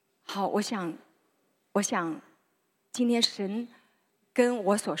 好，我想，今天神跟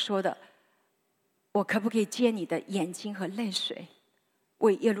我所说的，我可不可以借你的眼睛和泪水，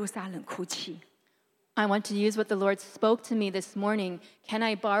为耶路撒冷哭泣？ I want to use what the Lord spoke to me this morning. Can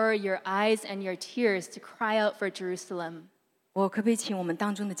I borrow your eyes and your tears to cry out for Jerusalem? 我可不可以请我们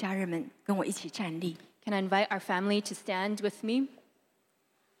当中的家人们跟我一起站立？ Can I invite our family to stand with me?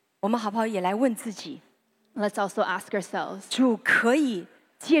 我们好不好也来问自己？ Let's also ask ourselves, 主可以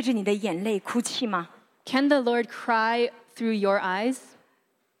借着你的眼泪哭泣吗？ can the Lord cry through your eyes?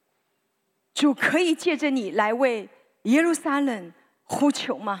 主可以借着你来为耶路撒冷呼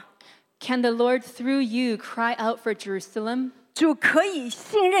求吗？ Can the Lord through you cry out for Jerusalem? 主可以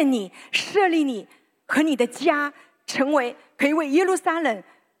信任你，设立你和你的家，成为可以为耶路撒冷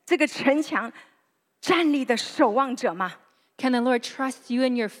这个城墙站立的守望者吗？ Can the Lord trust you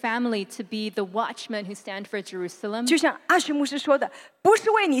and your family to be the watchmen who stand for Jerusalem? 就像阿许牧师说的，不是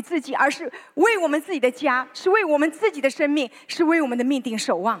为你自己，而是为我们自己的家，是为我们自己的生命，是为我们的命定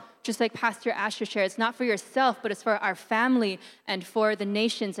守望。Just like Pastor Asher shared, it's not for yourself, but it's for our family and for the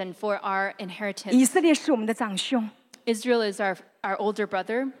nations and for our 以 inheritance. 色列是我们的长兄， Israel is our older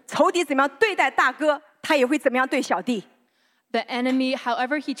brother. 仇敌怎么样对待大哥，他也会怎么样对小弟。 The enemy,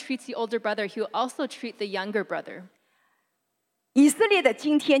 however he treats the older brother, he will also treat the younger brother. 以色列的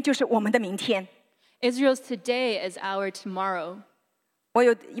今天就是我们的明天。 Israel's today is our tomorrow. 我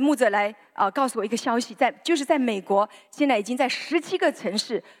有牧者来告诉我一个消息，就是在美国，现在已经在17个城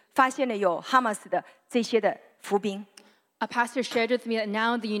市发现了有哈马斯的这些的伏兵。 A pastor shared with me that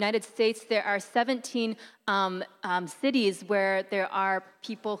now in the United States there are 17 cities where there are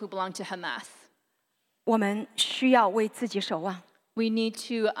people who belong to Hamas. 我们需要为自己守望， We need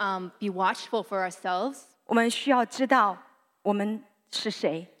to be watchful for ourselves. 我们需要知道我们是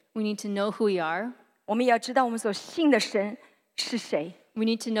谁， We need to know who we are. 我们也要知道我们所信的神是谁。 We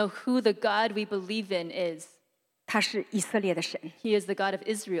need to know who the God we believe in is. 他是以色列的神， He is the God of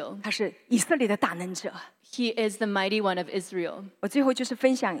Israel. 他是以色列的大能者。 He is the mighty one of Israel. 我最后就是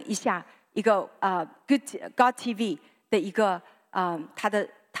分享一下一个God TV 的一个他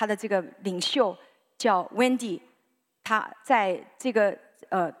的这个领袖叫 Wendy， 他在这个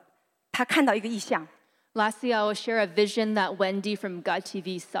他看到一个异象， Lastly, I will share a vision that Wendy from God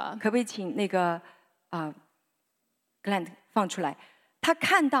TV saw. 可不可以请那个Glenn 放出来？他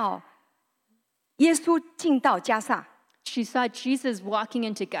看到耶稣进到加萨， She saw Jesus walking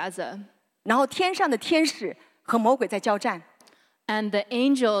into Gaza, 然后天上的天使和魔鬼在交战。 and the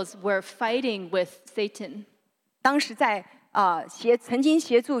angels were fighting with Satan. 当时在曾经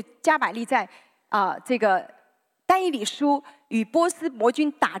协助加百利在这个但以理书与波斯魔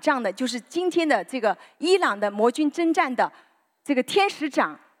军打仗的，就是今天的这个伊朗的魔军征战的这个天使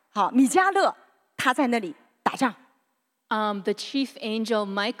长米迦勒，他在那里打仗。The chief angel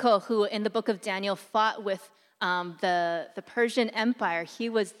Michael, who in the book of Daniel fought with the Persian Empire, he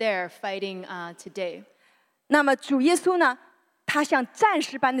was there fighting today. 那么主耶稣呢，他像战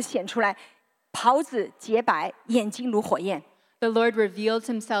士般的显出来，袍子洁白，眼睛如火焰。 The Lord revealed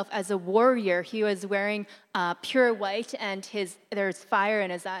himself as a warrior. He was wearing pure white, and there's fire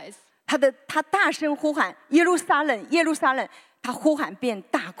in his eyes. 他大声呼喊耶路撒冷，耶路撒冷。他呼喊便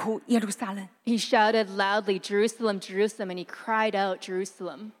大哭耶路撒冷。 He shouted loudly, Jerusalem, Jerusalem, and he cried out,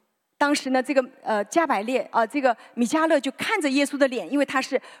 Jerusalem. 当时呢，这个加百列这个米迦勒就看着耶稣的脸，因为他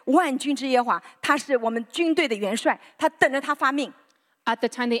是万军之耶和华，他是我们军队的元帅，他等着他发命。 At the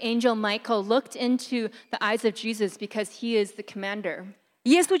time, the angel Michael looked into the eyes of Jesus because he is the commander.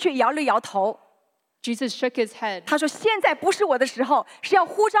 耶稣却摇了摇头。 Jesus shook his head. 他说：“现在不是我的时候，是要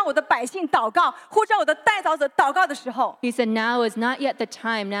呼召我的百姓祷告，呼召我的代祷者祷告的时候。” He said, now is not yet the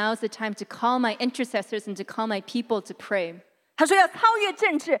time. Now is the time to call my intercessors and to call my people to pray. 他说要超越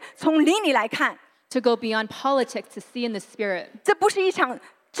政治，从灵里来看， To go beyond politics, to see in the spirit. 这不是一场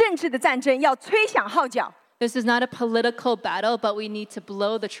政治的战争，要吹响号角。 This is not a political battle, but we need to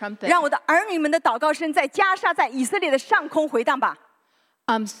blow the trumpet. 让我的儿女们的祷告声在加沙，在以色列的上空回荡吧。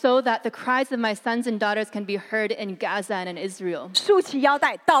 So that the cries of my sons and daughters can be heard in Gaza and in Israel. 束起腰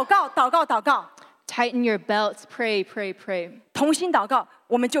带，祷告，祷告，祷告。 Tighten your belts, pray, pray, pray. 同心祷告，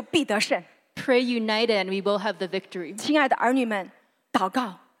我们就必得胜。 Pray united and we will have the victory. 亲爱的儿女们，祷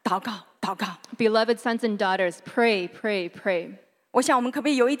告，祷告，祷告。 Beloved sons and daughters, pray, pray, pray. 我想我们可不可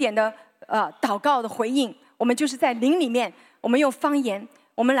以有一点的祷告的回应？我们就是在灵里面，我们用方言，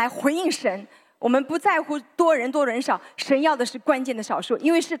我们来回应神。我们不在乎多人多人少，神要的是关键的少数，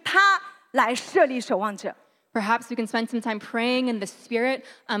因为是他来设立守望者。 Perhaps we can spend some time praying in the Spirit.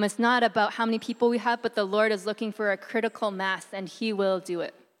 It's not about how many people we have, but the Lord is looking for a critical mass, and He will do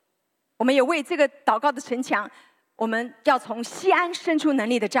it. 我们也为这个祷告的城墙，我们要从西安伸出能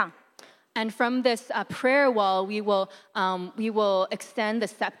力的杖。 And from this prayer wall, we will extend the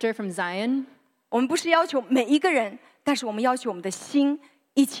scepter from Zion. 我们不是要求每一个人，但是我们要求我们的心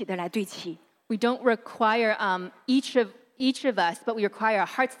一起的来对齐。 We don't require each of us, but we require our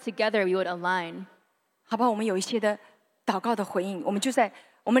hearts together. We would align. 好不好？我们有一些的祷告的回应。我们就在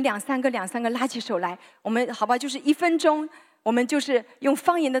我们两三个拉起手来，我们好吧，就是1分钟，我们就是用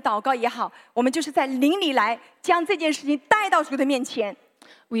方言的祷告也好，我们就是在灵里来将这件事情带到主的面前。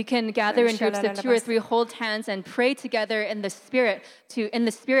We can gather in groups of 2 or 3, hold hands, and pray together in the Spirit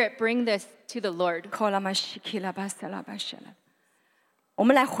bring this to the Lord. 我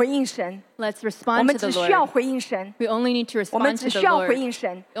们来回应神。 Let's 我 respond 们 to 只 the 需要 Lord. 回应神。 We only need to 我们 respond 只 to 需 the 要回 Lord. 应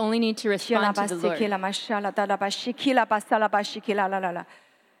神。 We only need to respond to the Lord.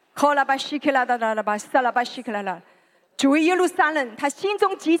 主耶路撒冷，他心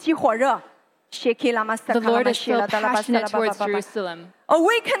中极其火热。The Lord is so passionate towards Jerusalem.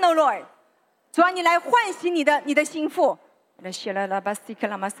 Awaken, O Lord！ 主啊，你来唤醒你的心腹。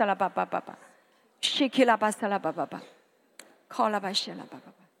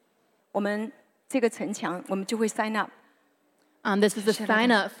我们这个城墙，我们就会 sign up。 This is a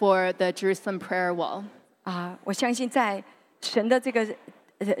sign up for the Jerusalem prayer wall. 我相信在神的这个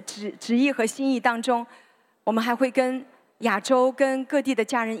旨意和心意当中，我们还会跟亚洲、跟各地的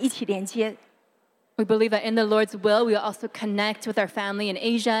家人一起连接。 We believe that in the Lord's will, we will also connect with our family in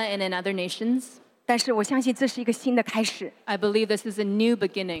Asia and in other nations. 但是我相信这是一个新的开始。 I believe this is a new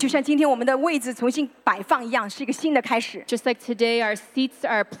beginning. 就像今天我们的位置重新摆放一样，是一个新的开始。 Just like today, our seats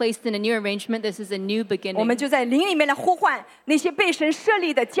are placed in a new arrangement. This is a new 我 beginning. 们就在灵里面来呼唤那些被神设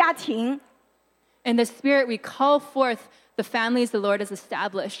立的家庭。 In the Spirit, we call forth the families the Lord has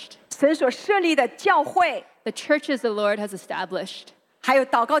established, 神所设立的教会， the churches the Lord has established, 还有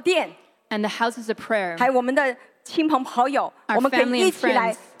祷告殿， and the houses of prayer. 还有我们的亲朋好友， Our 我们可以 family 一 and 起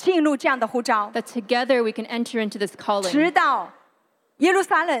来 friends. 进入这样的呼召， That together we can enter into this 直 calling 到耶路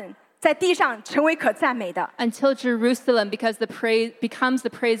撒冷在地上成为可赞美的。 until Jerusalem becomes the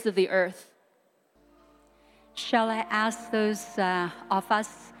praise of the earth. Shall I ask those of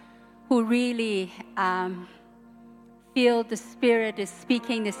us who really feel the Spirit is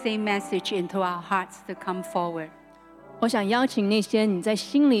speaking the same message into our hearts to come forward? 我想邀请那些你在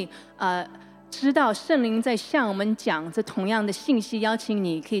心里知道圣灵在向我们讲这同样的信息，邀请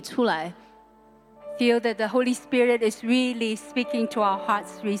你可以出来。 Feel that the Holy Spirit is really speaking to our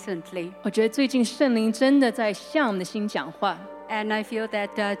hearts recently. 我觉得最近圣灵真的在向我们的心讲话。 And I feel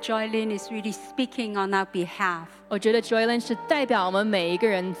that Joylyn is really speaking on our behalf. 我觉得 Joylyn 是代表我们每一个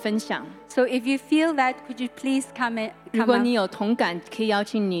人分享。 So if you feel that, could you please come 如果 up? 你有同感，可以邀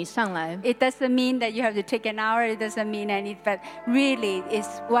请你上来。 It doesn't mean that you have to take an hour. It doesn't mean anything. But really,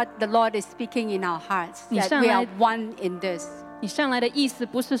 it's what the Lord is speaking in our hearts. 你 That 上 we 来 are one in this. 你上来的意思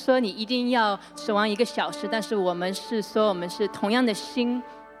不是说你一定要守望1个小时，但是我们是说我们是同样的心。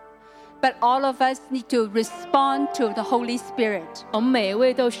 But all of us need to respond to the Holy Spirit. 我们每一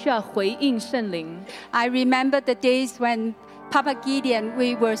位都需要回应圣灵。 I remember the days when Papa Gideon,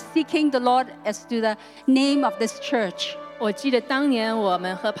 we were seeking the Lord as to the name of this church. 我记得当年我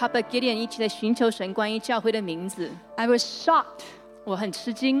们和 Papa Gideon 一起在寻求神关于教会的名字， I was shocked 我很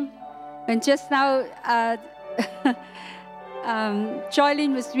吃惊。 when just now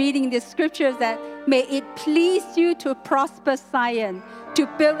Joylyn was reading the scriptures that may it please you to prosper Zion, to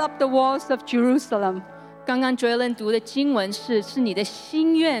build up the walls of Jerusalem. 刚刚 Joylyn 读的经文是你的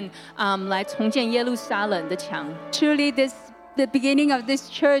心愿，来重建耶路撒冷的墙。 Truly, the beginning of this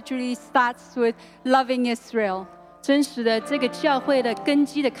church really starts with loving Israel. 真实的这个教会的根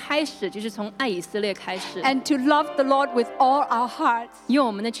基的开始，就是从爱以色列开始， And to love the Lord with all our hearts. 用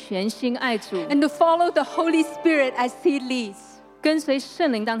我们的全心爱主， And to follow the Holy Spirit as He leads. 跟随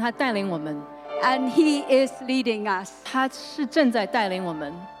圣灵，当他带领我们， And He is leading us. 他是正在带领我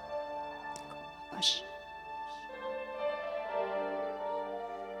们。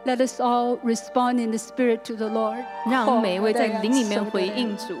 Let us all respond in the Spirit to the Lord. 让我们每一位在灵里面回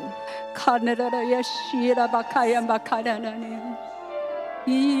应主。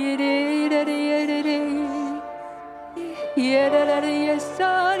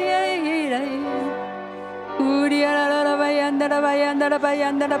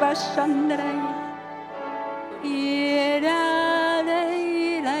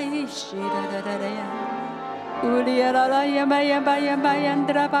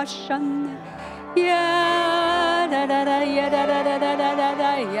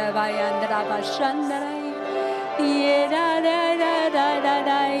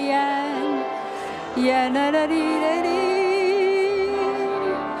 Yandra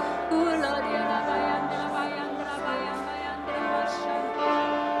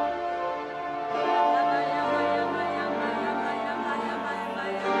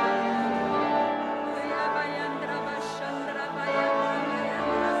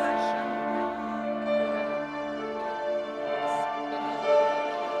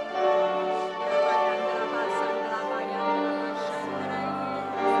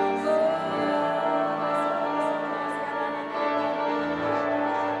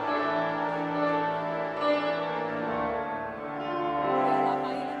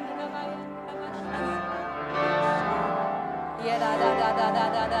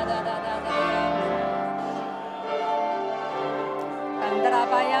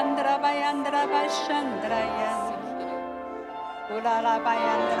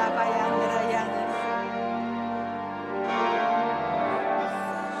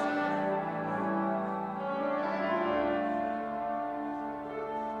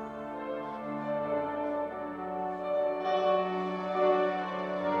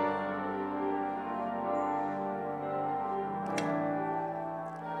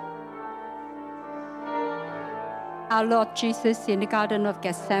Our Lord Jesus in the Garden of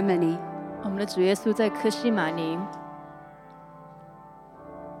Gethsemane. 我们的主耶稣在客西马尼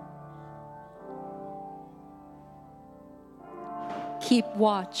Keep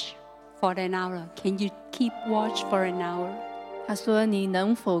watch for an hour. Can you keep watch for an hour? 他说：“你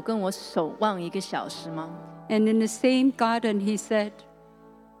能否跟我守望1个小时吗？” And in the same garden, he said,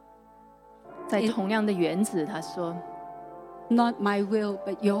 在同样的园子，他说 Not my will,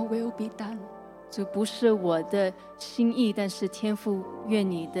 but your will be done. 主不是我的心意，但是天父愿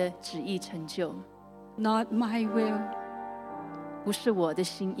你的旨意成就。 Not my will, 不是我的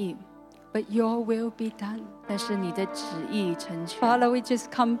心意， but your will be done. 但是你的旨意成全。 Father, we just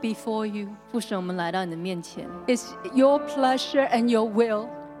come before you. 父神，我们来到你的面前， It's your pleasure and your will.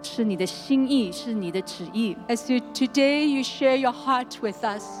 是你的心意，是你的旨意。 As you today you share your heart with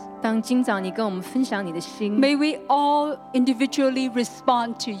us. 当今早你跟我们分享你的心， May we all individually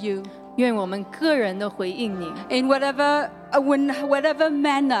respond to you 愿我们个人的回应你， in whatever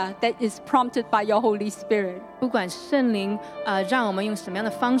manner that is prompted by your Holy Spirit. 不管圣灵让我们用什么样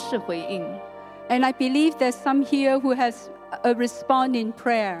的方式回应。 And I believe there's some here who has a respond in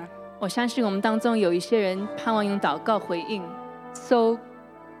prayer. 我相信我们当中有一些人盼望用祷告回应， So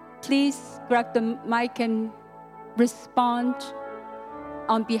please grab the mic and respond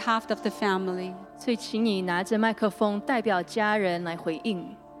on behalf of the family. 所以请你拿着麦克风代表家人来回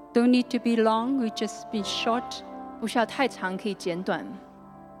应， Don't need to be long, we just be short. 不需要太长，可以简短。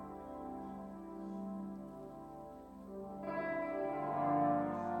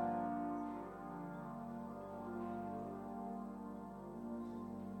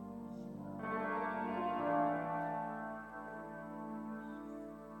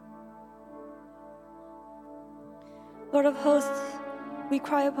 Lord of hosts, we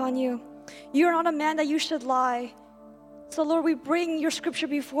cry upon you. You are not a man that you should lie. So Lord, we bring your scripture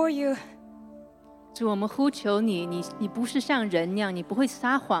before you. 主，我们呼求你，你不是像人那样，你不会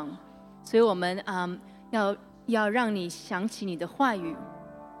撒谎，所以我们要让你想起你的话语。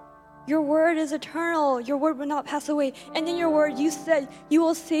 Your word is eternal. Your word will not pass away. And in your word, you said you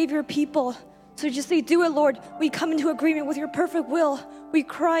will save your people. So just say, do it, Lord. We come into agreement with your perfect will. We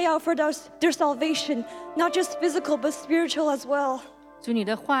cry out for their salvation, not just physical, but spiritual as well. 主，你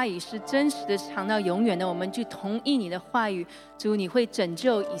的话语是真实的，长到永远的。我们去同意你的话语。主，你会拯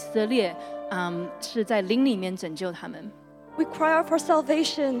救以色列，是在灵里面拯救他们。 We cry out for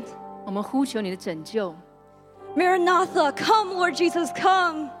salvation. 我们呼求你的拯救。 Maranatha, come, Lord Jesus,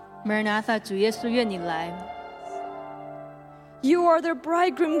 come. Maranatha， 主耶稣，愿你来。 You are the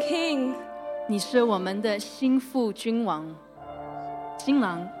bridegroom king. 你是我们的心腹君王，新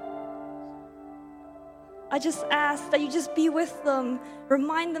郎。 I just ask that you just be with them.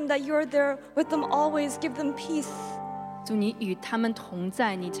 Remind them that you're there with them always. Give them peace. 主，你与他们同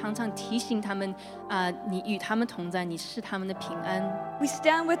在，你常常提醒他们，你与他们同在，你是他们的平安。 We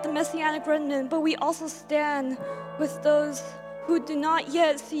stand with the Messianic remnant, but we also stand with those who do not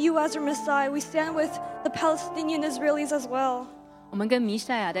yet see you as their Messiah. We stand with the Palestinian Israelis as well. 我们跟弥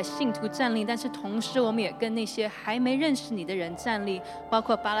赛亚的信徒站立，但是同时我们也跟那些还没认识你的人站立，包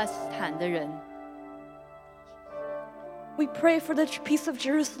括巴勒斯坦的人。 We pray for the peace of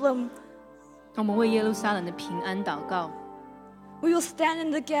Jerusalem. 我们为耶路撒冷的平安祷告。 We will stand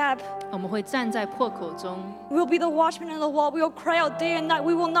in the gap. 我们会站在破口中。 We will be the watchmen on the wall. We will cry out day and night.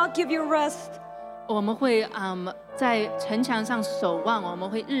 We will not give you rest. 我们会在城墙上守望，我们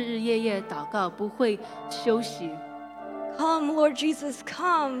会日日夜夜祷告，不会休息。 Come, Lord Jesus,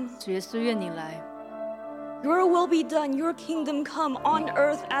 come. 主耶稣，愿你来。 Your will be done. Your kingdom come on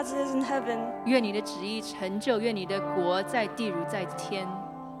earth as it is in heaven. 愿你的旨意成就，愿你的国在地如在天。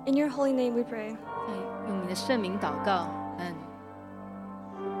 In your holy name we pray. 用你的圣名祷告，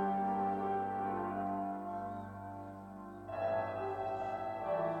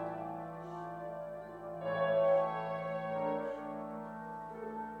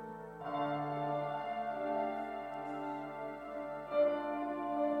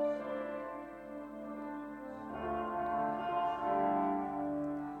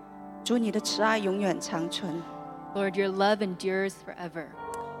主，你的慈爱永远长存。 Lord, your love endures forever.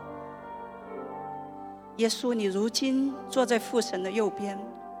 耶稣，你如今坐在父神的右边，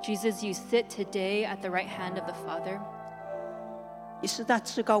 Jesus, you sit today at the right hand of the Father. 你是那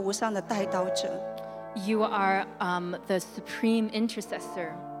至高无上的代祷者， You are the supreme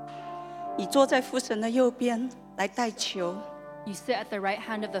intercessor. 你坐在父神的右边来代求。 You sit at the right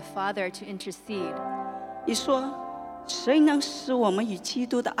hand of the Father to intercede. 你说，谁能使我们与基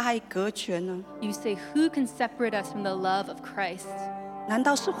督的爱隔绝呢？ You say, who can separate us from the love of Christ? 难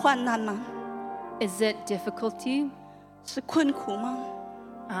道是患难吗？ Is it difficulty? 是困苦吗？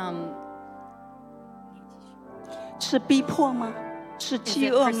是逼迫吗？是 Is 饥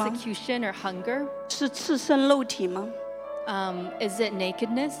it 饿吗？ persecution or hunger? 是赤身露体吗？ Is it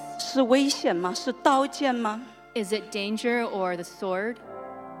nakedness? 是危险吗？是刀剑吗？ Is it danger or the sword?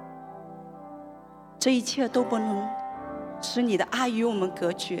 这一切都不能使你的爱与我们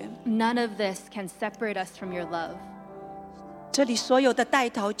隔绝。 None of this can separate us from your love. 这里所有的代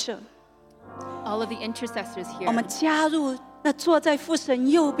祷者， All of the intercessors 我们 here, 加入那坐在父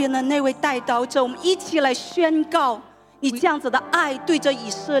神右边的那位代祷者，我们一起来宣告，你这样子的爱对着以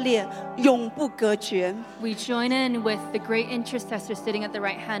色列永不隔绝。 we join in with the great intercessor sitting at the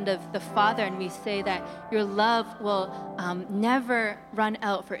right hand of the Father, and we say that your love will never run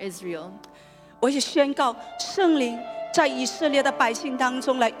out for Israel. 我也宣告圣灵在以色列的百姓当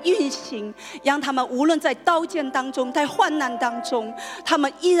中来运行，让他们无论在刀剑当中，在患难当中，他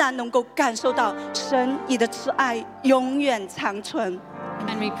们依然能够感受到神你的慈爱永远长存。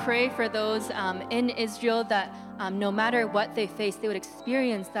 And we pray for those in Israel that no matter what they face, they would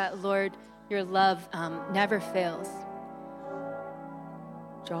experience that, Lord, your love never fails.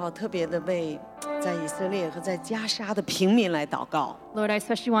 主要特别的为在以色列和在加沙的平民来祷告。 Lord, I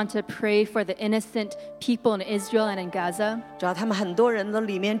especially want to pray for the innocent people in Israel and in Gaza. 主要他们很多人的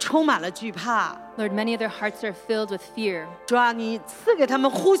里面充满了惧怕。 Lord, many of their hearts are filled with fear. 主要你赐给他们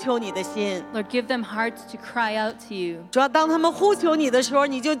呼求你的心。 Lord, give them hearts to cry out to you. 主要当他们呼求你的时候，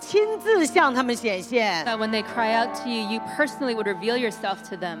你就亲自向他们显现。 That when they cry out to you, you personally would reveal yourself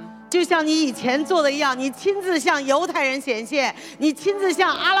to them. 就像你以前做的一样，你亲自向犹太人显现，你亲自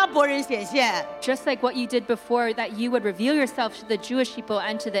向阿拉伯人显现。 Just like what you did before, that you would reveal yourself to the Jewish people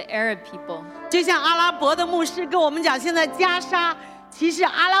and to the Arab people. 就像阿拉伯的牧师跟我们讲，现在加沙其实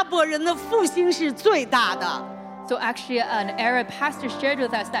阿拉伯人的复兴是最大的。 So actually, an Arab pastor shared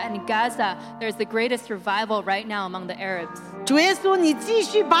with us that in Gaza, there's the greatest revival right now among the Arabs. 主耶稣，你继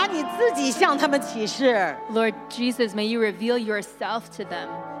续把你自己向他们启示， Lord Jesus, may you reveal yourself to them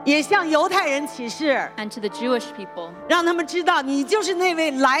也向犹太人启示， and to the Jewish people, 让他们知道你就是那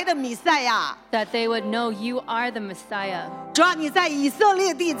位来的弥赛亚。 that they would know you are the Messiah. 主要你在以色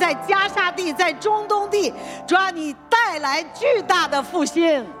列地，在加沙地，在中东地，主要你带来巨大的复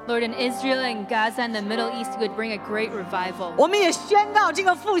兴。 Lord, in Israel and Gaza and the Middle East, you would bring a great revival. 我们也宣告这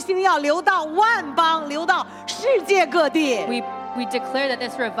个复兴要流到万邦，流到世界各地。 We declare that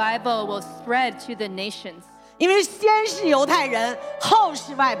this revival will spread to the nations. 因为先是犹太人，后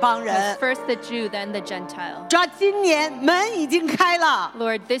是外邦人。 First the Jew, then the Gentile. 主要今年门已经开了，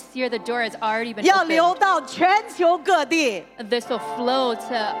 Lord, this year the door has already been 要流 opened. 到全球各地。 This will flow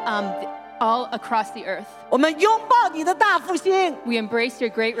to all across the earth. 我们拥抱你的大复兴， We embrace your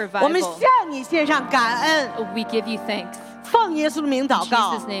great 我们 revival. 向你献上感恩， We give you thanks. 奉耶稣的名 In 祷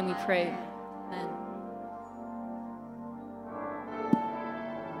告 Jesus'。name we pray. Amen.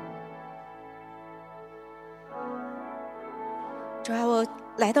 主啊，我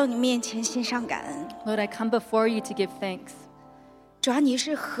来到你面前献上感恩。 Lord, I come before you to give thanks. 主啊，你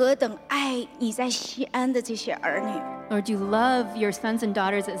是何等爱你在西安的这些儿女。 Lord, you love your sons and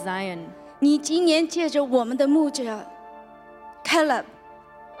daughters at Zion. 你今年借着我们的牧者 Caleb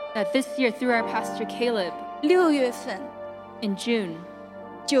That this year, through our pastor Caleb, 6月份、 in June,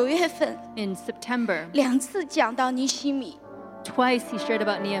 9月份 in September, 2次讲到尼希米， twice he shared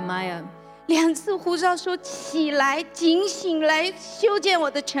about Nehemiah. 2次呼召说起来，警醒来修建我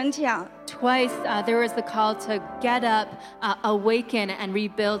的城墙。 Twice there was the call to get up, awaken, and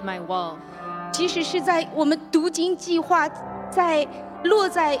rebuild my wall. 即使是在我们读经计划落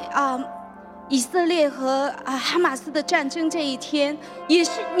在以色列和哈马斯的战争这一天，也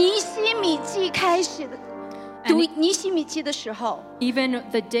是尼希米记开始的。读尼希米记的时候 Even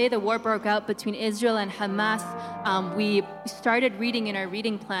the day the war broke out between Israel and Hamas, we started reading in our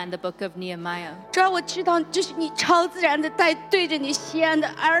reading plan the book of Nehemiah. 主要我知道这是你超自然的对着你西安的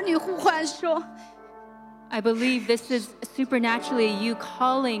儿女呼唤说， I believe this is supernaturally you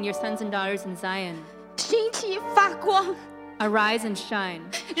calling your sons and daughters in Zion. 兴起发光。 Arise and shine.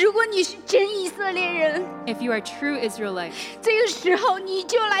 如果你是真以色列人， If you are true Israelites, 这个时候你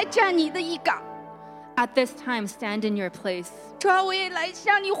就来站你的一岗。At this time, stand in your place. 主啊，我也来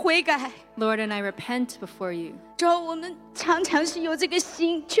向你悔改。 Lord, and I repent before you. 主啊，我们常常是有这个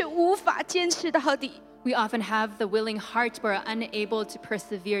心，却无法坚持到底。 We often have the willing heart, but are unable to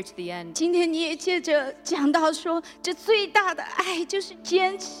persevere to the end. 今天你也借着讲到说，这最大的爱就是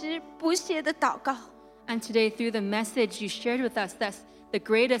坚持不懈的祷告。 And today, through the message you shared with us, that the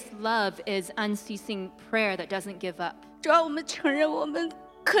greatest love is unceasing prayer that doesn't give up. 主啊，我们承认我们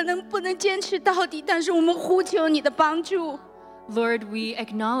可能不能坚持到底，但是我们呼求你的帮助。 Lord, we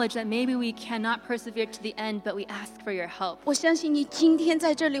acknowledge that maybe we cannot persevere to the end, but we ask for your help. 我相信你今天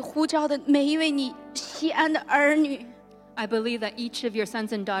在这里呼召的每一位你西安的儿女， I believe that each of your sons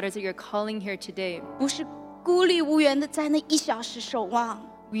and daughters that you're calling here today, 不是孤立无援的在那1小时守望，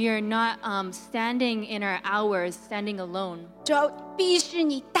 we are not standing in our hours, standing alone, 主要必是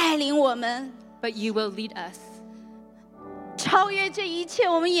你带领我们 but you will lead us 超越这一切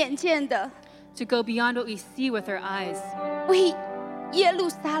我们眼见的， to go beyond what we see with our eyes, 为耶路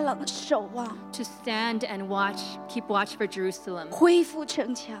撒冷守望， to stand and keep watch for Jerusalem, 恢复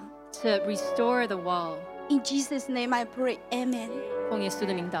城墙。 to restore the wall. In Jesus' name I pray, Amen. 奉耶稣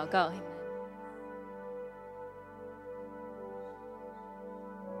的名祷告。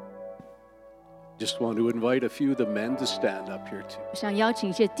 Just want to invite a few of the men to stand up here too. 我想邀请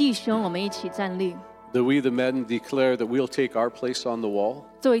一些弟兄，我们一起站立。 That we, the men, declare that we'll take our place on the wall.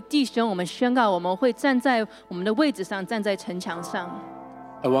 作为弟兄，我们宣告我们会站在我们的位置上，站在城墙上。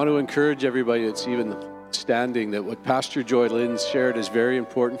 I want to encourage everybody that's even standing that what Pastor Joy Lynn shared is very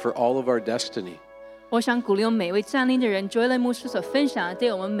important for all of our destiny. 我想鼓励我们每位站立的人 ，Joy Lynn 牧师所分享的，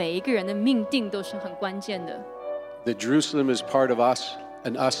对我们每一个人的命定都是很关键的。 That Jerusalem is part of us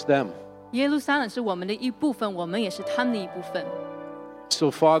and us them. 耶路撒冷是我们的一部分，我们也是他们的一部分。 So,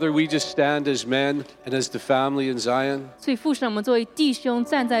 Father, we just stand as men and as the family in Zion. 所以父神，我们作为弟兄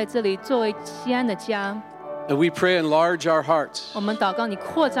站在这里，作为西安的家， And we pray, enlarge our hearts. 我们祷告你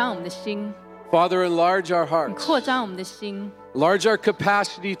扩张我们的心， Father, enlarge our 你 hearts. 扩张我们的心， Enlarge our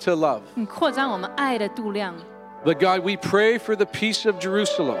capacity to love. 你扩张我们爱的度量。 But God, we pray for the peace of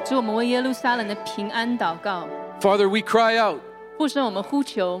Jerusalem. 主，我们为耶路撒冷的平安祷告。 Father, we cry out 父神，我们呼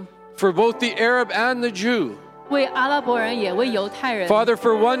求， for both the Arab and the Jew. 为阿拉伯人也为犹太人。 Father,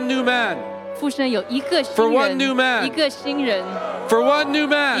 for one new man. 父神有一个 For 新 one new 人， man. 一个新人， For one new 一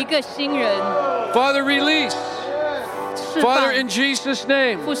man. 个新人。 Father, release. 释放 Father, in Jesus'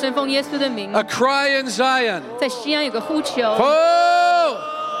 name. 父神奉耶稣的名， A cry in Zion. 在西安有个呼求。 Oh!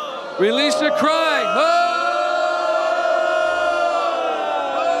 Release a cry. Oh!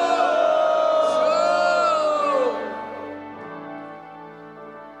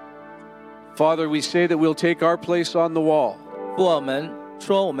 Father, we say that we'll take our place on the wall. 父，我们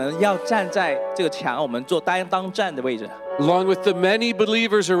说我们要站在这个墙，我们做当站的位置。 Along with the many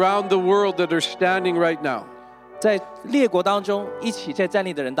believers around the world that are standing right now. 在列国当中，一起在站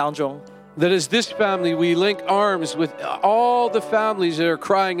立的人当中。 That as this family, we link arms with all the families that are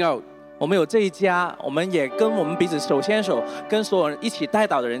crying out. 我们有这一家，我们也跟我们彼此手牵手，跟所有人一起带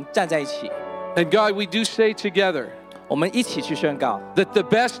祷的人站在一起。 And God, we do say together. 我们一起去宣告 that the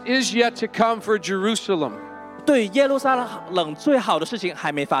best is yet to come for Jerusalem. 对耶路撒冷最好的事情还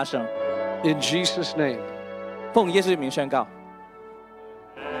没发生。 In Jesus' name. 奉耶稣的名宣告。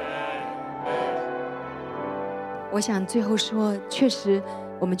我想最后说，确实，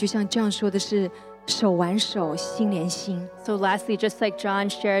我们就像这样说的是，手挽手，心连心。 So lastly, just like John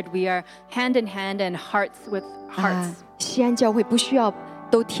shared, we are hand in hand and hearts with hearts. 西安教会不需要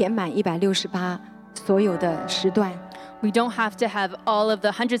都填满168所有的时段。 We don't have to have all of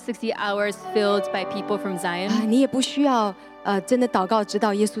the 160 hours filled by people from Zion. 你也不需要真的祷告直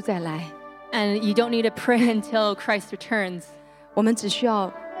到耶稣再来。 And you don't need to pray until Christ returns. 我们只需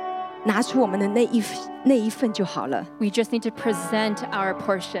要拿出我们的那一份就好了。 We just need to present our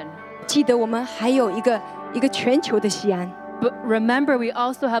portion. 记得我们还有一个全球的西安。 But remember, we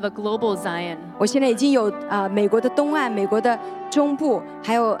also have a global Zion. 我现在已经有美国的东岸、美国的中部，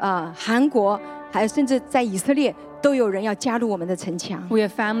还有韩国，还有甚至在以色列。 都有人要加入我们的城墙。 We have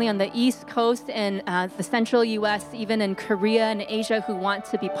family on the East Coast and the Central U.S., even in Korea and Asia, who want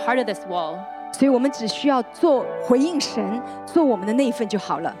to be part of this wall. 所以我们只需要做回应神，做我们的那一份就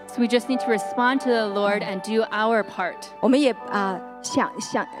好了。 So we just need to respond to the Lord and do our part. 我们也想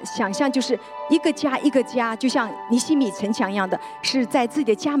象，就是一个家一个家，就像尼希米城墙一样的，是在自己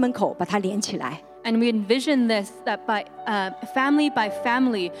的家门口把它连起来。 And we envision this, that by family,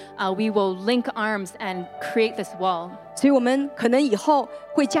 we will link arms and create this wall. 所以我们可能以后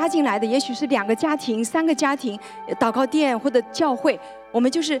会加进来的，也许是2个家庭、3个家庭，祷告殿或者教会，我们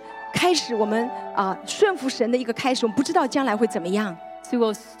就是开始我们顺服神的一个开始。我们不知道将来会怎么样。So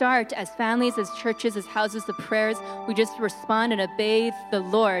we'll start as families, as churches, as houses of prayers. We just respond and obey the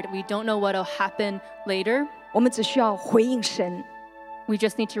Lord. We don't know what will happen later. 我们只需要回应神。 We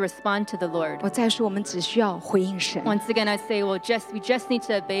just need to respond to the Lord. 我再说，我们只需要回应神。 Once again, I say, we just need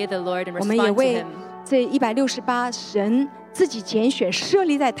to obey the Lord and 我们也 respond to 为 Him. 这168神自己拣选设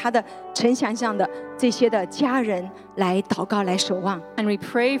立在他的城墙上的这些的家人来祷告，来守望。 And we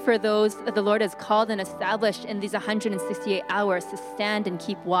pray for those that the Lord has called and established in these 168 hours to stand and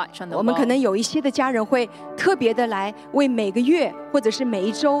keep watch on the 我们可 wall. 能有一些的家人会特别的来为每个月或者是每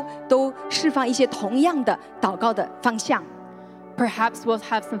一周都释放一些同样的祷告的方向。 Perhaps we'll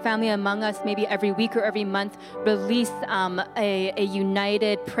have some family among us, maybe every week or every month, release a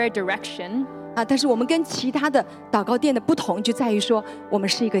united prayer direction. 但是我们跟其他的祷告殿的不同就在于说，我们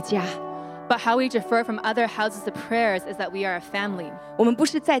是一个家。 But how we differ from other houses of prayers is that we are a family. 我们不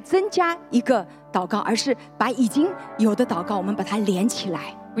是再增加一个祷告，而是把已经有的祷告，我们把它连起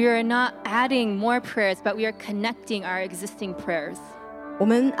来。 We are not adding more prayers, but we are connecting our existing prayers. 我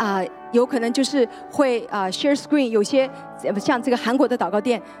们有可能就是会share screen， 有些像这个韩国的祷告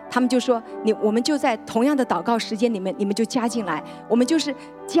殿，他们就说我们就在同样的祷告时间里面，你们就加进来，我们就是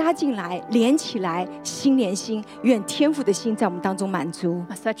加进来，连起来，心连心，愿天父的心在我们当中满足。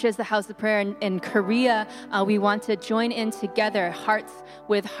 Such as the house of prayer in Korea, we want to join in together, hearts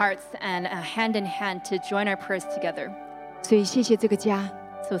with hearts and hand in hand to join our prayers together. 所以谢谢这个家。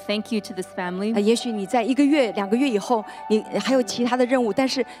 So thank you to this family. 也许你在1个月、2个月以后，你还有其他的任务，但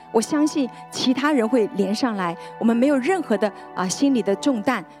是我相信其他人会连上来。我们没有任何的心理的重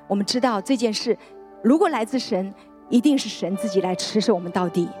担，我们知道这件事如果来自神，一定是神自己来持守我们到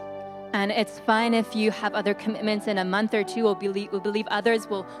底。 And it's fine if you have other commitments in a month or two. We believe others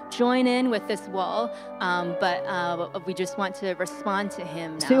will join in with this wall, but we just want to respond to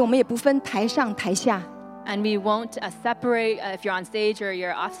Him 所以我 now. 们也不分台上台下， And we won't separate if you're on stage or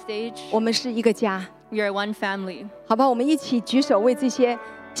you're off stage. 我们是一个家， We are one family. 好吧？我们一起举手为这些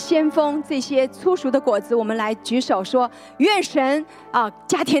先锋、这些粗熟的果子，我们来举手说：愿神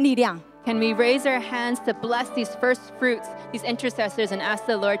加添力量。 Can we raise our hands to bless these first fruits, these intercessors, and ask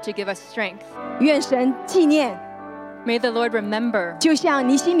the Lord to give us strength? 愿神纪念。 May the Lord remember. 就像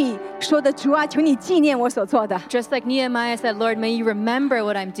尼希米说的：“主啊，求你纪念我所做的。” Just like Nehemiah said, Lord, may you remember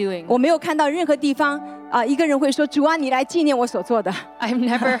what I'm doing. 我没有看到任何地方一个人会说：“主啊，你来纪念我所做的。” I've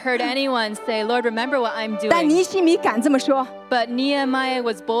never heard anyone say, Lord, remember what I'm 但 doing. 尼希米敢这么说， But Nehemiah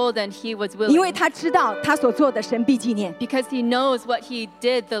was bold and he was 因为 willing. 他知道他所做的神必纪念。 Because he knows what he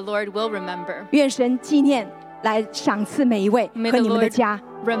did, the Lord will remember. 愿神纪念，来赏赐每一位 May 和 the 你们的 Lord 家。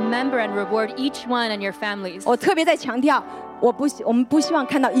 remember and reward each one and your families. 我特别在强调，我们不希望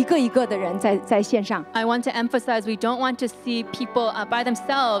看到一个一个的人在线上， I want to emphasize we don't want to see people by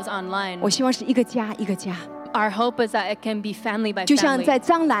themselves online. 我希望是一个家一个家。 Our hope is that it can be family by 就像 family. 在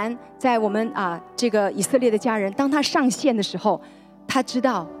张兰，在我们这个以色列的家人，当他上线的时候，他知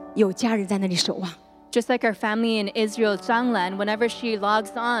道有家人在那里守望。 Just like our family in Israel, Zhanglan, whenever she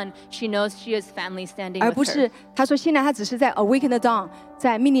logs on, she knows she has family standing 而不 with her. 是他说现在他只是在 Awaken the Dawn，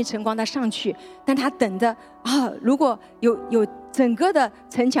 在命令晨光他上去，但他等着如果有整个的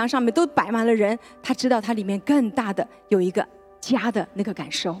城墙上面都摆满了人，他知道他里面更大的有一个家的那个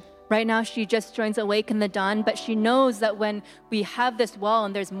感受。 Right now, she just joins Awaken the Dawn, but she knows that when we have this wall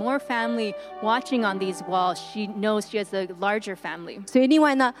and there's more family watching on these walls, she knows she has a larger family. 所以另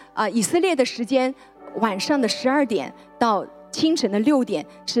外呢，以色列的时间晚上的12点到清晨的6点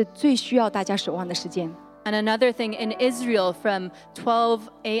是最需要大家守望的时间。 And another thing, in Israel, from 12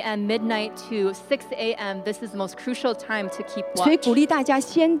 a.m. midnight to 6 a.m., this is the most crucial time to keep 所以 watch. 鼓励大家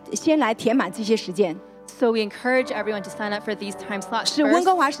先来填满这些时间。 So we encourage everyone to sign up for these time slots 是温 first.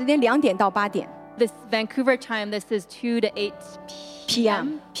 哥华时间2点到8点 This Vancouver time, this is 2 to 8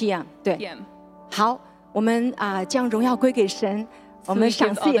 PM 对。 p.m. 好，我们将荣耀归给神，我 So 们 we 赏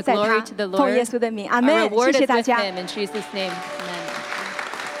give 赐 all 也 the 在 glory 他 to the， 奉 Lord. 耶稣的名，阿 Our 门。 reward 谢谢 is 大 with 家。 him in Jesus' name. Amen.